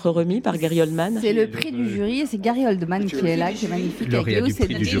prix à être remis par Gary Oldman. C'est le prix du jury et c'est Gary Oldman qui est là, qui est magnifique. Lauréat du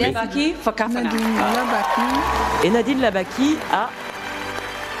prix du jury. Et Nadine Labaki a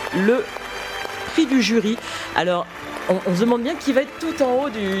le prix du jury. Alors, on se demande bien qui va être tout en haut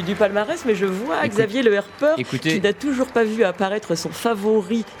du palmarès, mais je vois Xavier Le Harpeur qui n'a toujours pas vu apparaître son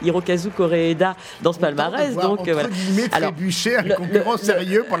favori Hirokazu Koreeda dans ce palmarès. Donc voilà. Trébucher un concurrent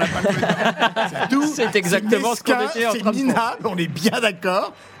sérieux pour la Palme d'Or. C'est tout. C'est exactement ce qu'on était en train de Nina, on est bien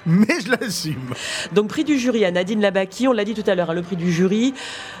d'accord. Mais je l'assume. Donc prix du jury à Nadine Labaki, on l'a dit tout à l'heure, le prix du jury,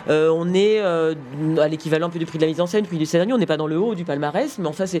 on est à l'équivalent un peu du prix de la mise en scène, prix du scénario, on n'est pas dans le haut du palmarès, mais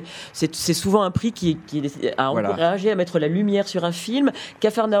enfin c'est souvent un prix qui a encouragé à mettre la lumière sur un film.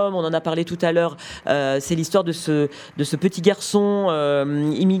 Capharnaüm, on en a parlé tout à l'heure, c'est l'histoire de ce petit garçon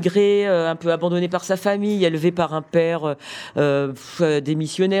immigré, un peu abandonné par sa famille, élevé par un père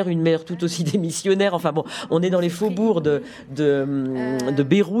démissionnaire, une mère tout aussi démissionnaire. Enfin bon, on est dans les faubourgs de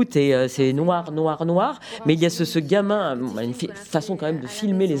Beyrouth et c'est noir. Mais il y a ce gamin, une façon quand même de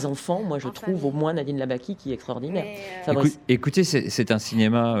filmer les enfants, moi je trouve au moins Nadine Labaki qui est extraordinaire. Écoutez, c'est un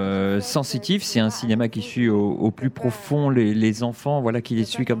cinéma sensitif, c'est un cinéma qui suit au plus profond les enfants, voilà, qui les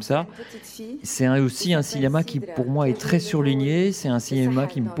suit comme ça. C'est aussi un cinéma qui pour moi est très surligné, c'est un cinéma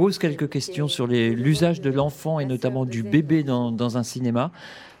qui me pose quelques questions sur l'usage de l'enfant et notamment du bébé dans un cinéma.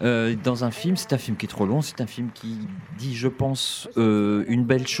 Dans un film, c'est un film qui est trop long, c'est un film qui dit, je pense, une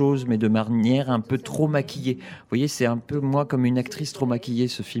belle chose, mais de manière un peu trop maquillée. Vous voyez, c'est un peu moi comme une actrice trop maquillée,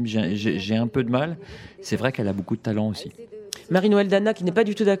 ce film, j'ai un peu de mal. C'est vrai qu'elle a beaucoup de talent aussi. Marie-Noël Dana qui n'est pas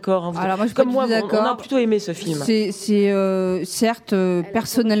du tout d'accord. Alors moi, comme moi, on a plutôt aimé ce film. Certes,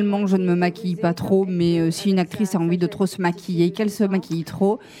 personnellement, je ne me maquille pas trop, mais si une actrice a envie de trop se maquiller, qu'elle se maquille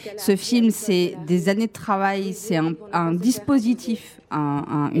trop. Ce film, c'est des années de travail, c'est un dispositif,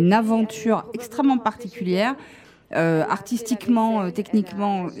 une aventure extrêmement particulière. artistiquement,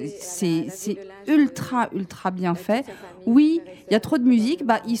 techniquement, c'est ultra bien fait. Oui, il y a trop de musique.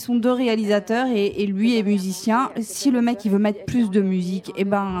 Ils sont 2 réalisateurs et lui est musicien. Si le mec il veut mettre plus de musique,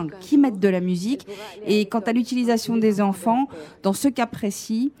 qu'il mette de la musique. Et quant à l'utilisation des enfants, dans ce cas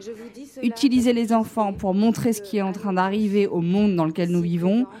précis, utiliser les enfants pour montrer ce qui est en train d'arriver au monde dans lequel nous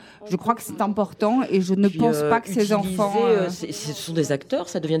vivons, je crois que c'est important et je ne pense pas que ces enfants... Ce sont des acteurs,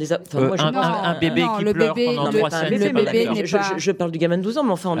 ça devient des... un bébé qui pleure pendant 3 scènes, je parle du gamin de 12 ans,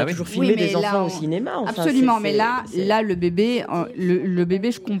 mais enfin, on a toujours filmé des enfants au cinéma. Absolument, mais là, le bébé,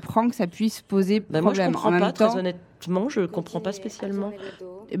 je comprends que ça puisse poser problème. Moi, je comprends pas, très honnêtement, je comprends pas spécialement.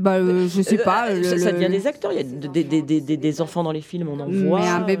 Je sais pas. Ça devient des acteurs. Il y a des enfants dans les films, on en voit.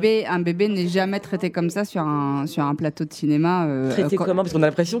 Mais un bébé n'est jamais traité comme ça sur un plateau de cinéma. Traité comment ? Parce qu'on a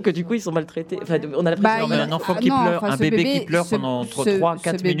l'impression que du coup ils sont maltraités. Enfin, on a l'impression un enfant qui pleure, un bébé qui pleure pendant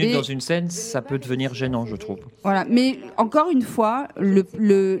 3-4 minutes dans une scène, ça peut devenir gênant, je trouve. Voilà. Mais encore une fois, il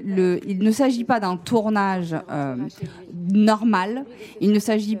ne s'agit pas d'un tournage normal. Il ne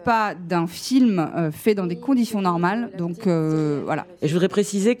s'agit pas d'un film fait dans des conditions normales. Donc voilà. Et je voudrais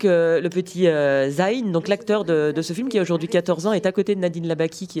préciser que le petit Zayn, donc l'acteur de ce film qui a aujourd'hui 14 ans, est à côté de Nadine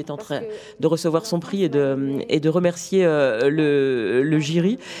Labaki qui est en train de recevoir son prix et de remercier le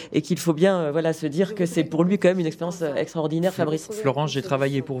jury, et qu'il faut bien se dire que c'est pour lui quand même une expérience extraordinaire. Fabrice. Florence, j'ai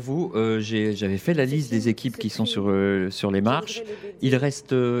travaillé pour vous. J'avais fait la liste des équipes qui sont sur les marches. Il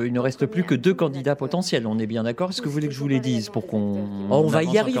ne reste plus que 2 candidats potentiels. On est bien d'accord ? Est-ce que vous voulez que je vous les dise pour qu'on... on va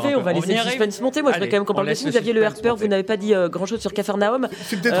y arriver. On va laisser le suspense monter. Moi, je voudrais quand même qu'on parle de ça. Vous aviez le Harper. Vous n'avez pas dit grand-chose sur Capharnaüm.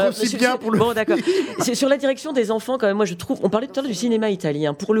 C'est peut-être aussi bien pour le... Bon, d'accord. Sur la direction des enfants, quand même, moi, je trouve... On parlait tout à l'heure du cinéma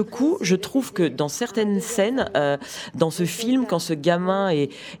italien. Pour le coup, je trouve que dans certaines scènes, dans ce film, quand ce gamin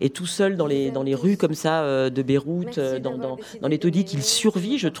est tout seul dans les rues comme ça de Beyrouth, dans les taudis, qu'il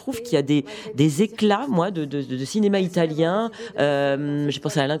survit, je trouve qu'il y a des éclats, moi, de cinéma italien. J'ai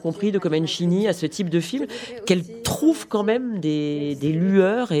pensé à L'Incompris de Comencini, à ce type de film, qu'elle trouve quand même des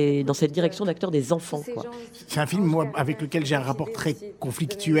lueurs et dans cette direction d'acteurs des enfants, quoi. C'est un film, moi, avec lequel j'ai un rapport très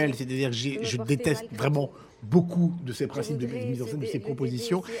conflictuel, c'est-à-dire que je déteste vraiment beaucoup de ses principes de mise en scène, de ses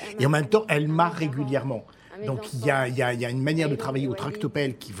propositions, et en même temps, elle marre régulièrement. Donc il y a une manière de travailler au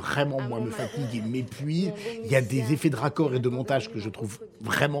tractopelle qui vraiment, moi, me fatigue et m'épuise. Il y a des effets de raccord et de montage que je trouve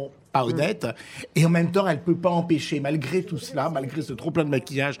vraiment pas honnêtes. Et en même temps, elle peut pas empêcher, malgré tout cela, malgré ce trop plein de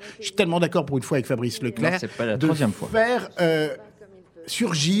maquillage, je suis tellement d'accord pour une fois avec Fabrice Leclerc, c'est pas la troisième fois, faire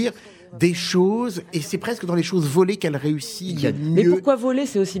surgir des choses, et c'est presque dans les choses volées qu'elle réussit le mieux. Mais pourquoi voler ?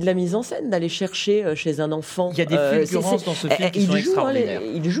 C'est aussi de la mise en scène, d'aller chercher chez un enfant. Il y a des fulgurances dans ce film qui sont extraordinaires.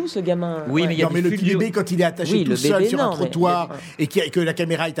 Il joue, ce gamin. Oui, mais il y a le petit bébé, quand il est attaché tout seul sur un trottoir et que la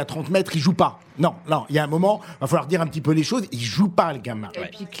caméra est à 30 mètres, il joue pas. Non, il y a un moment, il va falloir dire un petit peu les choses, il joue pas, le gamin. Et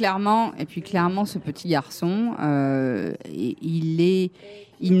puis clairement, ce petit garçon, il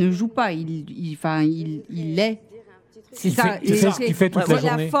ne joue pas, il est. C'est ce qu'il fait toute la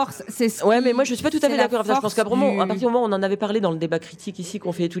journée. La force, mais moi je suis pas tout à fait d'accord. Je pense qu'à partir du moment où on en avait parlé dans le débat critique ici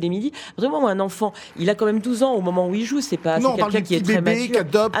qu'on fait tous les midis, à partir du moment où un enfant, il a quand même 12 ans au moment où il joue, c'est quelqu'un qui est très mature.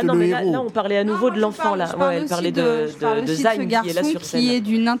 Mais là on parlait à nouveau de l'enfant là. Elle parlait de Zayn qui est là sur scène. Qui est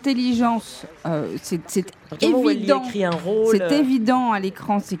d'une intelligence, c'est évident. C'est évident à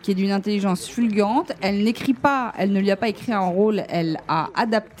l'écran, c'est qu'il est d'une intelligence fulgurante. Elle n'écrit pas, elle ne lui a pas écrit un rôle, elle a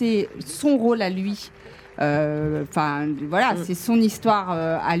adapté son rôle à lui. C'est son histoire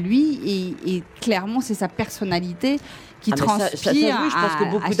à lui et clairement c'est sa personnalité qui transpire je pense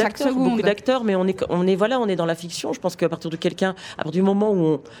que beaucoup d'acteurs, mais on est dans la fiction. Je pense qu'à partir du moment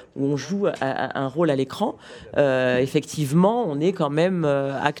où on joue un rôle à l'écran, effectivement, on est quand même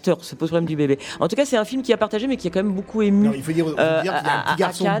acteur. Se pose le problème du bébé. En tout cas, c'est un film qui a partagé, mais qui a quand même beaucoup ému. Non, il faut dire qu'il y a un petit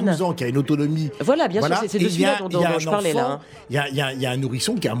garçon de 12 ans qui a une autonomie. Voilà, bien sûr, c'est de celui-là dont je parlais là. Il y a un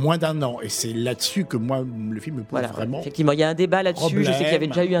nourrisson qui a moins d'1 an, et c'est là-dessus que moi le film me pose vraiment. Effectivement, il y a un débat là-dessus. Je sais qu'il y avait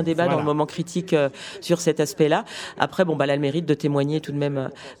déjà eu un débat dans le moment critique sur cet aspect-là. Après, elle a le mérite de témoigner tout de même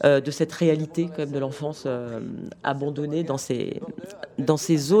de cette réalité quand même de l'enfance abandonnée dans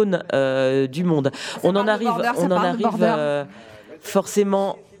ces zones du monde. On en arrive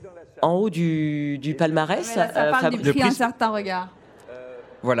forcément en haut du palmarès. Ça parle du prix Un certain regard.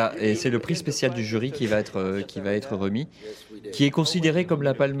 Voilà, et c'est le prix spécial du jury qui va être remis, qui est considéré comme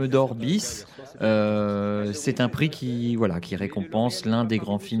la Palme d'Or bis. C'est un prix qui récompense l'un des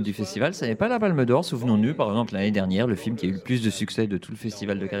grands films du festival. Ça n'est pas la Palme d'Or, souvenons-nous, par exemple l'année dernière, le film qui a eu le plus de succès de tout le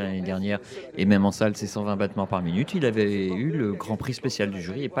festival de Cannes l'année dernière, et même en salle, c'est 120 battements par minute. Il avait eu le grand prix spécial du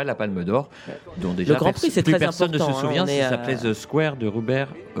jury et pas la Palme d'Or, dont déjà le grand prix, c'est plus très personne important, ne se souvient. Ça s'appelait The Square de Ruben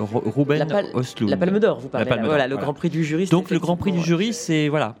Östlund. La Palme d'Or, vous parlez. Le grand prix du jury. Donc le grand prix du jury, c'est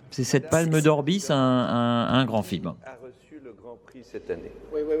voilà, c'est cette Palme d'Or bis, un grand film. Cette année.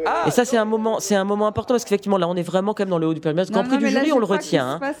 Et ça, c'est un moment important parce qu'effectivement, là, on est vraiment comme dans le haut du palmarès. Grand Prix du jury, on le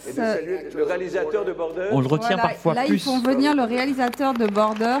retient. Le réalisateur de Border. On le retient parfois là, plus. Ils font venir le réalisateur de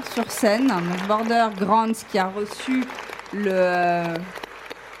Border sur scène. Donc Border Grant, qui a reçu le.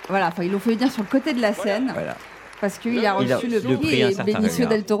 Ils l'ont fait venir sur le côté de la scène. Voilà. Parce qu'il a reçu le prix et Benicio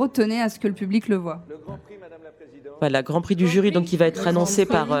del Toro tenait à ce que le public le voie. Voilà, Grand Prix du jury, donc qui va être annoncé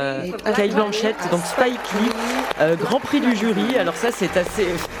par Cate Blanchett, donc Spike Lee, Grand Prix du jury. Alors ça, c'est assez.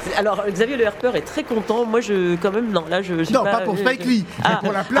 Alors Xavier Le Harper est très content. Moi, quand même, non, là, je suis non, pas pour Spike Lee, mais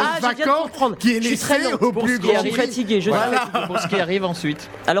pour la place vacante qui est laissée au plus grand. Je suis fatigué. Pour ce qui arrive ensuite.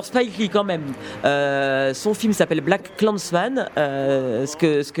 Alors Spike Lee, quand même, son film s'appelle Black Klansman. Ce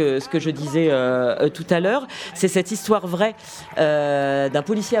que je disais tout à l'heure, c'est cette histoire vraie d'un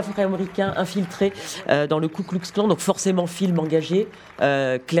policier afro-américain infiltré dans le Ku Klux Klan. Donc forcément film engagé,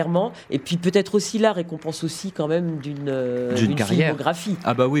 clairement. Et puis peut-être aussi là, récompense aussi quand même d'une filmographie.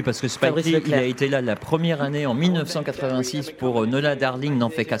 Ah bah oui, parce que Spike Lee, il a été là la première année en 1986 pour Nola Darling n'en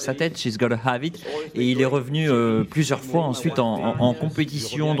fait qu'à sa tête, She's Gotta Have It. Et il est revenu plusieurs fois ensuite en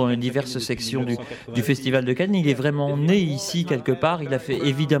compétition dans les diverses sections du Festival de Cannes. Il est vraiment né ici quelque part. Il a fait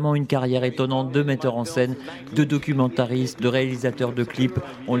évidemment une carrière étonnante de metteur en scène, de documentariste, de réalisateur de clips.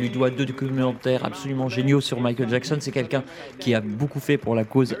 On lui doit 2 documentaires absolument géniaux sur Michael Jackson. C'est quelqu'un qui a beaucoup fait pour la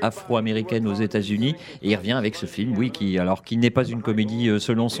cause afro-américaine aux États-Unis et il revient avec ce film, qui n'est pas une comédie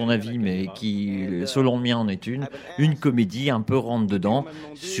selon son avis, mais qui, selon le mien, en est une comédie un peu rentre dedans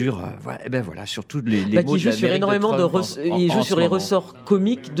sur sur tous les mots qui joue sur énormément il joue sur les ressorts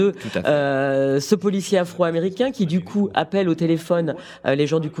comiques de ce policier afro-américain qui du coup appelle au téléphone les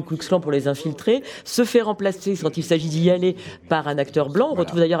gens du Ku Klux Klan pour les infiltrer, se fait remplacer quand il s'agit d'y aller par un acteur blanc. On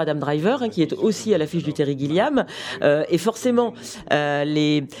retrouve d'ailleurs Adam Driver qui est aussi à l'affiche du Terry Gilliam. Et forcément,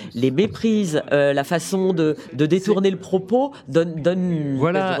 les méprises, la façon de détourner le propos donne du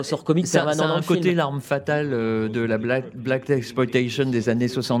ressort comique permanent dans le film. C'est un côté l'arme fatale de la Black Exploitation des années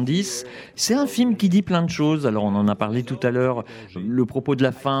 70. C'est un film qui dit plein de choses. Alors on en a parlé tout à l'heure, le propos de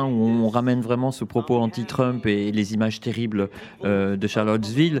la fin où on ramène vraiment ce propos anti-Trump et les images terribles de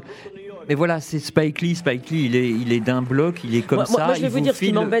Charlottesville. Mais voilà, c'est Spike Lee. Spike Lee, il est d'un bloc, il est comme ça. Moi, je vais vous dire ce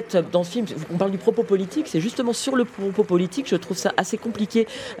qui m'embête dans ce film. On parle du propos politique, c'est justement sur le propos politique. Je trouve ça assez compliqué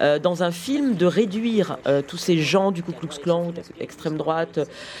dans un film de réduire tous ces gens du Ku Klux Klan, extrême droite,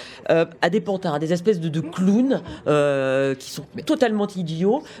 à des pantins, à des espèces de clowns qui sont totalement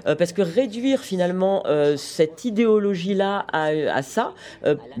idiots. Parce que réduire finalement cette idéologie-là à ça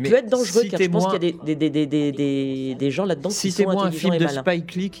peut être dangereux. Car je pense qu'il y a des gens là-dedans qui sont intelligents et malins. Citez-moi un film de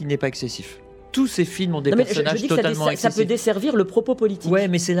Spike Lee qui n'est pas excessif. Tous ces films ont des personnages totalement excessifs. Ça peut desservir le propos politique. Ouais,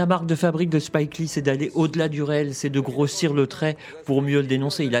 mais c'est la marque de fabrique de Spike Lee, c'est d'aller au-delà du réel, c'est de grossir le trait pour mieux le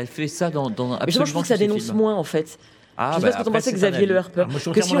dénoncer. Il a fait ça dans absolument. Mais je trouve que ça dénonce moins en fait. Je sais pas ce que t'en pensais, Xavier Le Harper.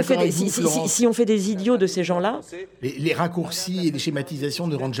 Que si on fait des idiots de ces gens-là... Les raccourcis et les schématisations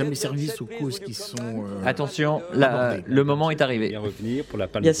ne rendent jamais service aux causes qui sont... Attention, le moment est arrivé.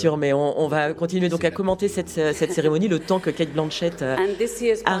 Bien sûr, mais on va continuer donc à commenter cette cérémonie le temps que Cate Blanchett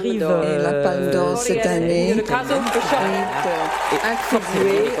arrive... Et la Palme d'Or cette année est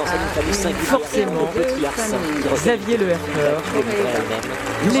forcément, Xavier Le Harper,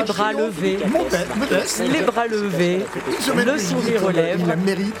 les bras levés, le sourire aux lèvres. Il la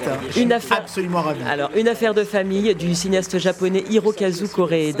mérite. Une affaire absolument ravie. Alors, une affaire de famille du cinéaste japonais Hirokazu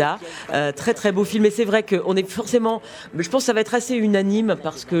Koreeda. Très très beau film. Et c'est vrai qu'on est forcément. Je pense que ça va être assez unanime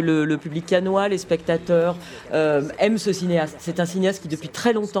parce que le public cannois, les spectateurs aiment ce cinéaste. C'est un cinéaste qui depuis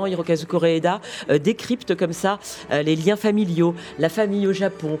très longtemps, Hirokazu Koreeda, décrypte comme ça les liens familiaux, la famille au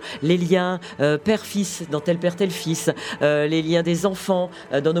Japon, les liens père-fils dans Tel père tel fils, les liens des enfants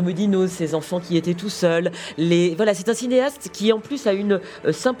dans Nomodinos, ces enfants qui étaient tout seuls. Voilà, c'est un cinéaste qui en plus a une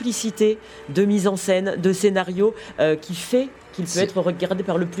simplicité de mise en scène, de scénario qui fait qu'il peut être regardé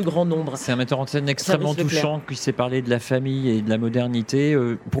par le plus grand nombre. C'est un metteur en scène extrêmement touchant qui sait parler de la famille et de la modernité.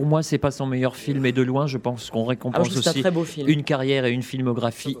 Pour moi, c'est pas son meilleur film et de loin, je pense qu'on récompense aussi une carrière et une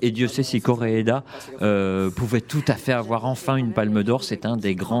filmographie. Et Dieu sait si Koreeda pouvait tout à fait avoir enfin une Palme d'Or. C'est un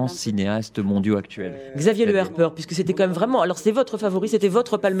des grands cinéastes mondiaux actuels. Xavier Le Harper, puisque c'était quand même vraiment... Alors c'est votre favori, c'était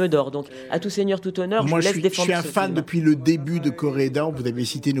votre Palme d'Or. Donc à tout seigneur, tout honneur, moi, je vous laisse défendre je suis un fan film. depuis le début de Koreeda. Vous avez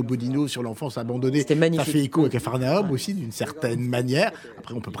cité Nobodino sur l'enfance abandonnée. C'était magnifique. Ça fait écho à Capharnaüm aussi, d'une certaine manière.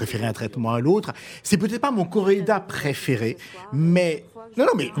 Après, on peut préférer un traitement à l'autre. C'est peut-être pas mon Koreeda préféré, mais... Non,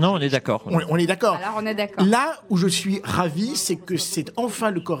 on est d'accord. On est d'accord. Alors, on est d'accord. Là où je suis ravi, c'est que c'est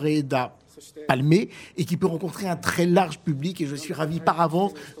enfin le Koreeda palmé et qui peut rencontrer un très large public. Et je suis ravi par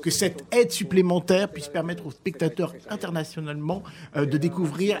avance que cette aide supplémentaire puisse permettre aux spectateurs internationalement de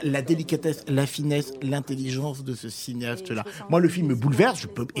découvrir la délicatesse, la finesse, l'intelligence de ce cinéaste-là. Moi, le film me bouleverse. Je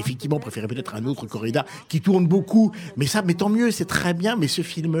peux effectivement préférer peut-être un autre Koreeda qui tourne beaucoup, mais tant mieux, c'est très bien. Mais ce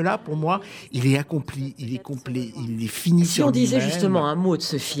film-là, pour moi, il est accompli, il est complet, il est fini. Si on disait justement un mot de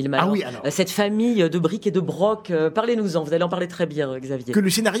ce film, alors, cette famille de briques et de broc, parlez-nous-en, vous allez en parler très bien, Xavier. Que le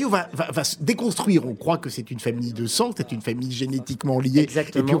scénario va se déconstruire. On croit que c'est une famille de sang, c'est une famille génétiquement liée.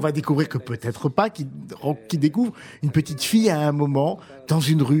 Exactement. Et puis on va découvrir que peut-être pas, qu'il découvre une petite fille à un moment, dans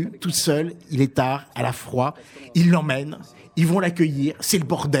une rue, toute seule, il est tard, elle a froid, il l'emmène, ils vont l'accueillir, c'est le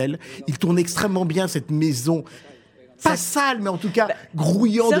bordel, il tourne extrêmement bien cette maison. Pas sale, mais en tout cas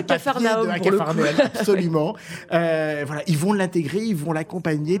grouillant de papier, de Capharnaüm, absolument. Voilà, ils vont l'intégrer, ils vont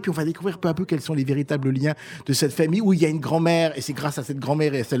l'accompagner, puis on va découvrir peu à peu quels sont les véritables liens de cette famille, où il y a une grand-mère, et c'est grâce à cette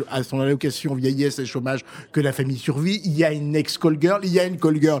grand-mère et à son allocation vieillesse et chômage que la famille survit. Il y a une ex-call girl, il y a une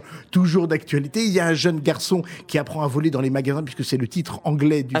call girl toujours d'actualité, il y a un jeune garçon qui apprend à voler dans les magasins, puisque c'est le titre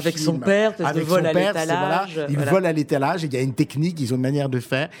anglais du avec film. Son père, avec son père, l'étalage. Il vole à l'étalage, et il y a une technique, ils ont une manière de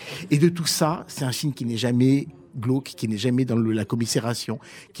faire. Et de tout ça, c'est un film qui n'est jamais glauque, qui n'est jamais dans la commisération,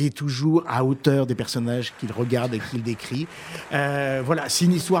 qui est toujours à hauteur des personnages qu'il regarde et qu'il décrit. Voilà, c'est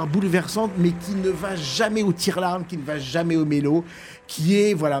une histoire bouleversante, mais qui ne va jamais au tire-larme, qui ne va jamais au mélo, qui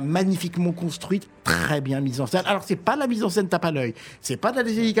est magnifiquement construite, très bien mise en scène. Alors, c'est pas la mise en scène tape à l'œil, c'est pas de la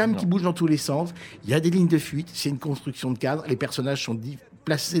télécam qui bouge dans tous les sens, il y a des lignes de fuite, c'est une construction de cadre, les personnages sont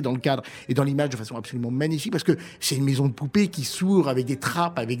placés dans le cadre et dans l'image de façon absolument magnifique, parce que c'est une maison de poupée qui s'ouvre avec des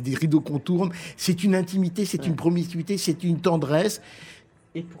trappes, avec des rideaux qu'on tourne, c'est une intimité, c'est une promiscuité, c'est une tendresse.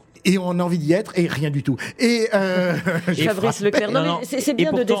 Et on a envie d'y être, et rien du tout. Et Fabrice Leclerc, non, mais c'est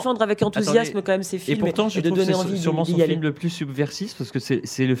bien de défendre avec enthousiasme quand même ces films, et pourtant, je de trouve donner que envie c'est sûrement d'y son aller. film le plus subversif, parce que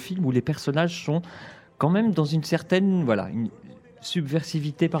c'est le film où les personnages sont quand même dans une certaine une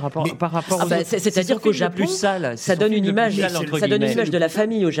subversivité par rapport c'est-à-dire qu'au Japon, ça donne une image de la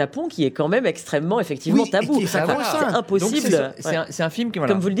famille au Japon qui est quand même extrêmement effectivement tabou. C'est impossible. C'est un film qui,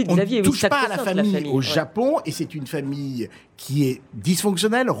 comme vous le dites, Xavier, on ne touche pas à la famille au Japon, et c'est une famille qui est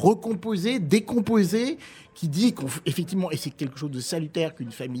dysfonctionnelle, recomposée, décomposée, qui dit qu'effectivement, et c'est quelque chose de salutaire,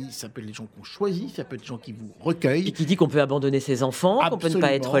 qu'une famille, ça peut être les gens qu'on choisit, ça peut être les gens qui vous recueillent. Et qui dit qu'on peut abandonner ses enfants, qu'on peut ne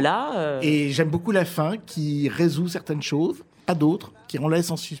pas être là. Et j'aime beaucoup la fin qui résout certaines choses, pas d'autres, qui en laisse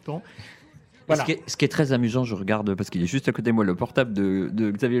en suspens. Voilà. Ce qui est très amusant, je regarde, parce qu'il est juste à côté de moi, le portable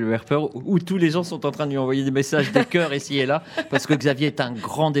de Xavier Le Herper, où tous les gens sont en train de lui envoyer des messages de cœur ici et là, parce que Xavier est un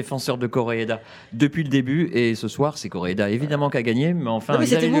grand défenseur de Koreeda depuis le début, et ce soir, c'est Koreeda évidemment qui a gagné, mais enfin,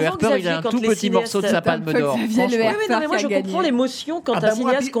 Xavier Le Herper, il a un tout petit morceau de sa palme d'or. Oui, mais moi je comprends l'émotion quand un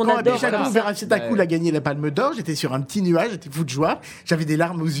cinéaste qu'on adore. Quand Veracetacool a gagné la palme d'or, j'étais sur un petit nuage, j'étais fou de joie, j'avais des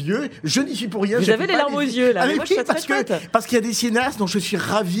larmes aux yeux, je n'y suis pour rien. Vous avez des larmes aux yeux là, parce qu'il y a des cinéastes dont je suis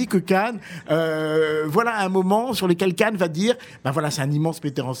ravi que Cannes voilà un moment sur lequel Cannes va dire voilà, c'est un immense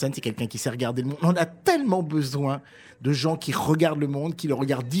metteur en scène, c'est quelqu'un qui sait regarder le monde. On a tellement besoin de gens qui regardent le monde, qui le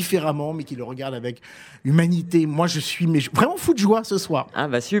regardent différemment, mais qui le regardent avec humanité. Moi, je suis vraiment fou de joie ce soir. Ah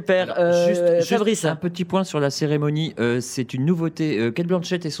bah super. Juste Fabrice, un petit point sur la cérémonie. C'est une nouveauté. Kate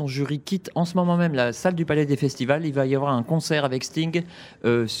Blanchett et son jury quittent en ce moment même la salle du Palais des Festivals. Il va y avoir un concert avec Sting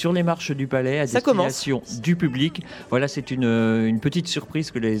sur les marches du Palais à destination du public. Voilà, c'est une petite surprise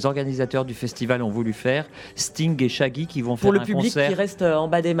que les organisateurs du festival ont voulu faire. Sting et Shaggy qui vont faire un concert. Pour le public qui reste en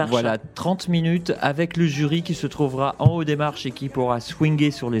bas des marches. Voilà, 30 minutes avec le jury qui se trouvera en haut des marches et qui pourra swinger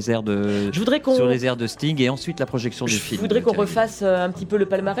sur les airs de Sting, et ensuite la projection du film. Je voudrais qu'on refasse un petit peu le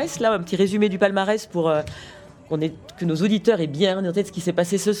palmarès, là, un petit résumé du palmarès pour que nos auditeurs aient bien en tête ce qui s'est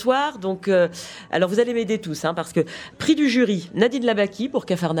passé ce soir. Donc, alors vous allez m'aider tous, parce que prix du jury, Nadine Labaki pour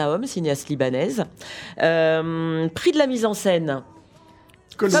Capharnaüm, cinéaste libanaise. Prix de la mise en scène,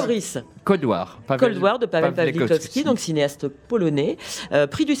 Fabrice. Cold War de Paweł Pawlikowski, donc cinéaste polonais.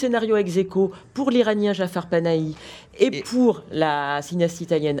 Prix du scénario ex aequo pour l'Iranien Jafar Panahi et pour la cinéaste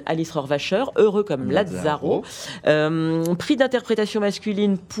italienne Alice Rohrwacher, heureux comme Lazzaro. Prix d'interprétation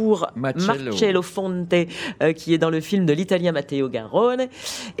masculine pour Marcello Fonte, qui est dans le film de l'italien Matteo Garrone.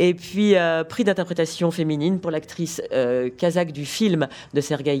 Et puis prix d'interprétation féminine pour l'actrice kazakh du film de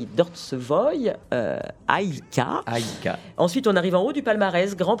Sergueï Dortsevoy, Aïka. Ensuite, on arrive en haut du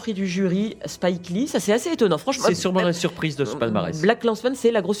palmarès, grand prix du jury, Spike Lee. Ça, c'est assez étonnant. Franchement, c'est sûrement la surprise de ce palmarès. Black Klansman,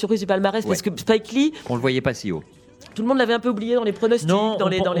 c'est la grosse surprise du palmarès, parce que Spike Lee... On le voyait pas si haut. Tout le monde l'avait un peu oublié dans les pronostics, dans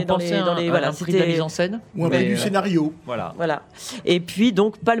les voilà, prix de la mise en scène ou un prix du scénario. Voilà. Et puis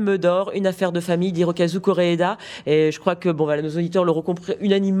donc Palme d'Or, Une affaire de famille d'Hirokazu Koreeda. Et je crois que nos auditeurs l'auront compris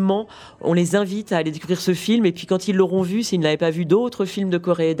unanimement. On les invite à aller découvrir ce film. Et puis quand ils l'auront vu, s'ils n'avaient pas vu d'autres films de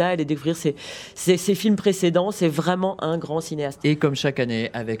Koreeda, aller découvrir ses films précédents. C'est vraiment un grand cinéaste. Et comme chaque année,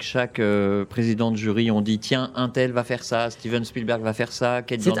 avec chaque président de jury, on dit tiens, un tel va faire ça, Steven Spielberg va faire ça,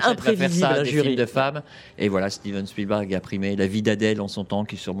 Kate Blanchett va faire ça, des films de femmes. Et voilà, Steven Spielberg a primé La vie d'Adèle en son temps,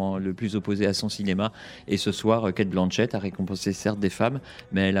 qui est sûrement le plus opposé à son cinéma. Et ce soir, Kate Blanchett a récompensé certes des femmes,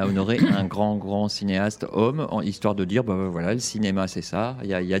 mais elle a honoré un grand cinéaste homme, histoire de dire, voilà, le cinéma c'est ça, il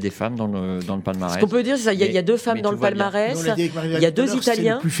y a des femmes dans le palmarès. Ce qu'on peut dire, c'est ça, il y a 2 femmes dans le palmarès, il y a 2 Italiens. C'est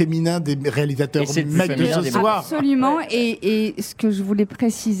le plus féminin des réalisateurs mecs de ce soir. Absolument, et ce que je voulais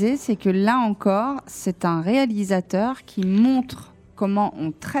préciser, c'est que là encore, c'est un réalisateur qui montre comment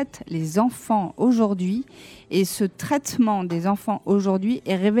on traite les enfants aujourd'hui. Et ce traitement des enfants aujourd'hui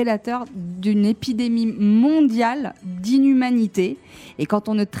est révélateur d'une épidémie mondiale d'inhumanité. Et quand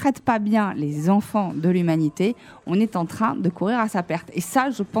on ne traite pas bien les enfants de l'humanité, on est en train de courir à sa perte. Et ça,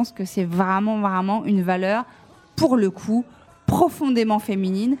 je pense que c'est vraiment une valeur, pour le coup, profondément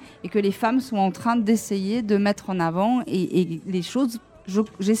féminine, et que les femmes sont en train d'essayer de mettre en avant. Et les choses,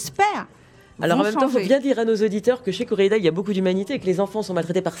 j'espère... Alors en même temps, il faut bien dire à nos auditeurs que chez Koreeda, il y a beaucoup d'humanité et que les enfants sont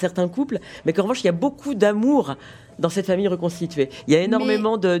maltraités par certains couples, mais qu'en revanche, il y a beaucoup d'amour dans cette famille reconstituée. Il y a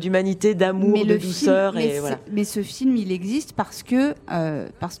énormément d'humanité, d'amour, de douceur. Mais ce film, il existe parce que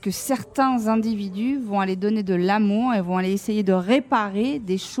certains individus vont aller donner de l'amour et vont aller essayer de réparer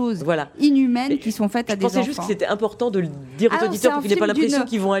des choses inhumaines qui sont faites à des enfants. Je pensais juste que c'était important de le dire aux auditeurs pour qu'ils n'aient pas l'impression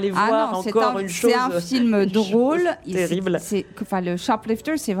qu'ils vont aller voir encore une chose. C'est un film drôle. Terrible. Le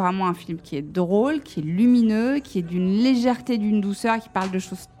Shoplifter, c'est vraiment un film qui est drôle, qui est lumineux, qui est d'une légèreté, d'une douceur, qui parle de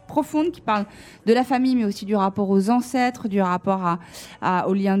choses profondes, qui parle de la famille, mais aussi du rapport aux ancêtres, du rapport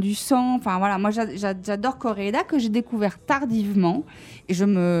au lien du sang. Enfin voilà, moi j'adore Koreeda, que j'ai découvert tardivement, et je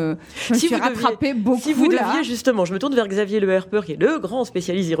me suis rattrapée beaucoup. Si vous deviez, justement, je me tourne vers Xavier Le Herper, qui est le grand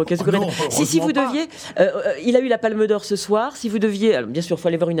spécialiste d'Hirokazu Koreeda. Si vous deviez, il a eu la Palme d'Or ce soir. Si vous deviez, alors bien sûr, il faut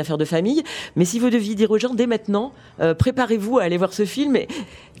aller voir Une affaire de famille, mais si vous deviez dire aux gens dès maintenant, préparez-vous à aller voir ce film. Et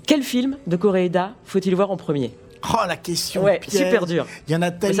quel film de Koreeda faut-il voir en premier ? Oh, la question piège. Super dur. Il y en a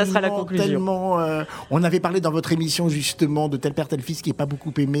tellement. Ça sera la conclusion. On avait parlé dans votre émission justement de Tel père tel fils, qui n'est pas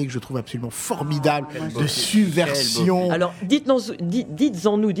beaucoup aimé, que je trouve absolument formidable, de subversion. Alors dites-en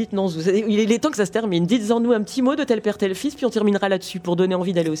nous. Il est temps que ça se termine. Dites-en nous un petit mot de Tel père tel fils, puis on terminera là-dessus pour donner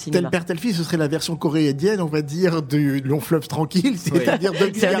envie d'aller au cinéma. Tel père tel fils, ce serait la version coréenne, on va dire, du Long fleuve tranquille, c'est-à-dire deux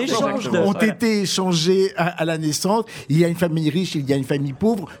garçons ont été échangés à la naissance. Il y a une famille riche, il y a une famille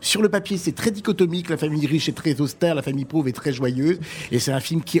pauvre. Sur le papier, c'est très dichotomique. La famille riche est très austère, la famille pauvre est très joyeuse, et c'est un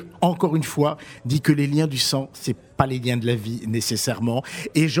film qui, encore une fois, dit que les liens du sang, c'est pas les liens de la vie nécessairement.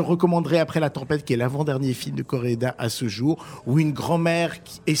 Et je recommanderais Après la tempête, qui est l'avant-dernier film de Koreeda à ce jour, où une grand-mère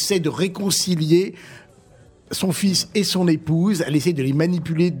qui essaie de réconcilier son fils et son épouse, elle essaie de les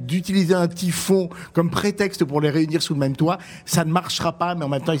manipuler, d'utiliser un typhon comme prétexte pour les réunir sous le même toit. Ça ne marchera pas, mais en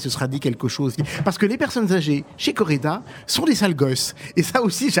même temps, il se sera dit quelque chose. Parce que les personnes âgées, chez Koreeda, sont des sales gosses. Et ça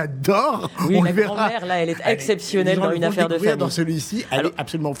aussi, j'adore. Oui, la grand-mère, là, elle est exceptionnelle dans Une affaire de famille. Dans celui-ci, elle est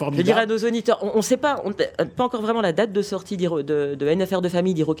absolument formidable. Je dirais à nos auditeurs, on ne sait pas encore vraiment la date de sortie de Une affaire de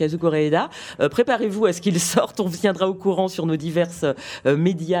famille d'Hirokazu Koreeda. Préparez-vous à ce qu'il sorte. On vous tiendra au courant sur nos diverses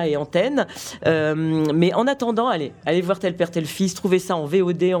médias et antennes. Mais en attendant, allez voir Tel père tel fils, trouvez ça en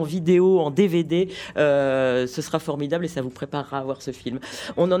VOD, en vidéo, en DVD, ce sera formidable et ça vous préparera à voir ce film.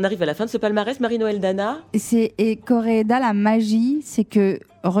 On en arrive à la fin de ce palmarès. Marie-Noël Dana. Et Koreeda, la magie, c'est que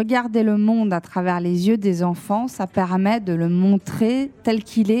regarder le monde à travers les yeux des enfants, ça permet de le montrer tel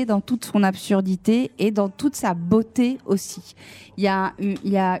qu'il est, dans toute son absurdité et dans toute sa beauté aussi. Il y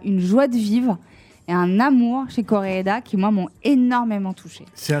a une joie de vivre et un amour chez Koreeda qui, moi, m'ont énormément touchée.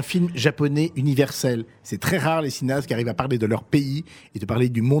 C'est un film japonais universel. C'est très rare, les cinéastes qui arrivent à parler de leur pays et de parler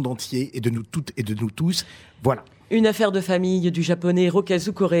du monde entier et de nous toutes et de nous tous. Voilà. Une affaire de famille du japonais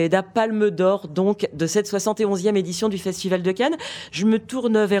Hirokazu Koreeda, Palme d'Or donc de cette 71e édition du Festival de Cannes. Je me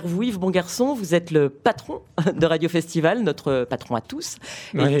tourne vers vous, Yves Bongarçon, vous êtes le patron de Radio Festival, notre patron à tous.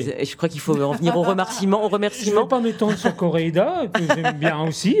 Et je crois qu'il faut en venir au remerciement. Je ne vais pas m'étendre sur Koreeda, que j'aime bien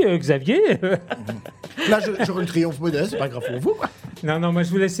aussi, Xavier. Là, j'aurai le triomphe modeste, c'est pas grave pour vous. Non, moi je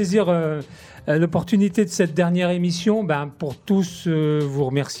voulais saisir l'opportunité de cette dernière émission pour tous vous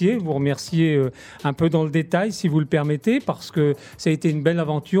remercier un peu dans le détail, si vous le permettez, parce que ça a été une belle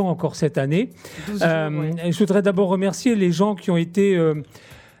aventure encore cette année. Je voudrais d'abord remercier les gens qui ont été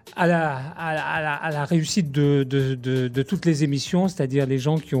à la réussite de toutes les émissions, c'est-à-dire les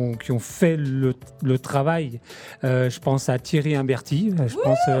gens qui ont fait le travail. Je pense à Thierry Imberti. Je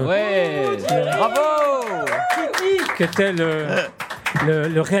pense, bravo, qui était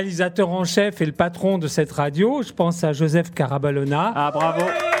le réalisateur en chef et le patron de cette radio. Je pense à Joseph Carabalona. Ah, bravo.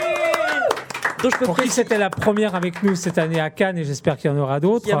 Pour qui c'était la première avec nous cette année à Cannes, et j'espère qu'il y en aura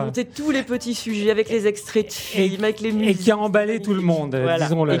d'autres. Qui a monté tous les petits sujets avec les extraits de films, avec les musiques. Et qui a emballé tout le monde,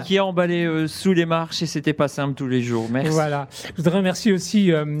 disons-le. Et qui a emballé sous les marches, et c'était pas simple tous les jours. Merci. Voilà. Je voudrais remercier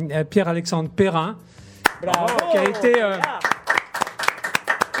aussi Pierre-Alexandre Perrin, qui a été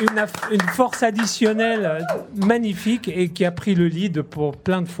une force additionnelle magnifique et qui a pris le lead pour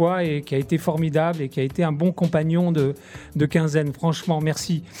plein de fois et qui a été formidable et qui a été un bon compagnon de quinzaine. Franchement,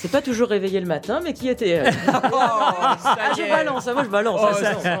 merci. C'est pas toujours réveillé le matin, mais qui était... je balance, moi je balance.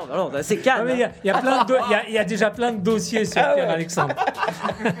 C'est calme. Il y a déjà plein de dossiers sur Pierre-Alexandre.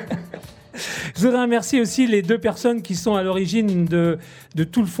 Je voudrais remercier aussi les 2 personnes qui sont à l'origine de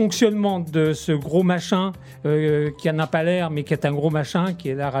tout le fonctionnement de ce gros machin qui n'a pas l'air, mais qui est un gros machin, qui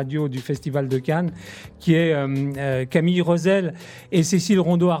est la radio du Festival de Cannes, qui est Camille Rosel et Cécile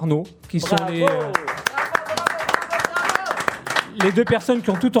Rondeau-Arnaud, qui sont les 2 personnes qui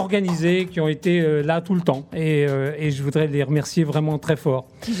ont tout organisé, qui ont été là tout le temps. Et je voudrais les remercier vraiment très fort.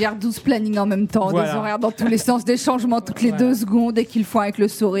 Qui gèrent 12 plannings en même temps, des horaires dans tous les sens, des changements toutes les 2 secondes et qu'ils font avec le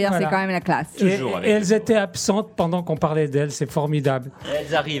sourire, c'est quand même la classe. Et elles étaient absentes pendant qu'on parlait d'elles, c'est formidable.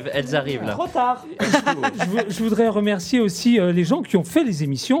 Elles arrivent là. Trop tard. Je voudrais remercier aussi les gens qui ont fait les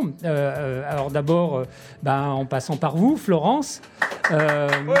émissions. Alors d'abord, en passant par vous, Florence.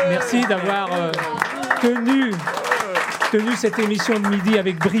 Merci d'avoir tenu cette émission de midi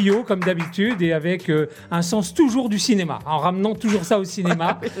avec brio, comme d'habitude, et avec un sens toujours du cinéma, en ramenant toujours ça au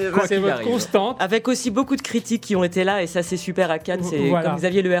cinéma. C'est votre constante. Avec aussi beaucoup de critiques qui ont été là, et ça c'est super à Cannes. C'est comme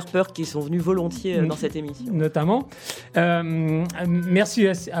Xavier Le Herper qui sont venus volontiers dans cette émission. Notamment. Merci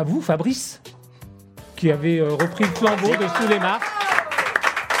à vous, Fabrice, qui avez repris le flambeau de sous les marques.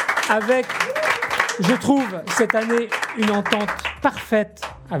 Avec, je trouve, cette année, une entente parfaite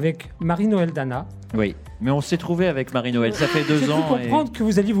avec Marie-Noël Dana. Oui, mais on s'est trouvé avec Marie-Noël, ça fait 2 ans. J'ai cru comprendre que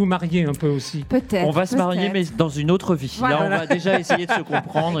vous alliez vous marier un peu aussi. Peut-être. On va se marier, mais dans une autre vie. Voilà. Là, on va déjà essayer de se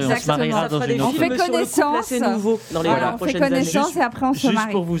comprendre et on se mariera dans une autre vie. On fait connaissance. C'est nouveau dans les prochaines années. Et après on se marie.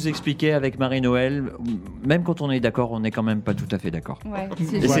 Juste pour vous expliquer, avec Marie-Noël, même quand on est d'accord, on n'est quand même pas tout à fait d'accord. Ouais,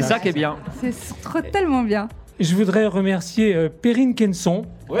 et c'est ça qui est bien. C'est tellement bien. Je voudrais remercier Perrine Kenson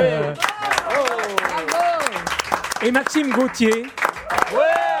et Maxime Gauthier.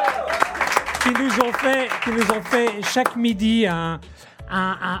 Qui nous ont fait chaque midi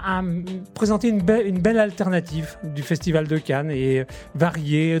présenter une belle alternative du Festival de Cannes, et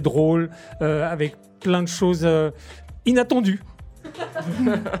variée, drôle, avec plein de choses inattendues.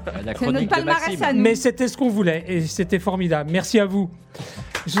 C'est notre palmarès à nous. Mais c'était ce qu'on voulait et c'était formidable. Merci à vous.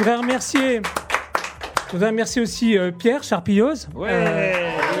 Je voudrais remercier aussi Pierre Charpilleuse.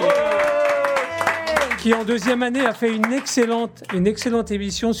 Qui en 2e année a fait une excellente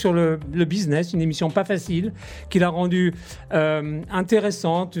émission sur le business, une émission pas facile, qu'il a rendue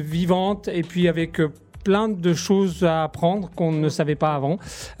intéressante, vivante, et puis avec plein de choses à apprendre qu'on ne savait pas avant.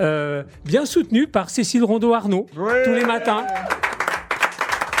 Bien soutenue par Cécile Rondeau-Arnaud, tous les matins.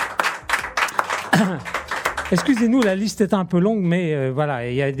 Excusez-nous, la liste est un peu longue, mais voilà,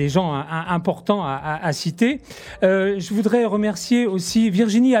 il y a des gens importants à citer. Je voudrais remercier aussi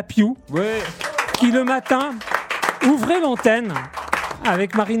Virginie Appiou, qui le matin ouvrait l'antenne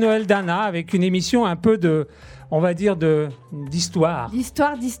avec Marie-Noël Dana, avec une émission un peu d'histoire.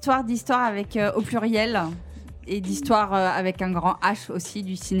 D'histoire avec au pluriel. Et d'histoire avec un grand H aussi,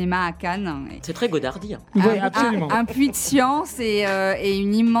 du cinéma à Cannes. C'est très godardien. Oui, absolument. Un puits de science et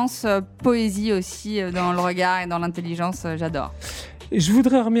une immense poésie aussi dans le regard et dans l'intelligence, j'adore. Je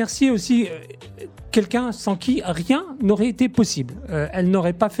voudrais remercier aussi quelqu'un sans qui rien n'aurait été possible. Elle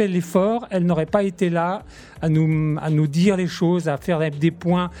n'aurait pas fait l'effort, elle n'aurait pas été là à nous dire les choses, à faire des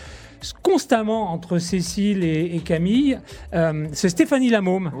points constamment entre Cécile et Camille. C'est Stéphanie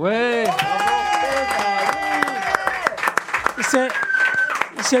Lamaume. Ouais.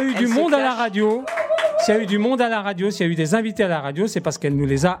 S'il y a eu du monde à la radio, s'il y a eu des invités à la radio, c'est parce qu'elle nous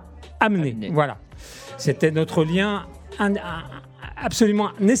les a amenés. Voilà. C'était notre lien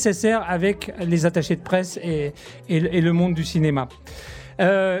absolument nécessaire avec les attachés de presse et le monde du cinéma.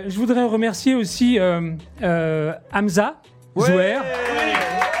 Je voudrais remercier aussi Hamza Zouer,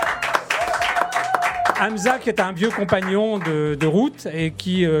 Hamza, qui est un vieux compagnon de route et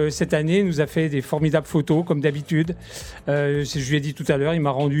qui, cette année, nous a fait des formidables photos, comme d'habitude. Je lui ai dit tout à l'heure, il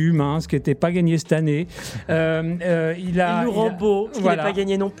m'a rendu humain, ce qui n'était pas gagné cette année. Il nous rend beau, ce qui n'est pas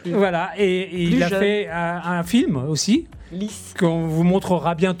gagné non plus. Voilà, et il a fait un film aussi, qu'on vous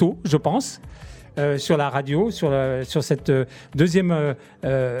montrera bientôt, je pense. Sur la radio, sur cette deuxième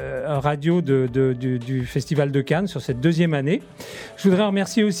radio du Festival de Cannes, sur cette deuxième année. Je voudrais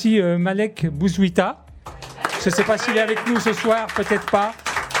remercier aussi Malek Bouzouita. Je ne sais pas s'il est avec nous ce soir, peut-être pas,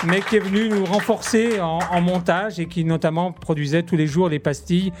 mais qui est venu nous renforcer en montage et qui notamment produisait tous les jours les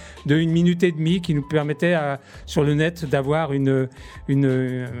pastilles de 1 minute et demie qui nous permettaient sur le net d'avoir une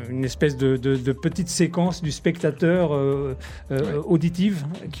espèce de petite séquence du spectateur auditive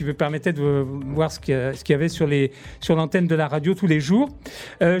qui me permettait de voir ce qu'il y avait sur l'antenne de la radio tous les jours.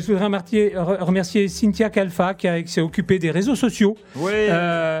 Je voudrais remercier Cynthia Kalfa qui s'est occupée des réseaux sociaux et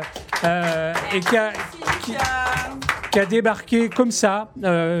qui a débarqué comme ça,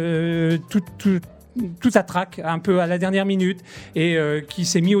 tout à trac, un peu à la dernière minute, et qui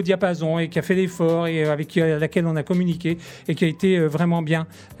s'est mis au diapason et qui a fait l'effort et avec laquelle on a communiqué et qui a été vraiment bien.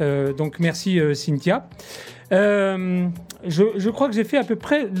 Donc merci Cynthia. Je crois que j'ai fait à peu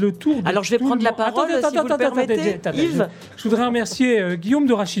près le tour. Alors je vais prendre la parole si vous le permettez. Yves. Je voudrais remercier Guillaume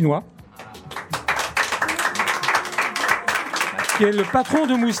de Rachinois, qui est le patron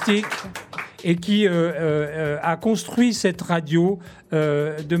de Moustique et qui a construit cette radio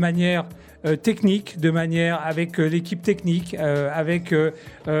de manière technique, de manière avec l'équipe technique, avec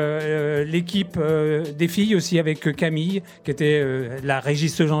l'équipe des filles aussi, avec Camille, qui était la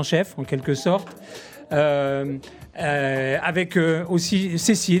régisseuse en chef, en quelque sorte, avec aussi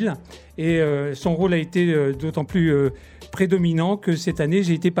Cécile. Et son rôle a été d'autant plus prédominant que cette année,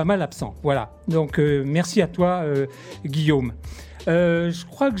 j'ai été pas mal absent. Voilà. Donc, merci à toi, Guillaume. Je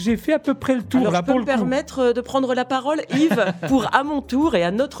crois que j'ai fait à peu près le tour. Alors, je peux me permettre de prendre la parole, Yves, pour à mon tour et à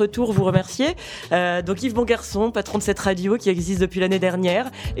notre tour vous remercier. Donc Yves Bongarçon, patron de cette radio qui existe depuis l'année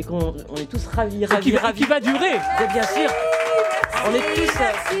dernière et qu'on est tous ravis. Qui va durer. Bien sûr. On est tous...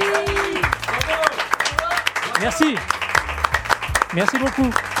 Merci. Merci beaucoup.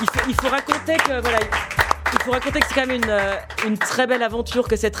 Il faut raconter que... Voilà, il faut raconter que c'est quand même une très belle aventure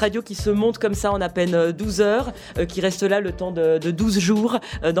que cette radio qui se monte comme ça en à peine 12 heures, qui reste là le temps de 12 jours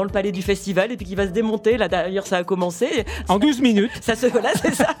dans le palais du festival et puis qui va se démonter. Là d'ailleurs ça a commencé. En 12 minutes. Voilà,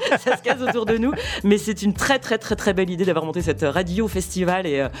 c'est ça, ça se casse autour de nous. Mais c'est une très très très très belle idée d'avoir monté cette radio festival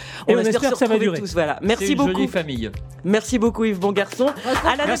et on espère se retrouver tous. Voilà. Merci beaucoup. Jolie famille. Merci beaucoup Yves Bongarçon.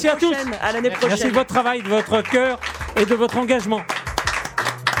 À l'année Merci prochaine. À tous. À l'année prochaine. Merci de votre travail, de votre cœur et de votre engagement.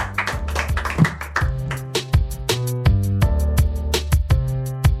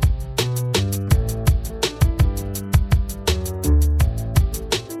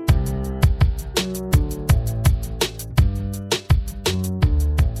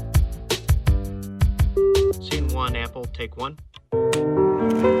 Take one.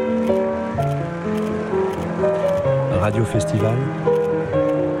 Radio Festival,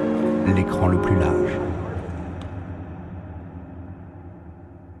 l'écran le plus large.